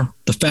for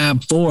the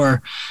Fab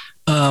Four.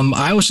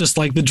 I was just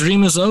like, the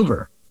dream is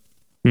over.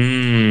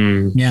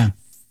 Yeah.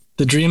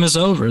 The dream is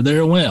over.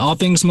 There it went. All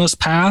things must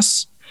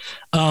pass.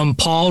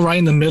 Paul, right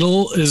in the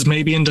middle, is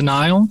maybe in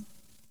denial.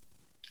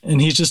 And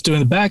he's just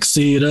doing the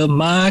backseat of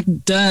my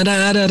da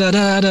da da da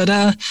da da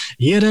da,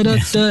 yeah, da, da,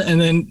 da.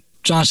 And then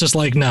John's just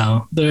like,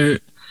 no,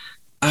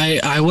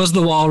 I was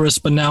the walrus,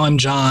 but now I'm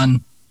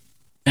John.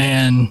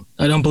 And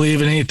I don't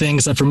believe in anything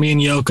except for me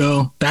and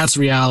Yoko. That's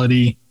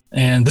reality.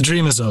 And the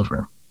dream is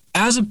over.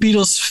 As a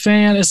Beatles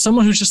fan, as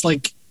someone who's just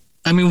like,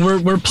 I mean,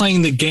 we're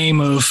playing the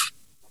game of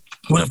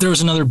what if there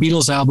was another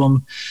Beatles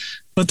album,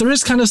 but there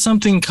is kind of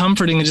something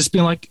comforting in just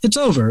being like, it's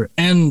over.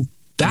 And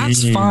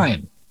that's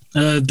fine.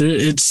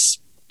 It's,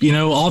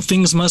 all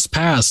things must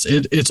pass.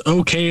 It's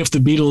okay if the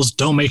Beatles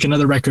don't make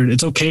another record.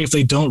 It's okay if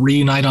they don't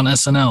reunite on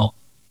SNL.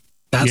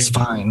 That's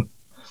fine.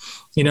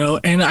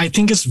 And I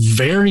think it's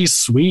very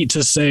sweet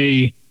to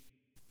say,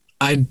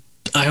 I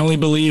only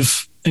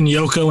believe in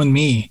Yoko and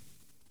me.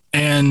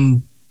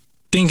 And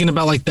thinking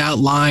about like that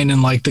line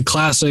and like the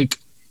classic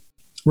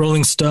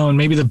Rolling Stone,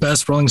 maybe the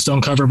best Rolling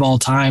Stone cover of all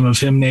time of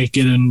him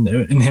naked and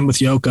him with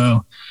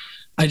Yoko.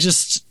 I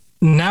just,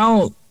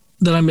 now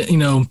that I'm,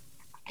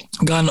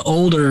 gotten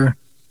older,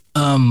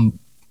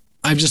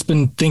 I've just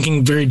been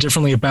thinking very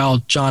differently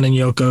about John and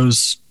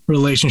Yoko's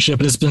relationship.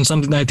 And it's been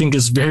something that I think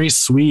is very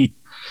sweet.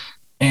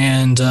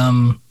 And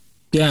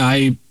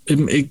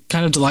it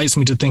kind of delights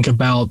me to think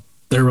about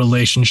their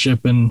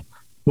relationship and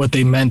what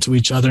they meant to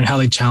each other and how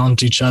they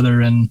challenged each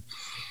other. And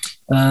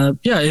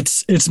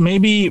it's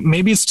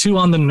maybe it's too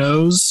on the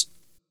nose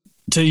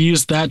to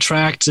use that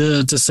track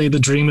to say the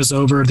dream is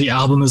over, the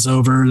album is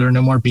over, there are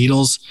no more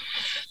Beatles.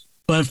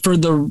 But for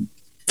the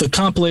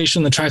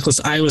compilation, the track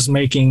list I was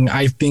making,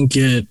 I think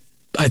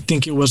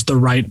it was the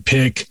right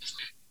pick.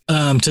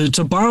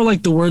 To borrow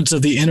like the words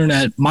of the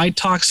internet, my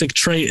toxic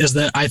trait is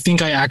that I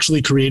think I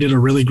actually created a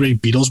really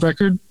great Beatles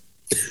record.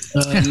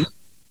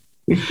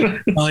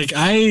 Like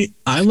I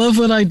love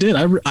what I did.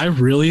 I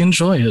really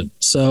enjoy it.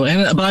 So,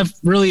 but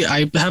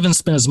I haven't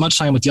spent as much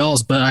time with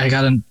y'all's, but I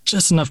got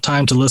just enough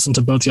time to listen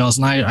to both y'all's,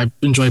 and I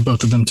enjoy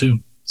both of them too.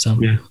 So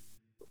yeah,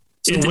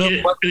 so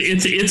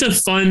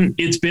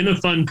it's been a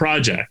fun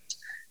project.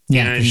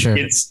 Yeah, and for sure.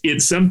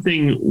 It's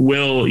something,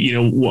 Will,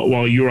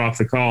 while you were off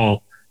the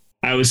call,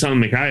 I was telling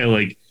Micaiah,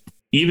 like,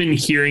 even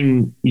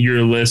hearing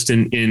your list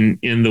in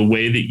the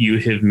way that you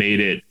have made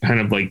it kind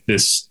of like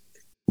this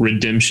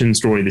redemption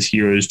story, this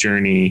hero's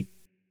journey,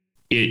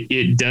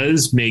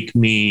 it makes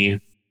me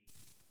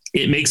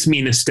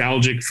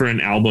nostalgic for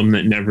an album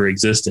that never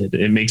existed.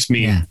 It makes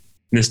me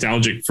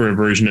nostalgic for a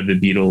version of the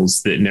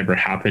Beatles that never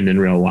happened in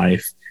real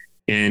life.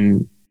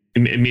 And I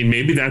mean,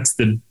 maybe that's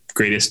the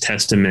greatest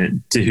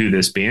testament to who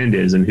this band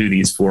is and who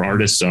these four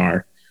artists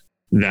are,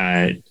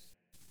 that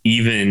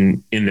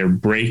even in their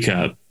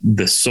breakup,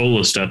 the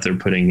solo stuff they're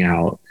putting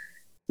out,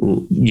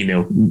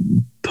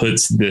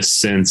 puts this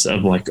sense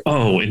of like,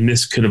 oh, and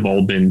this could have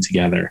all been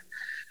together.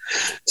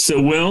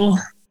 So, Will,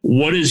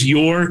 what is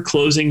your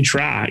closing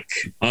track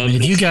of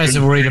if you guys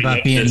are worried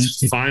about being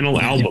this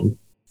final album?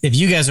 If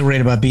you guys are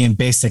worried about being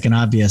basic and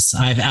obvious,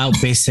 I've out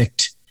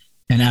basicked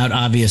and out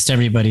obvious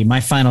everybody. My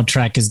final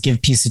track is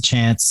Give Peace a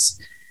Chance,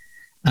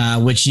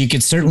 which you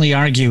could certainly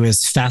argue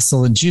is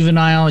facile and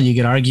juvenile. You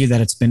could argue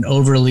that it's been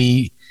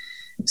overly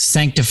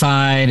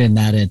sanctified and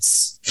that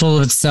it's full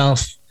of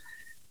itself.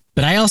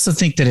 But I also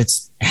think that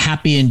it's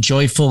happy and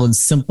joyful and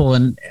simple.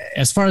 And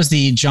as far as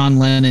the John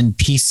Lennon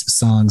peace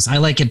songs, I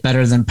like it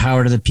better than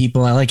Power to the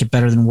People. I like it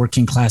better than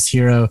Working Class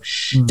Hero.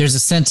 There's a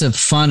sense of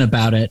fun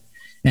about it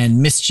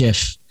and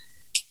mischief.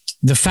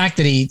 The fact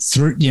that he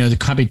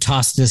probably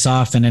tossed this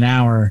off in an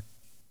hour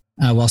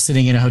while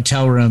sitting in a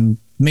hotel room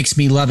makes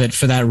me love it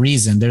for that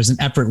reason. There's an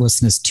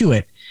effortlessness to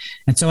it.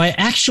 And so I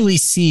actually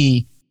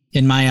see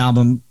in my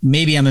album,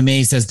 Maybe I'm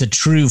Amazed, as the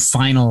true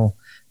final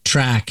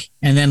track.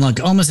 And then like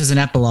almost as an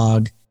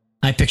epilogue,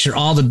 I picture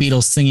all the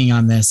Beatles singing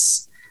on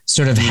this,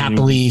 sort of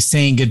happily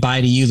saying goodbye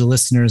to you, the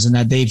listeners, and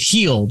that they've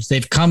healed.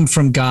 They've come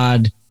from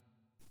God.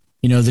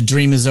 The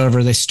dream is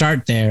over. They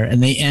start there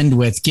and they end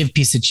with Give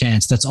Peace a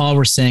Chance. That's all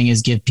we're saying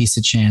is give peace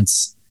a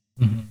chance.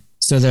 Mm-hmm.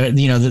 So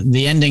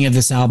the ending of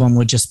this album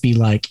would just be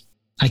like,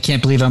 I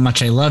can't believe how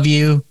much I love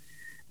you.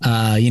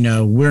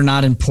 We're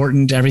not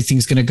important.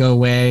 Everything's going to go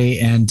away,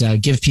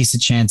 and give peace a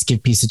chance,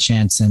 give peace a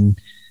chance. And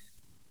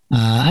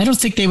I don't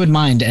think they would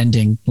mind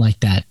ending like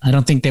that. I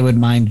don't think they would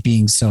mind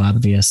being so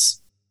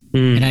obvious.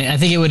 And I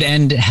think it would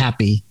end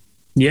happy.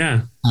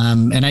 Yeah.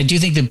 And I do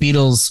think the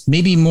Beatles,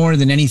 maybe more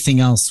than anything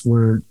else,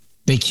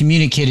 they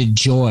communicated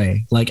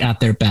joy like at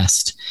their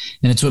best.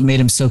 And it's what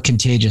made them so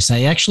contagious.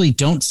 I actually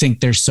don't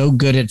think they're so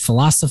good at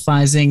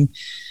philosophizing.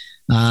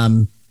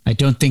 I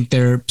don't think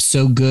they're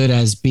so good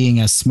as being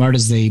as smart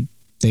as they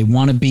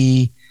want to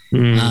be.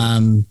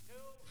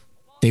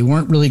 They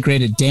weren't really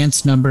great at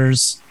dance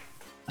numbers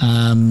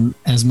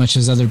as much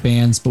as other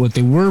bands, but what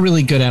they were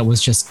really good at was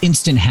just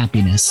instant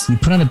happiness. You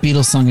put on a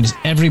Beatles song and just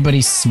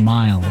everybody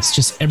smiles.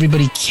 Just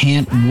everybody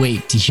can't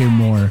wait to hear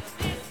more.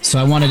 So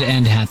I wanted to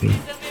end happy.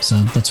 So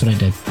that's what I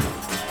did.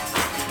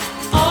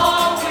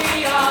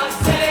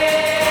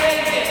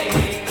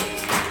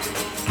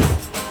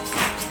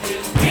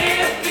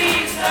 Give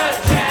peace a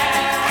chance.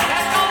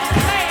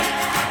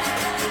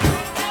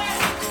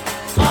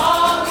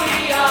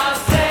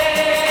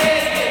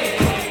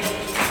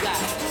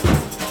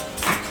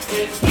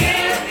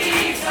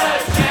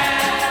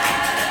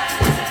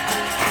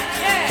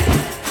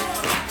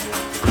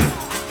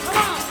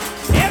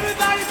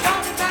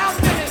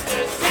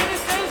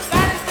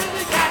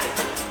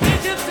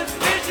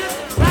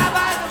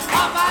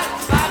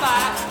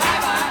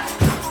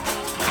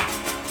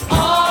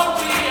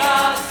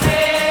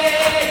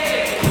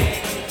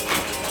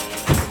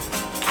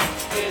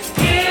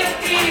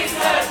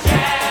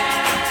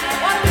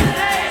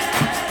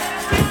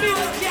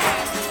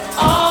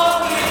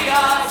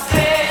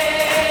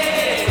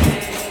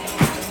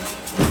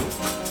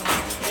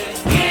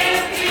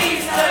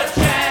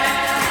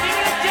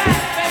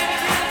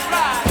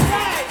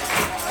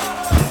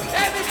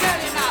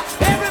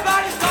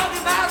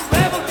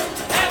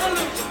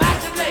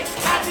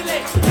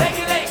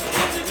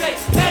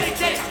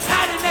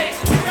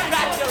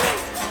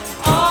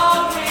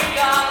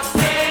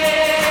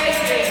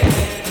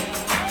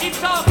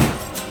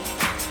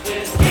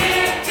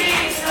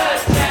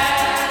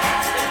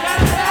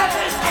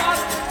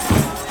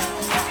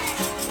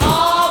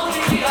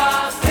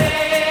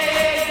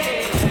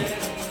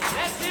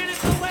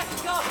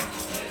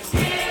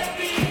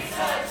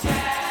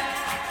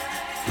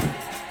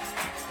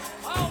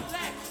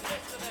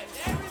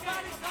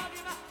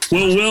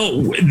 Well,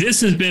 Will,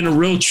 this has been a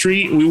real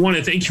treat. We want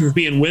to thank you for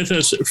being with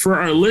us. For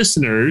our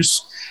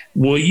listeners,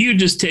 will you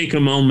just take a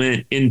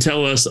moment and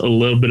tell us a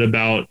little bit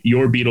about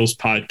your Beatles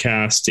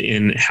podcast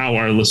and how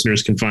our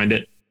listeners can find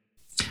it?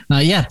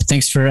 Yeah,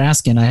 thanks for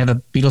asking. I have a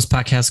Beatles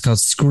podcast called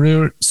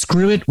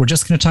Screw It. We're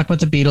just going to talk about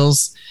the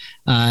Beatles.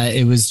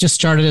 It was just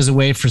started as a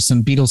way for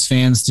some Beatles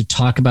fans to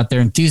talk about their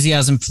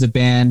enthusiasm for the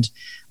band.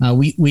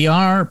 We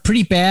are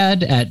pretty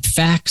bad at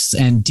facts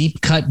and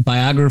deep cut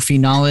biography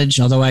knowledge,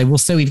 although I will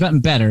say we've gotten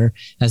better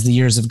as the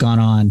years have gone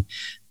on.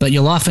 But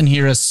you'll often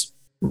hear us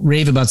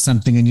rave about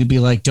something and you'll be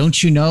like,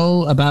 don't you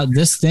know about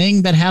this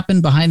thing that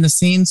happened behind the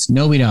scenes?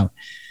 No, we don't.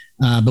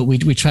 But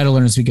we try to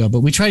learn as we go.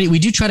 But we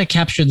do try to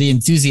capture the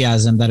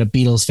enthusiasm that a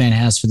Beatles fan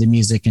has for the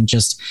music and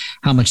just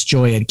how much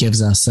joy it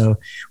gives us. So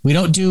we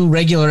don't do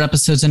regular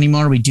episodes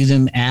anymore. We do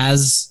them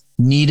as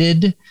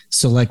needed.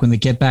 So like when the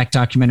Get Back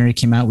documentary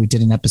came out, we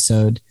did an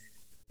episode.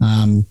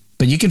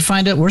 But you can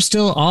find it.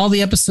 All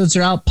the episodes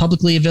are out,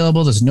 publicly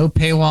available. There's no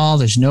paywall.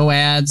 There's no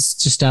ads.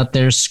 Just out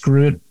there.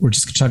 Screw it. We're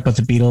just going to talk about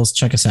the Beatles.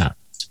 Check us out.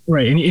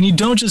 Right. And you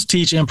don't just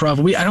teach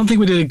improv. I don't think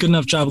we did a good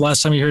enough job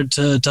last time you heard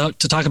to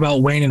talk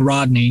about Wayne and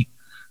Rodney.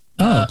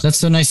 Oh, that's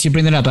so nice you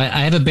bring that up. I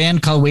have a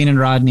band called Wayne and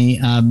Rodney.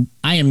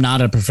 I am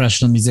not a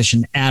professional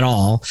musician at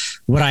all.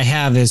 What I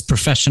have is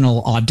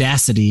professional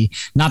audacity,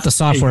 not the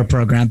software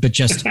program, but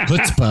just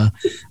chutzpah.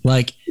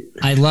 Like,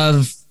 I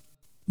love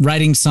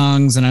writing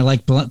songs and I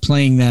like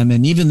playing them.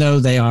 And even though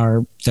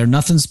they're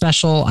nothing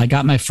special, I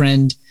got my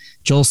friend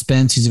Joel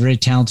Spence, who's a very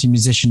talented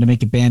musician, to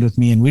make a band with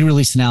me. And we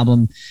released an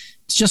album.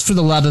 It's just for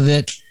the love of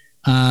it.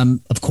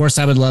 Of course,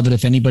 I would love it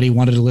if anybody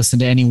wanted to listen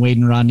to any Wayne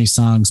and Rodney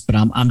songs, but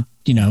I'm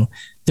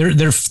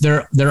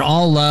they're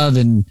all love,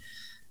 and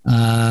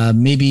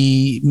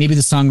maybe the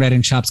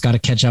songwriting shop's got to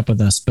catch up with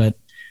us. But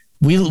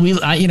we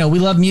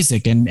love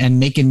music, and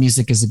making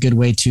music is a good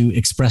way to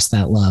express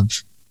that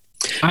love.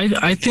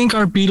 I think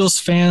our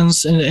Beatles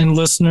fans and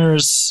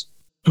listeners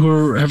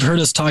who have heard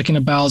us talking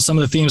about some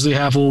of the themes we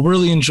have will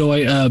really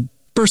enjoy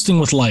Bursting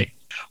with Light.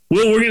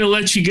 Well, we're going to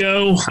let you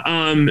go.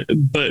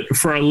 But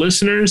for our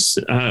listeners,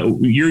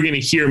 you're going to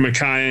hear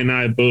Micaiah and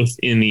I both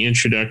in the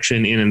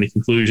introduction and in the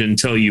conclusion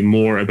tell you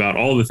more about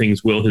all the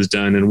things Will has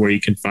done and where you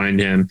can find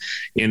him.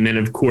 And then,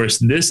 of course,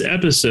 this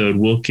episode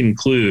will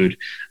conclude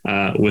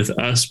with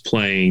us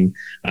playing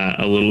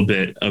a little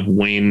bit of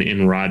Wayne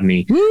and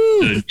Rodney.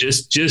 So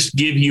just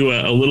give you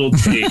a little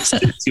taste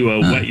to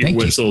wet your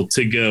whistle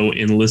to go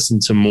and listen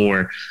to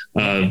more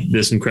of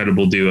this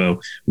incredible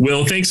duo.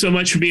 Will, thanks so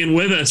much for being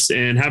with us,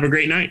 and have a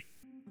great night.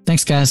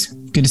 Thanks, guys.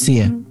 Good to see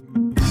you.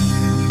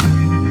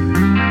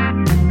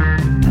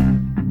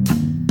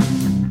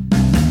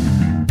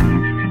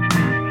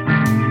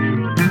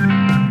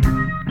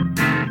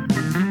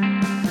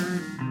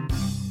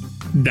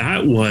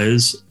 That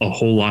was a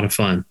whole lot of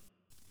fun.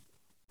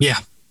 Yeah.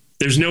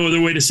 There's no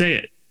other way to say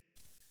it.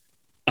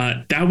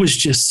 That was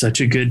just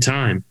such a good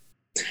time.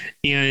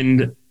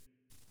 And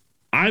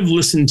I've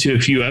listened to a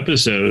few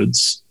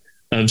episodes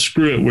of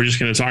Screw It. We're just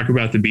going to talk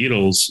about the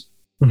Beatles.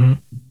 Mm-hmm.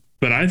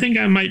 But I think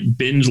I might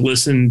binge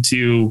listen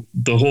to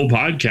the whole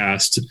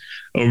podcast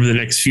over the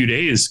next few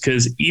days,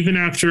 because even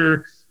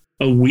after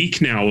a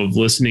week now of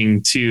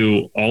listening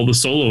to all the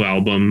solo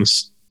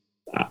albums,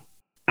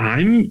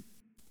 I'm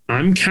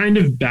kind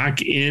of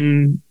back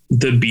in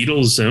the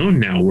Beatles zone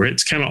now, where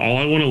it's kind of all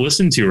I want to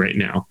listen to right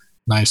now.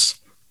 Nice.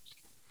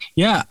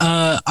 Yeah,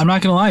 I'm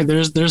not gonna lie.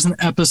 There's an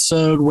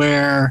episode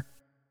where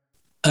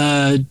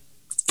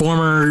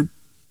former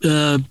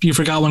You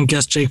Forgot One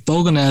guest Jake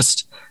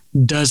Fogelnest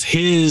does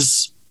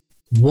his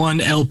 1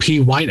 LP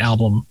White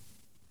Album.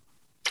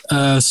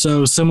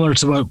 So similar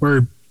to what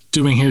we're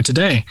doing here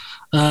today.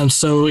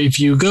 So if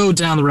you go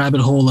down the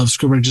rabbit hole of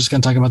Screw, we're just going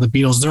to talk about the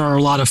Beatles. There are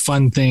a lot of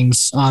fun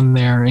things on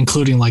there,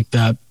 including like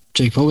that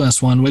Jake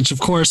Fogelnest one, which of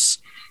course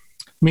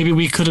maybe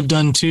we could have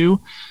done too.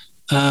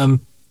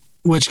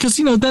 Which, because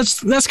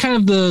that's kind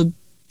of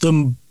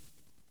the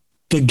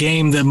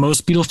game that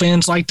most Beatle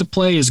fans like to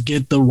play, is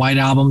get the White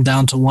Album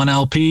down to 1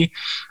 LP.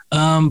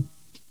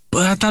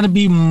 But I thought it'd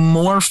be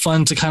more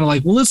fun to kind of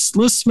like, well,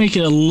 let's make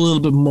it a little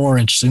bit more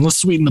interesting. Let's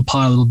sweeten the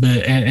pot a little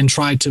bit and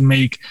try to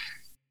make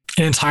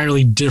an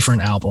entirely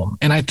different album.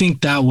 And I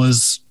think that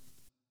was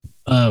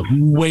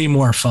way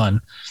more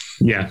fun.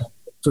 Yeah.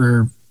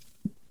 For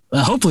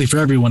hopefully for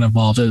everyone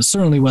involved. It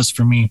certainly was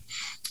for me.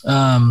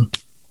 Yeah,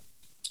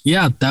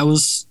 that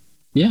was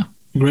a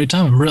great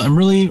time. I'm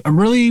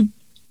really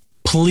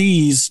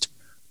pleased,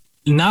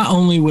 not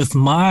only with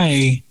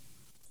my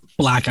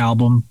Black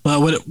Album, but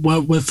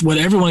what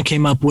everyone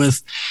came up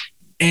with,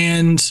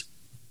 and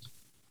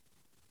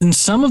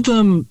some of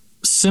them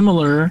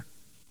similar.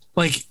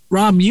 Like,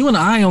 Rob, you and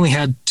I only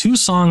had 2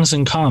 songs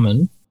in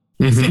common,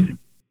 mm-hmm.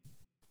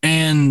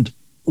 and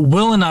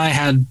Will and I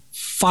had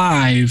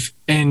 5,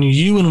 and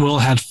you and Will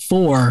had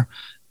 4.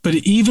 But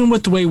even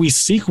with the way we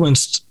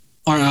sequenced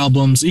our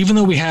albums, even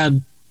though we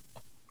had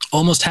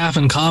almost half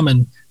in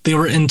common, they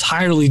were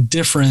entirely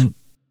different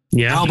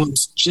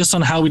albums, just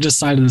on how we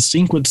decided to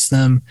sequence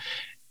them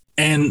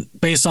and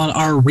based on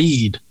our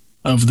read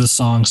of the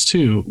songs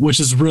too, which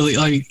is really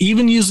like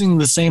even using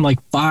the same like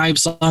 5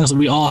 songs that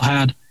we all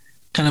had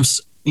kind of,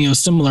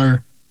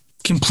 similar,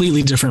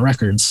 completely different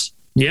records.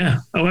 Yeah.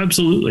 Oh,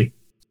 absolutely.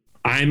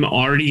 I'm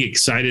already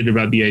excited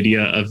about the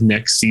idea of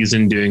next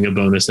season doing a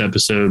bonus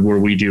episode where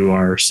we do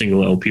our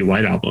single LP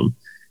White Album.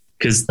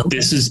 Because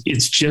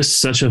it's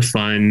just such a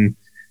fun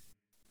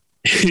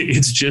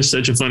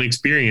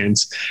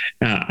experience.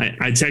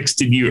 I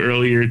texted you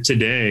earlier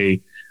today,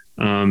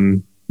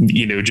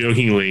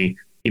 jokingly,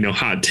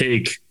 hot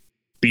take,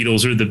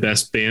 Beatles are the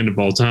best band of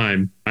all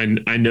time.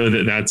 I know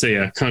that that's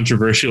a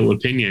controversial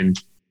opinion,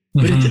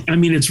 but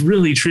it's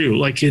really true.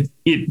 Like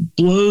it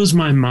blows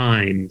my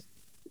mind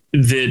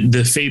that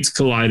the fates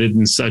collided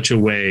in such a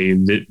way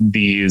that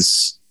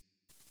these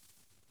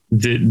 4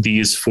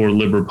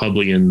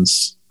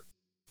 Liverpudlians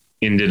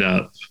ended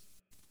up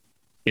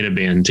in a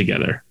band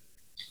together.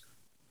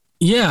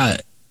 Yeah.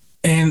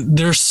 And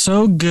they're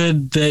so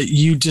good that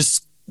you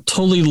just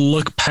totally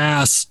look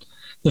past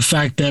the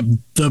fact that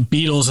the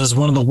Beatles is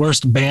one of the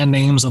worst band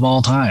names of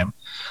all time.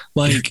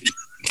 Like,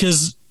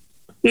 because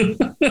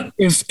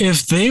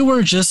if they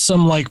were just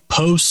some like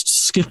post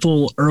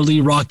skiffle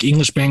early rock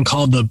English band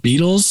called the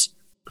Beatles,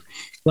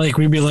 like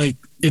we'd be like,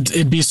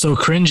 it'd be so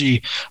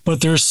cringy,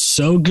 but they're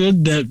so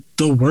good that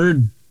the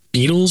word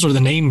Beatles or the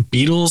name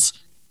Beatles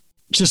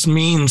just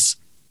means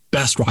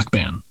best rock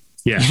band.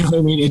 Yeah. You know what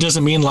I mean? It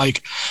doesn't mean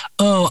like,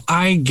 oh,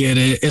 I get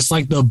it. It's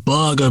like the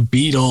bug of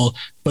beetle,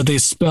 but they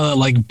spell it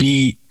like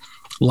beat,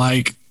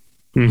 like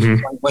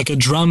a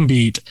drum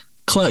beat.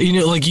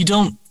 Like you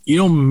don't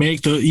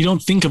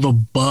think of a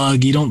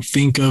bug. You don't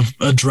think of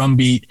a drum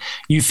beat.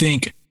 You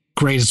think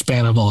greatest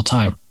band of all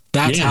time.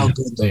 That's how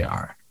good they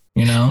are,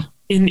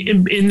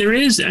 And there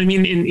is, and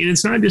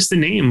it's not just the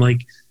name,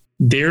 like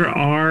there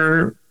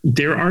are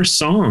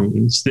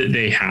songs that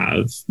they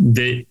have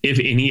that if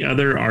any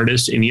other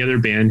artist, any other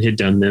band had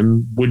done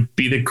them would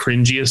be the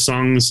cringiest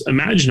songs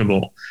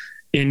imaginable.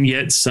 And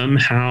yet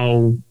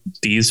somehow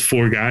these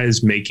 4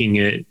 guys making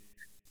it,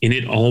 and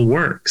it all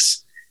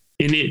works.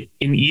 And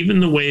even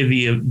the way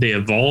they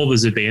evolve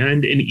as a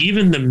band, and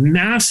even the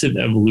massive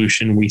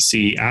evolution we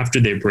see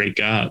after they break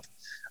up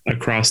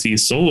across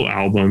these solo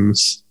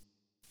albums,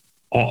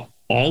 all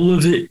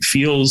of it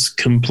feels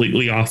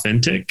completely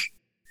authentic.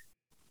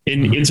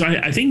 And so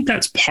I think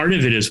that's part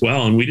of it as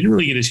well. And we didn't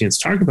really get a chance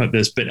to talk about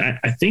this, but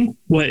I think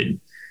what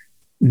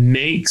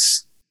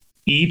makes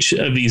each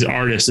of these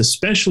artists,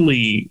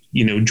 especially,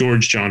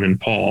 George, John, and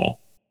Paul,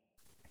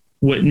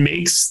 what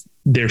makes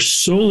their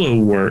solo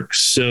work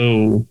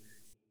so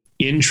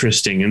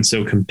interesting and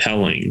so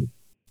compelling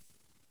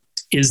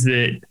is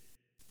that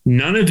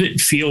none of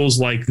it feels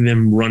like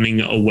them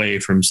running away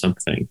from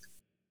something.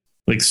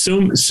 Like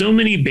so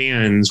many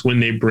bands,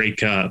 when they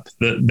break up,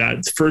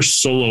 that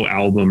first solo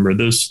album or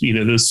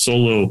those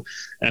solo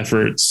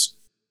efforts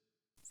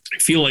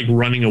feel like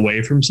running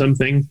away from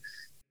something.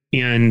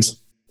 And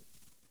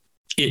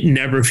it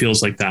never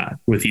feels like that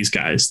with these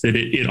guys, that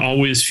it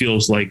always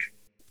feels like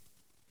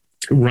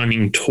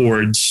running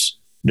towards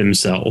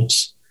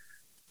themselves,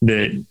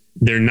 that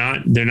they're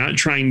not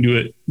trying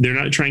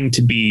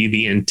to be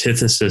the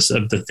antithesis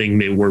of the thing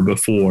they were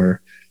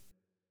before.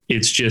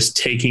 It's just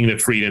taking the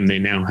freedom they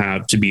now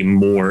have to be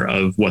more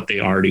of what they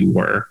already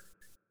were.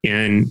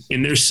 And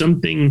there's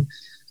something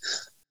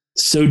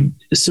so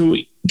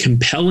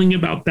compelling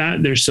about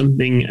that. There's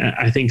something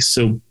I think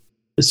so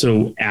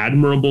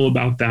admirable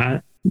about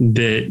that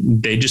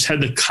they just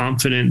had the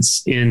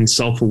confidence and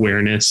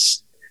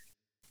self-awareness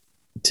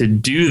to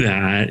do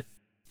that,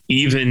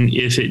 even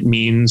if it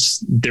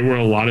means there were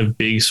a lot of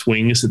big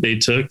swings that they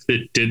took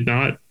that did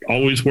not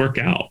always work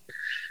out.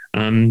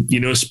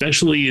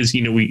 Especially as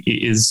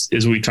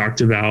we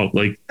talked about,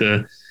 like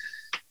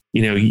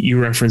you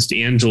referenced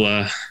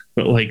Angela,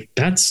 but like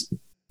that's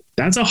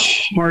a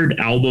hard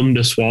album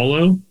to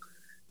swallow,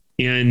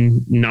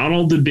 and not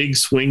all the big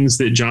swings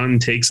that John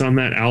takes on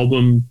that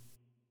album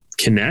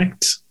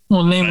connect.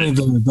 Well, namely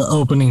the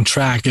opening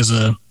track is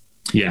a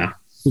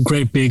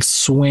great big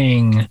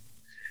swing.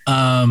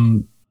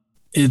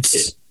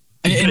 It's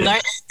in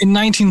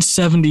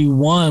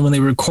 1971 when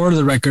they recorded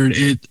the record,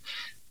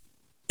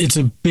 it's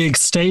a big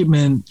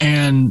statement,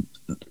 and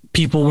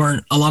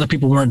a lot of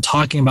people weren't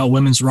talking about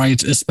women's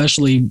rights,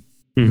 especially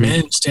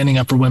men standing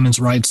up for women's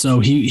rights. So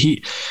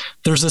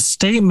there's a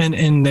statement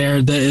in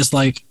there that is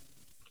like,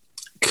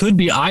 could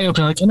be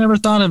eye-opening. Like, I never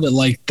thought of it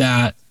like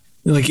that.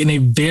 Like in a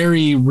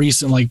very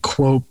recent, like,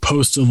 quote,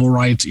 post-civil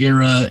rights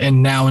era,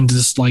 and now into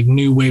this like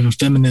new wave of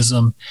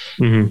feminism.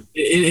 It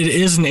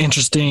is an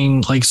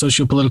interesting, like,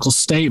 socio-political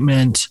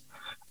statement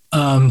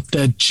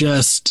that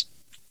just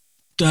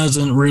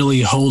doesn't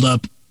really hold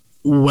up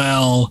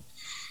well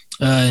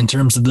in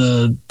terms of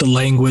the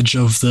language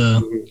of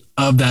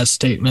that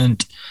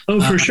statement. Oh,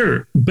 for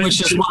sure.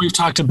 Which is what we've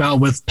talked about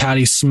with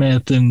Patti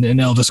Smith and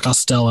Elvis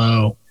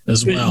Costello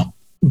as well.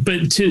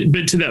 But to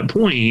that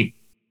point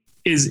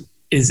is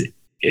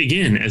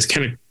again, as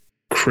kind of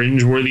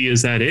cringeworthy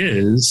as that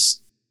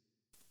is,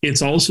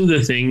 it's also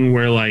the thing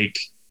where, like,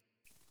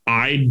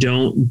 I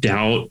don't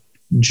doubt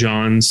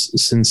John's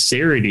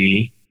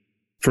sincerity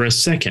for a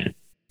second.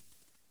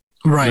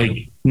 Right.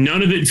 Like,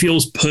 none of it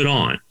feels put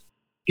on.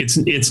 It's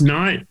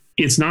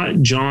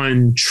not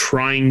John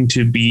trying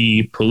to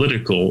be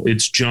political.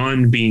 It's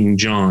John being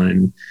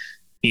John,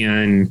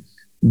 and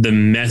the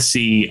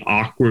messy,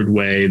 awkward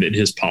way that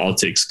his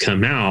politics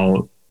come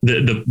out.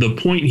 The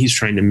point he's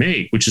trying to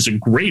make, which is a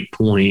great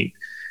point,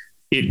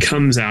 it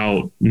comes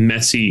out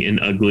messy and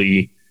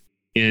ugly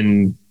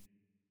and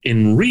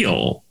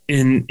real.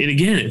 And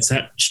again, it's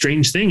that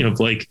strange thing of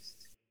like,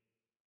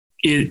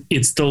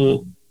 it's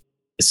the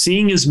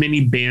seeing as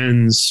many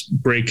bands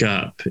break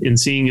up and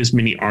seeing as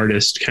many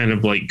artists kind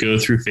of like go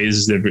through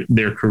phases of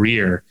their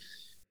career.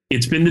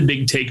 It's been the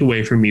big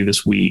takeaway for me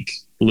this week,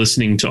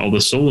 listening to all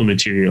the solo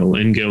material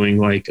and going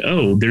like,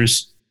 oh,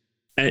 there's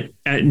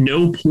at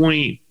no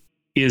point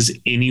is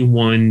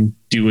anyone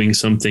doing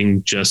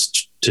something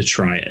just to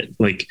try it.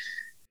 Like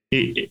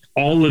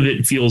all of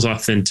it feels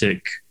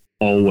authentic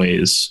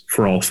always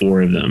for all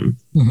four of them.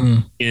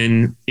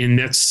 And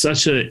that's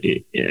such I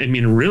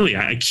mean, really,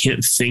 I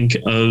can't think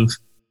of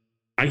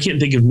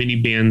many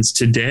bands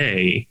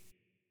today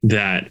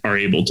that are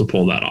able to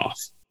pull that off.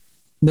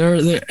 There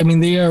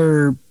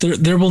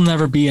will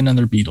never be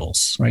another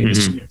Beatles, right?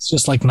 It's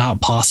just like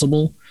not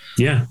possible.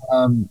 Yeah.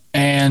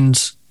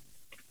 And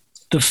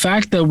the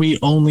fact that we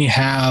only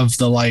have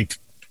the like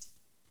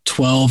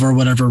 12 or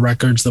whatever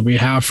records that we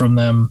have from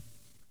them,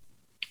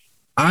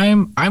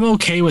 I'm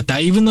okay with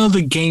that. Even though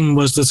the game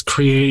was let's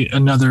create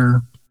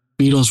another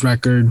Beatles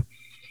record,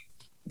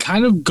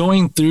 kind of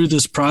going through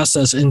this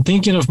process and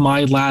thinking of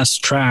my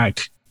last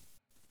track,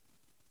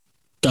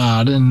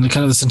 God, and the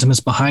kind of the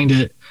sentiments behind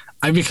it,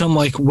 I become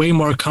like way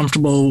more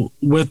comfortable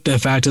with the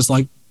fact it's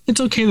like,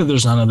 it's okay that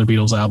there's not another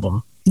Beatles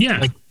album. Yeah.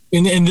 Like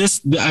in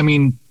this, I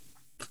mean,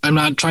 I'm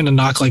not trying to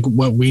knock like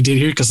what we did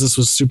here, because this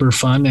was super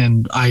fun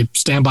and I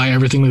stand by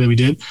everything that we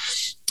did.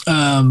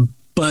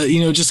 But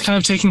just kind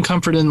of taking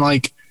comfort in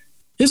like,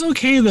 it's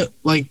okay that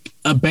like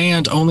a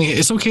band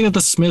it's okay that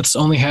the Smiths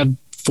only had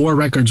 4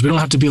 records. We don't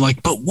have to be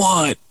like, but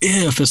what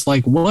if? It's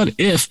like, what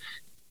if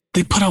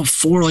they put out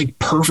 4 like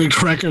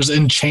perfect records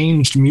and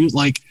changed mute?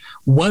 Like,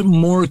 what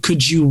more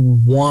could you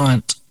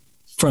want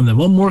from them?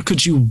 What more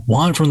could you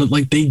want from them?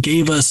 Like, they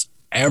gave us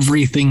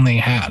everything they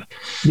had.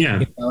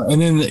 Yeah.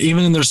 And then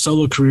even in their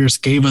solo careers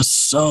gave us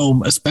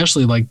so,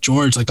 especially like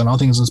George, like on All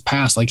Things Must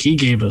Pass, like he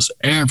gave us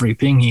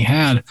everything he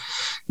had,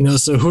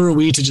 so who are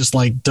we to just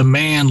like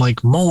demand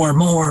like more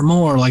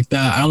like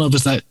that? I don't know if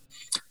it's that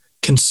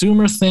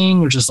consumer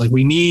thing or just like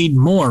we need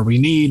more,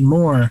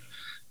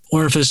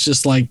 or if it's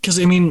just like, because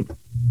I mean,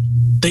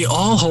 they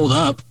all hold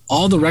up,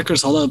 all the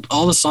records hold up,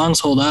 all the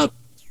songs hold up,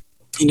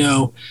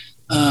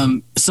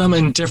 some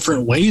in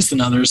different ways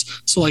than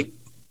others. So like,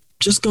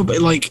 just go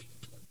like,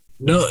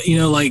 no,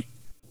 like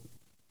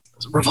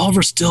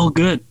Revolver's still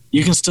good.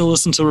 You can still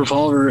listen to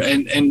Revolver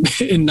and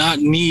not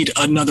need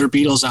another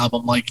Beatles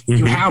album. Like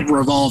you have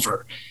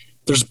Revolver.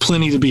 There's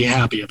plenty to be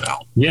happy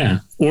about. Yeah.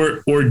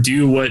 Or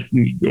do what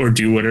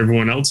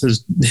everyone else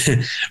has,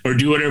 or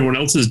do what everyone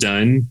else has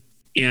done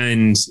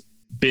and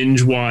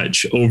binge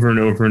watch over and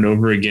over and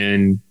over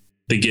again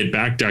the Get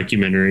Back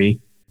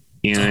documentary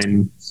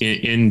and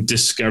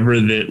discover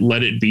that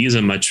Let It Be is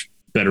a much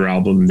better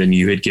album than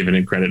you had given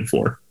it credit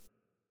for.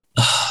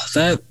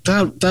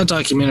 That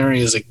documentary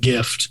is a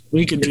gift.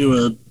 We could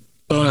do a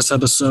bonus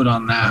episode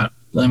on that.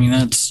 I mean,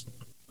 that's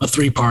a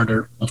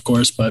 3-parter, of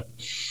course, but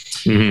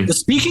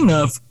speaking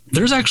of,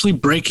 there's actually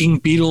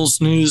breaking Beatles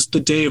news the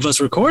day of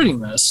us recording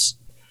this.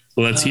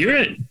 Well, let's hear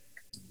it.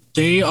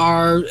 They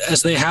are,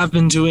 as they have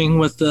been doing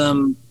with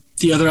the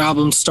other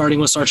albums, starting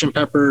with Sgt.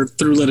 Pepper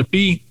through Let It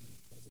Be,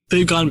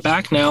 they've gone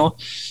back now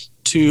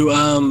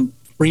to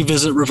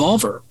revisit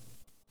Revolver.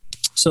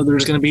 So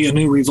there's going to be a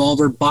new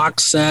Revolver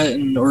box set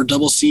or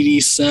double CD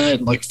set,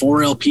 and like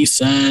 4 LP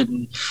set,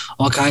 and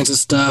all kinds of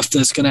stuff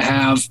that's going to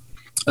have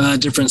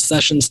different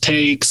sessions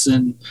takes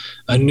and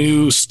a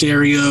new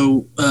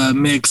stereo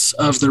mix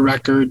of the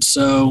record.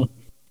 So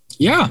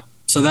yeah,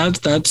 so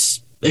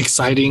that's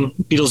exciting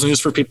Beatles news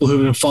for people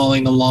who've been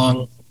following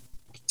along.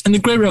 And the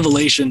great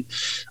revelation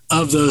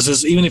of those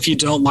is, even if you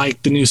don't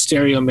like the new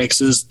stereo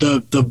mixes,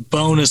 the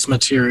bonus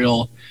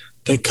material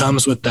that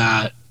comes with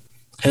that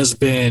has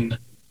been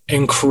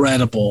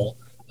incredible.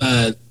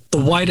 The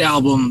White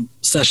Album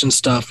session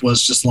stuff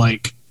was just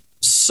like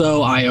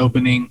so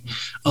eye-opening.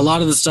 A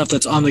lot of the stuff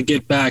that's on the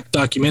Get Back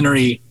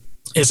documentary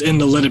is in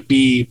the Let It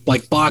Be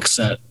like box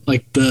set,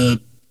 like the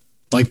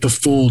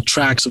full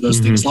tracks of those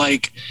things,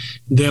 like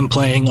them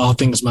playing All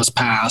Things Must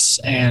Pass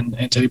and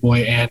Teddy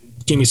Boy and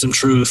Give Me Some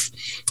Truth.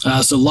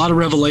 So a lot of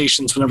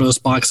revelations whenever those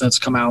box sets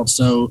come out.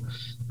 So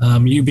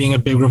you being a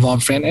big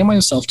Revolver fan, and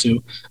myself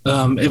too,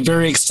 I'm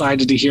very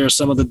excited to hear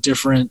some of the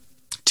different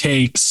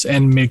takes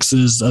and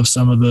mixes of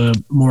some of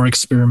the more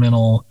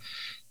experimental,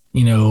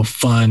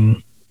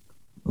 fun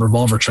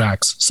Revolver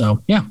tracks.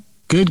 So yeah,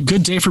 good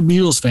day for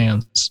Beatles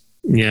fans.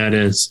 Yeah, it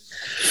is.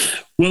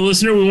 Well,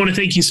 listener, we want to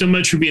thank you so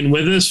much for being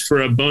with us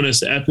for a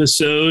bonus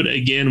episode.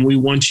 Again, we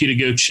want you to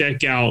go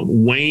check out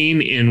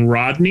Wayne and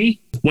Rodney.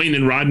 Wayne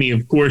and Rodney,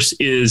 of course,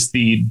 is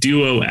the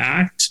duo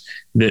act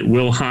that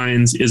Will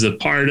Hines is a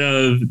part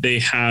of. They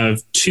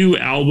have 2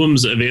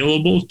 albums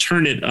available,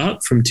 Turn It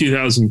Up from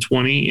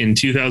 2020 and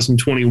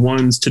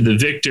 2021's To the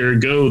Victor,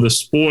 Go the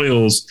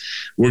Spoils.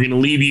 We're going to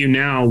leave you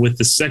now with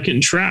the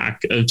second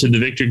track of To the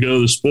Victor,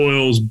 Go the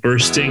Spoils,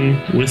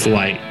 Bursting with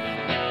Light.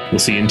 We'll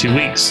see you in 2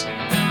 weeks.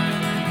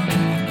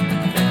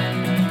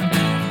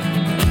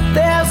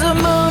 There's a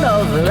moon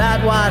over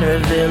Atwater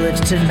Village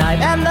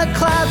tonight, and the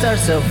clouds are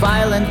so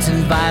violent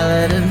and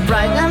violet and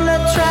bright, and the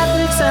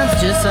traffic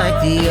sounds just like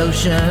the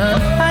ocean.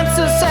 I'm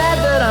so sad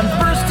that I'm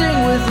bursting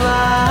with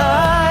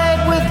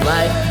light, with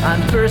light.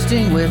 I'm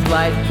bursting with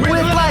light,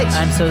 with light.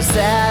 I'm so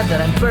sad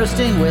that I'm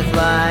bursting with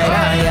light.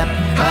 High up,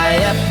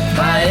 high up,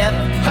 high up,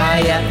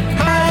 high up,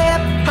 high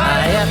up,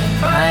 high up,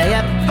 high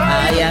up,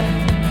 high up.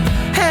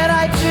 And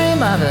I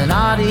dream of an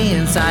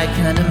audience I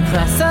can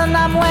impress, and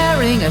I'm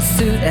wearing a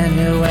suit and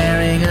you're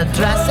wearing a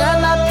dress,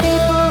 and the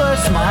people are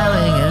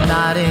smiling and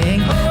nodding.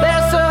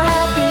 They're so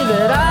happy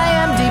that I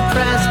am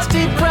depressed,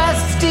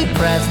 depressed,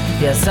 depressed.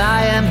 Yes,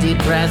 I am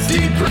depressed.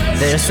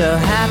 They're so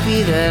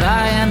happy that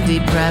I am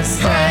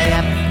depressed. High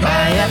up,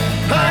 high up,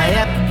 high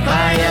up,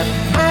 high up,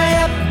 high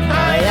up,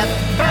 high up,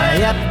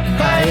 high up,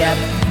 high up.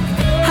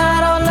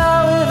 I don't know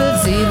if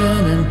it's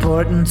even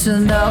important to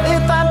know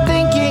if I'm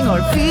thinking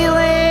or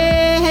feeling.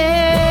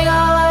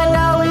 All I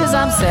know is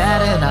I'm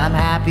sad and I'm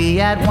happy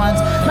at once.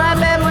 My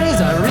memories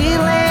are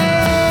reeling.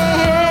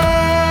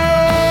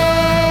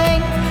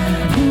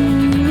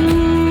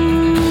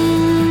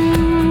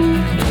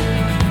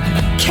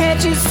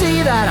 Can't you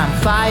see that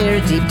I'm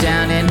fired deep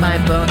down in my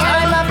bones?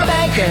 I'm a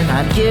bank and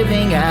I'm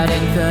giving out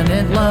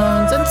infinite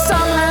loans, and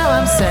somehow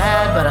I'm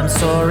sad but I'm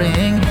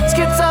soaring.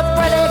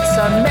 Schizophrenics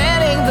are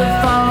manning the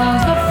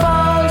phones, the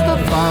phones, the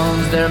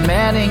phones. They're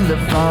manning the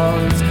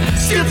phones.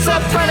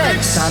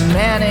 Schizophrenics are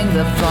manning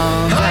the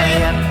phones.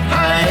 High up,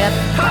 high up,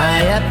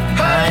 high up,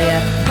 high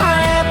up,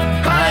 high up,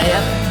 high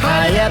up,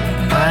 high up,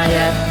 high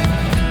up.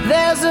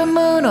 There's a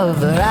moon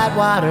over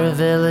Atwater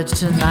Village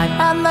tonight,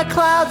 and the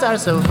clouds are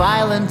so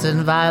violent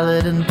and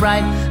violet and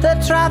bright. The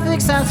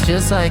traffic sounds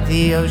just like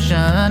the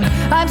ocean.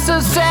 I'm so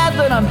sad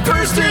that I'm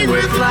bursting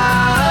with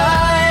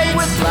light,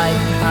 with light.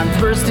 I'm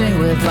bursting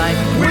with light,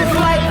 with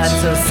light. I'm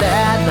so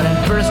sad that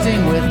I'm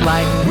bursting with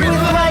light, with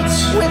light,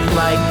 with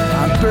light.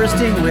 I'm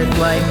bursting with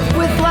light,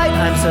 with light.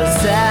 I'm so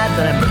sad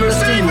that I'm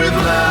bursting